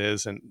who it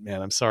is, and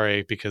man, I'm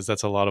sorry because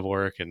that's a lot of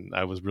work, and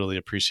I was really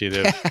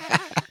appreciative.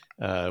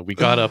 We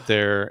got up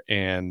there,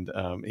 and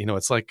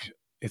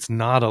it's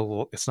not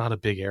a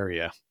big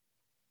area.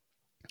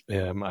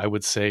 I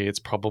would say it's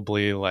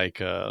probably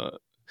like a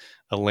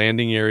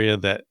landing area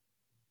that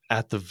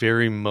at the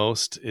very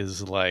most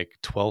is like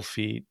 12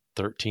 feet,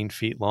 13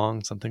 feet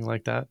long, something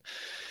like that.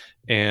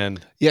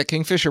 And yeah,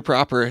 Kingfisher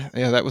proper,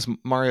 that was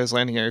Mario's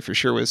landing area for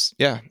sure.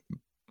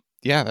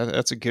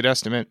 That's a good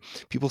estimate.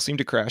 People seem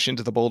to crash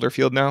into the boulder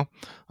field now.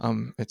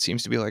 It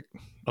seems to be like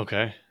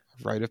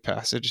rite of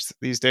passage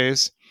these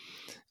days.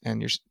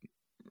 And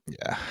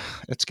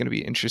it's going to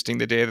be interesting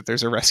the day that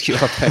there's a rescue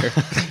up there.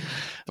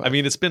 I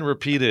mean, it's been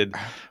repeated,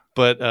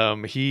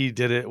 but he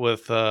did it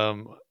with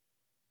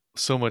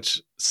so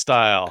much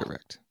style.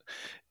 Correct.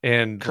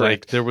 And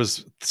like there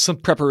was some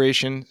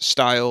preparation,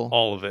 style,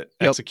 all of it,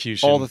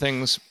 execution, all the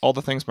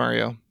things,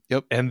 Mario.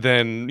 Yep. And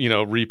then,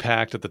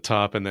 repacked at the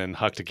top and then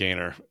hucked a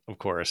gainer, of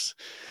course.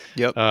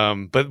 Yep.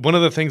 But one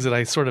of the things that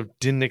I sort of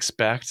didn't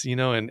expect,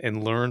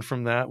 and learn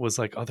from that was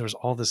like, oh, there's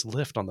all this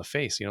lift on the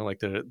face,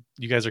 like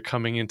you guys are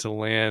coming into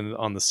land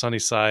on the sunny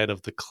side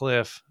of the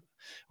cliff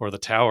or the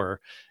tower.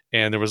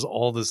 And there was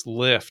all this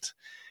lift,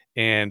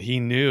 and he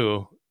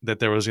knew that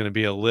there was going to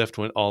be a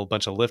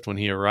bunch of lift when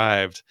he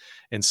arrived.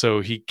 And so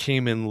he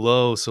came in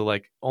low. So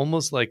like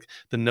almost like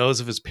the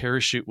nose of his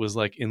parachute was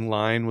like in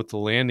line with the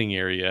landing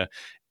area.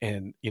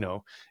 And,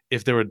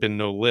 if there had been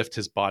no lift,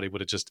 his body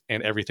would have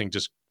and everything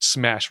just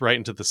smashed right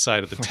into the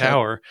side of the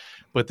tower.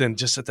 But then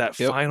just at that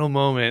final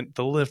moment,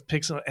 the lift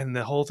picks up and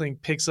the whole thing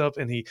picks up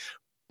and he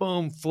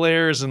boom,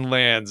 flares and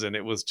lands. And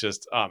it was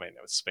just, oh man,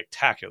 it was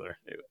spectacular.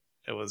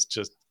 It was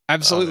just,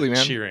 absolutely,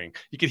 man. Cheering.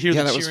 You could hear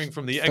the cheering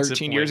from the exit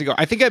 13 years ago.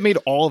 I think that made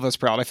all of us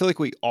proud. I feel like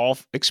we all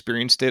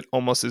experienced it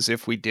almost as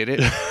if we did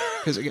it.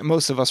 Because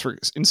most of us were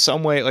in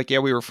some way like, we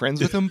were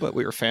friends with him, but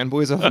we were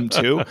fanboys of him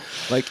too.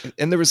 Like,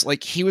 and there was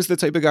like, he was the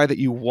type of guy that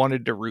you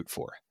wanted to root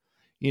for,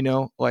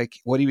 like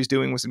what he was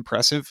doing was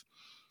impressive,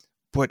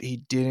 but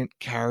he didn't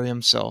carry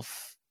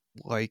himself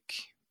like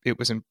it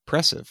was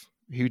impressive.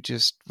 He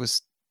just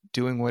was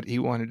doing what he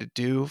wanted to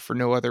do for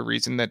no other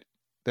reason that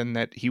than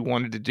that he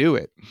wanted to do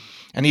it.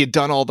 And he had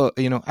done all the,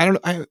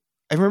 I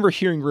remember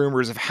hearing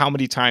rumors of how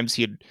many times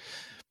he had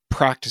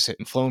practiced it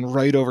and flown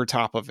right over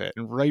top of it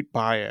and right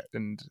by it.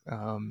 And,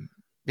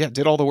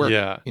 did all the work,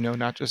 Yeah.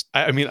 Not just,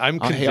 I mean, I'm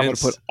convinced. Hey, I'm going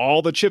to put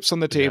all the chips on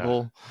the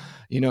table.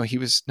 Yeah. He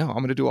was, no, I'm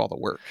going to do all the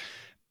work.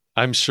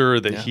 I'm sure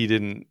that he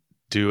didn't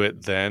do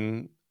it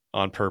then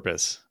on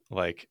purpose.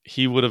 Like,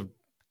 he would have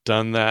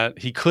done that.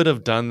 He could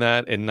have done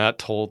that and not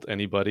told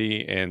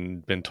anybody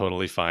and been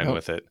totally fine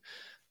with it.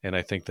 And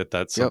I think that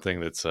that's something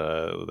that's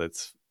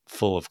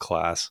full of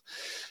class.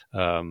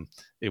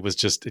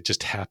 It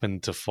just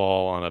happened to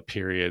fall on a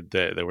period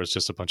that there was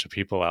just a bunch of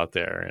people out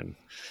there. And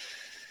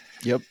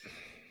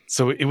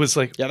so it was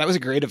like, that was a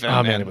great event.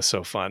 Oh man, it was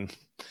so fun.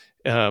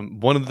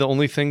 One of the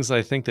only things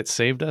I think that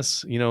saved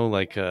us,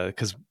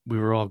 cause we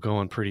were all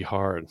going pretty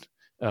hard.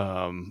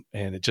 And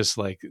it just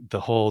like the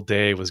whole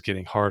day was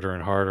getting harder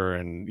and harder.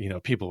 And,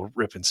 people were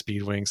ripping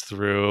speed wings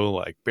through,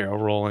 like barrel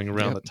rolling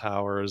around the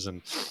towers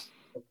and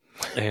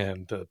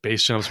the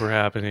base jumps were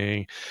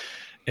happening.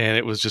 And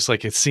it was just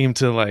like, it seemed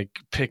to like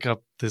pick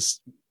up this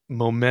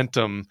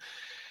momentum.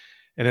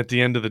 And at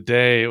the end of the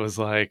day, it was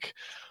like,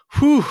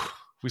 whew,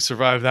 we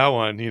survived that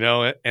one,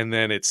 and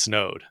then it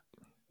snowed.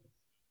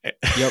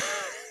 Yep.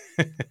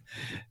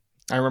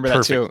 I remember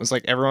that too. It was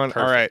like, everyone,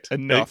 all right,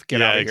 enough,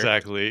 get out of here.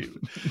 Exactly.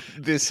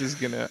 This is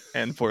going to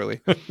end poorly.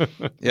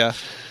 Yeah.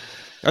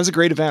 That was a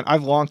great event.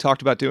 I've long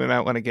talked about doing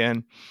that one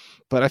again,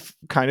 but I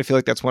kind of feel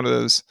like that's one of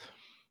those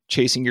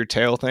chasing your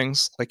tail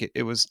things. Like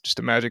it was just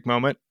a magic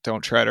moment.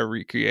 Don't try to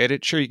recreate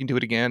it. Sure, you can do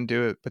it again,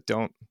 do it, but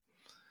don't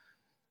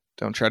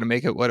try to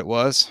make it what it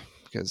was,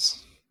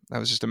 because that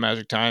was just a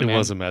magic time. It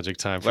was a magic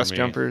time for me. Less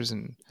jumpers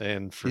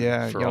and for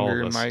younger all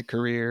of us. in my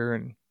career,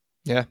 and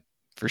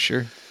for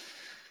sure.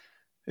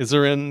 Is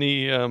there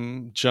any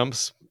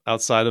jumps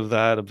outside of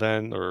that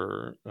event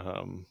or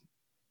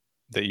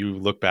that you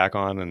look back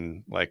on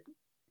and like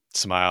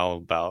smile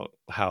about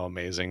how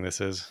amazing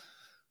this is?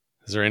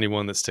 Is there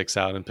anyone that sticks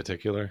out in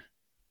particular?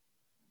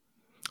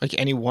 Like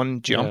any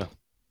one jump?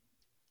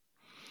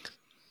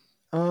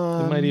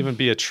 Yeah. It might even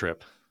be a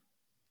trip.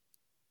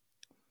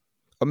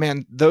 Oh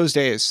man, those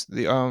days,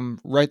 the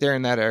right there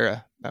in that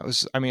era, that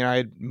was, I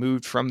had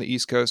moved from the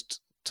East Coast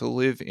to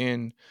live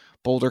in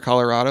Boulder,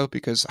 Colorado,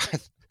 because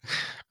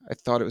I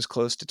thought it was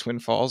close to Twin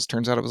Falls.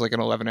 Turns out it was like an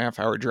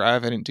 11.5-hour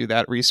drive. I didn't do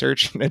that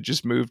research, and I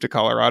just moved to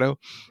Colorado.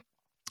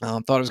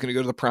 Thought I was going to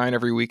go to the Prine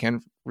every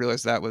weekend.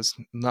 Realized that was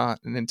not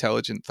an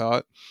intelligent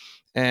thought.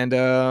 And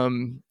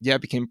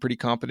became pretty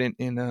competent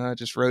in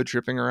just road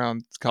tripping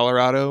around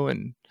Colorado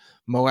and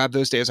Moab.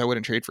 Those days I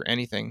wouldn't trade for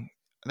anything.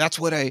 That's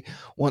what I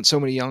want so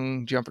many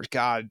young jumpers.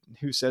 God,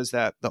 who says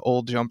that? The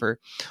old jumper.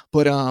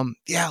 But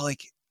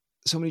like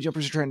so many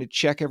jumpers are trying to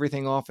check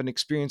everything off and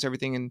experience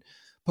everything and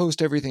post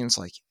everything. It's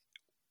like,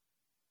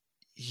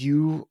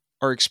 you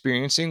are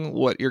experiencing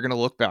what you're going to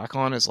look back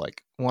on as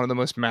like one of the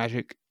most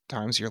magic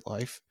times of your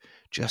life.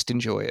 Just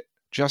enjoy it.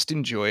 Just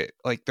enjoy it.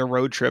 Like the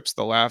road trips,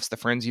 the laughs, the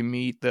friends you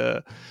meet,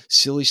 the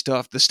silly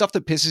stuff, the stuff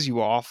that pisses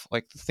you off,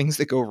 like the things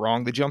that go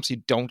wrong, the jumps you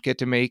don't get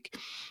to make.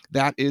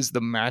 That is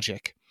the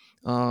magic.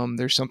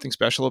 There's something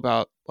special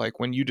about like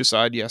when you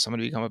decide, yes, I'm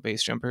going to become a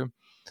base jumper,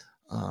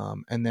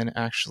 and then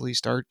actually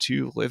start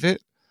to live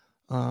it,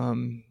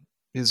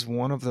 is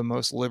one of the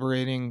most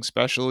liberating,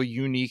 special,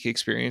 unique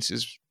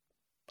experiences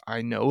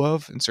I know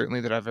of, and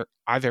certainly that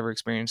I've ever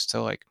experienced.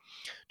 To like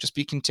just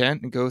be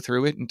content and go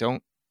through it, and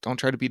don't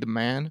try to be the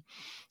man.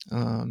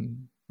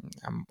 I'm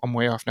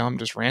way off now. I'm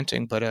just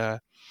ranting,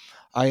 but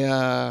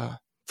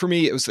for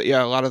me it was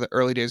a lot of the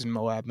early days in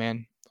Moab,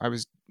 man. I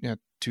was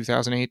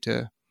 2008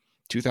 to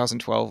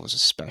 2012 was a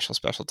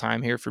special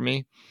time here for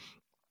me.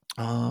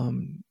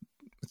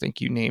 I think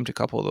you named a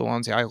couple of the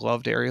ones. Yeah, I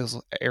loved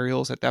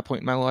aerials at that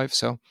point in my life.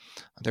 So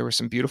there were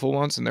some beautiful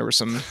ones, and there were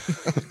some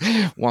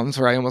ones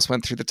where I almost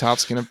went through the top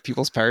skin of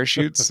people's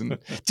parachutes. And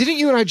didn't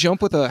you and I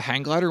jump with a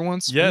hang glider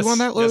once? Yes, were you on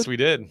that load? Yes, we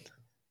did.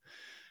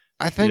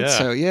 I think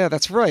so. Yeah,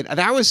 that's right.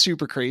 That was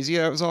super crazy.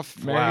 That was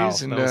off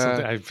Mary's. Wow,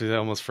 and I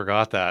almost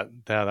forgot that.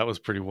 Yeah, that was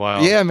pretty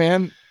wild. Yeah,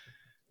 man.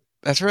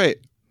 That's right.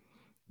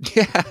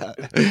 Yeah,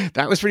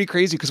 that was pretty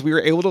crazy because we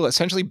were able to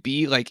essentially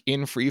be like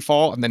in free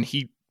fall, and then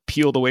he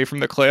peeled away from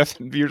the cliff,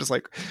 and we were just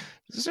like,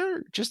 is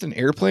there just an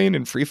airplane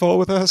in free fall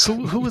with us?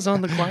 Who was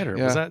on the glider?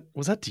 Yeah.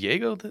 Was that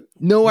Diego?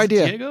 No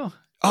idea. Diego?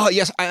 Oh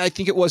yes, I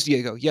think it was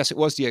Diego. Yes, it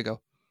was Diego.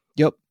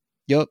 Yep.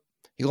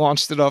 He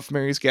launched it off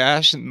Mary's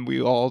Gash, and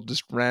we all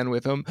just ran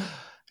with him.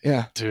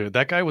 Yeah, dude,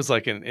 that guy was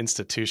like an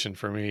institution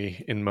for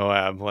me in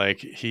Moab. Like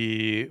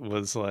he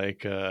was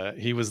like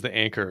he was the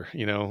anchor,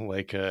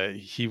 like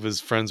he was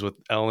friends with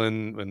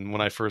Ellen, and when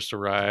I first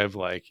arrived,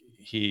 like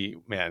he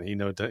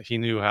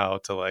knew how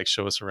to like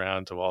show us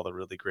around to all the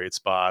really great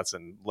spots,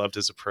 and loved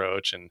his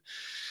approach, and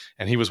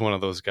he was one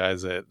of those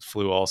guys that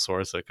flew all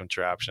sorts of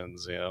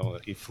contraptions.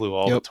 He flew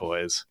all the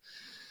toys.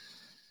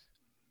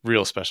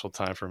 Real special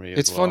time for me.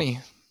 It's as well. Funny.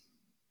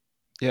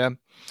 Yeah.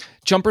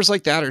 Jumpers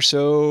like that are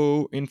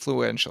so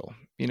influential,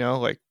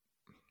 like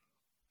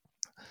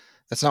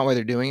that's not why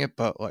they're doing it,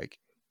 but like,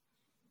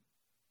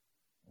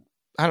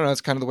 I don't know.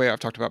 It's kind of the way I've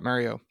talked about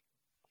Mario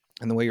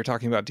and the way you're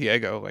talking about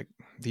Diego. Like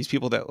these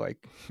people that like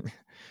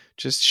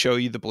just show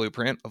you the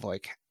blueprint of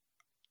like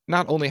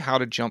not only how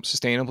to jump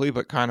sustainably,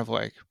 but kind of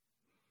like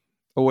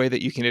a way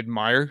that you can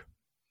admire,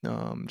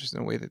 just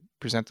in a way that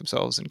present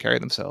themselves and carry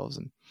themselves.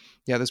 And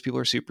yeah, those people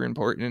are super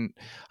important. And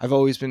I've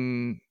always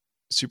been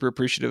super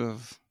appreciative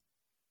of,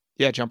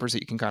 jumpers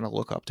that you can kind of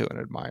look up to and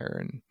admire.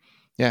 And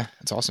yeah,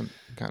 it's awesome.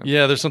 Kind of.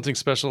 Yeah, there's something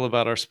special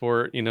about our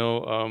sport. You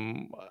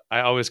know,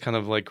 I always kind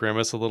of like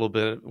grimace a little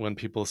bit when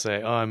people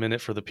say, "Oh, I'm in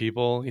it for the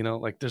people." You know,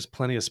 like there's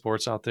plenty of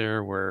sports out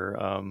there where,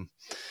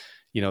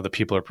 you know, the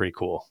people are pretty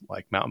cool.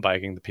 Like mountain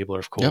biking, the people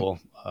are cool.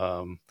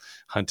 Yep.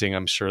 Hunting,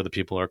 I'm sure the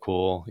people are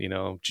cool. You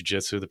know,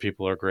 jiu-jitsu, the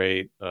people are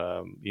great.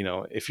 You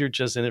know, if you're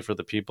just in it for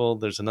the people,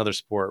 there's another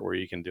sport where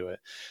you can do it.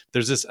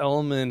 There's this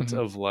element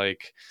of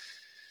like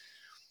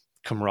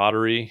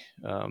camaraderie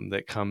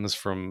that comes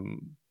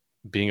from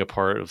being a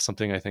part of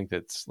something I think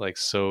that's like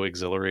so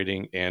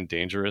exhilarating and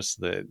dangerous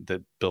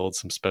that builds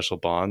some special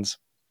bonds.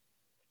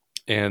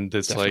 And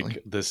it's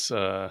like this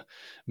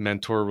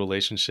mentor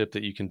relationship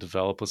that you can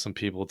develop with some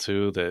people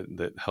too,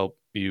 that help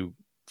you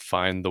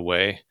find the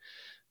way,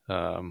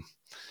 that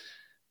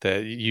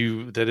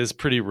is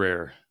pretty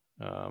rare.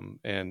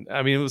 And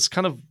I mean,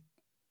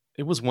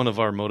 it was one of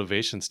our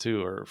motivations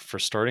too, or for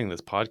starting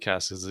this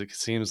podcast, is it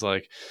seems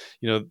like,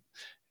 you know,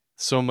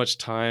 so much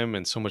time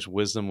and so much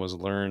wisdom was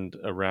learned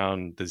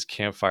around these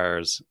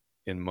campfires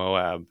in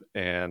Moab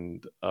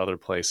and other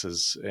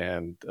places.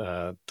 And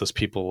those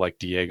people like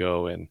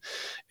Diego and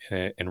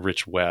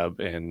Rich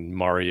Webb and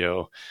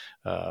Mario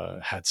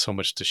had so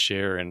much to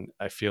share. And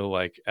I feel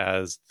like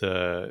as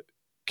the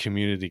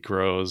community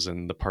grows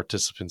and the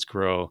participants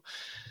grow,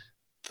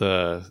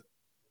 the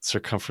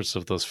circumference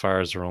of those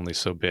fires are only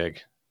so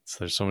big. So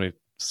there's only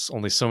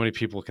so many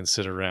people can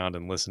sit around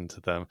and listen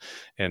to them.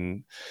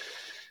 And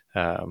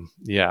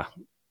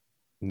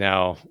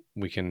now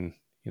we can,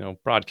 you know,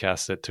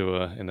 broadcast it to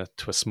a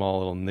small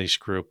little niche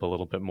group a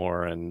little bit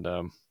more, and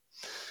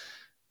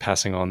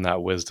passing on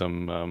that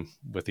wisdom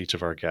with each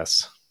of our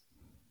guests.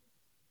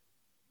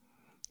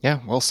 Yeah,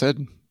 well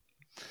said.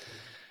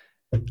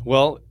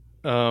 Well,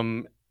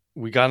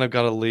 we got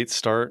a late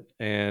start,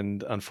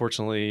 and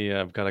unfortunately,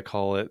 I've got to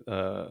call it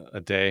a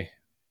day.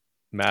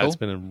 Matt, It's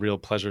been a real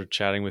pleasure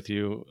chatting with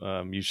you.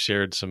 You've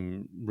shared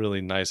some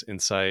really nice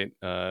insight,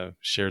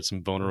 shared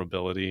some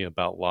vulnerability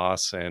about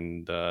loss,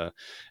 and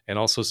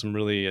also some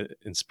really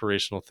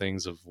inspirational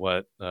things of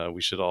what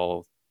we should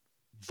all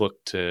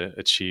look to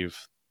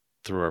achieve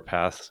through our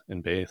path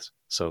in base.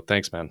 So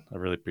thanks, man. I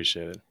really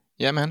appreciate it.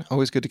 Yeah, man.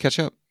 Always good to catch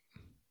up.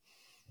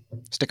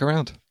 Stick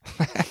around.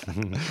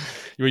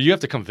 You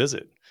have to come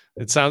visit.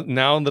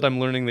 Now that I'm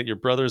learning that your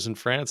brother's in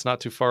France, not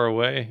too far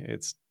away,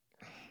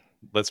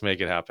 let's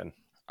make it happen.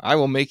 I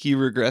will make you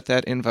regret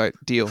that invite.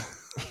 Deal.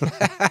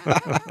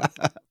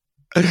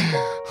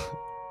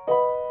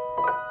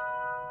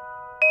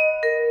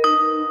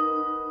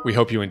 We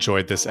hope you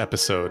enjoyed this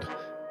episode.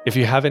 If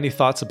you have any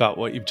thoughts about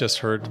what you've just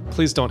heard,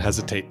 please don't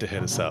hesitate to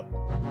hit us up.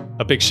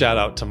 A big shout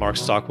out to Mark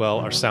Stockwell,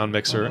 our sound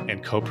mixer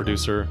and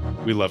co-producer.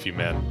 We love you,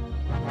 man.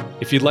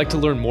 If you'd like to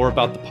learn more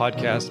about the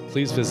podcast,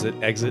 please visit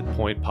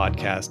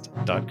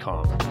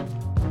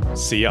exitpointpodcast.com.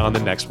 See you on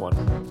the next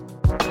one.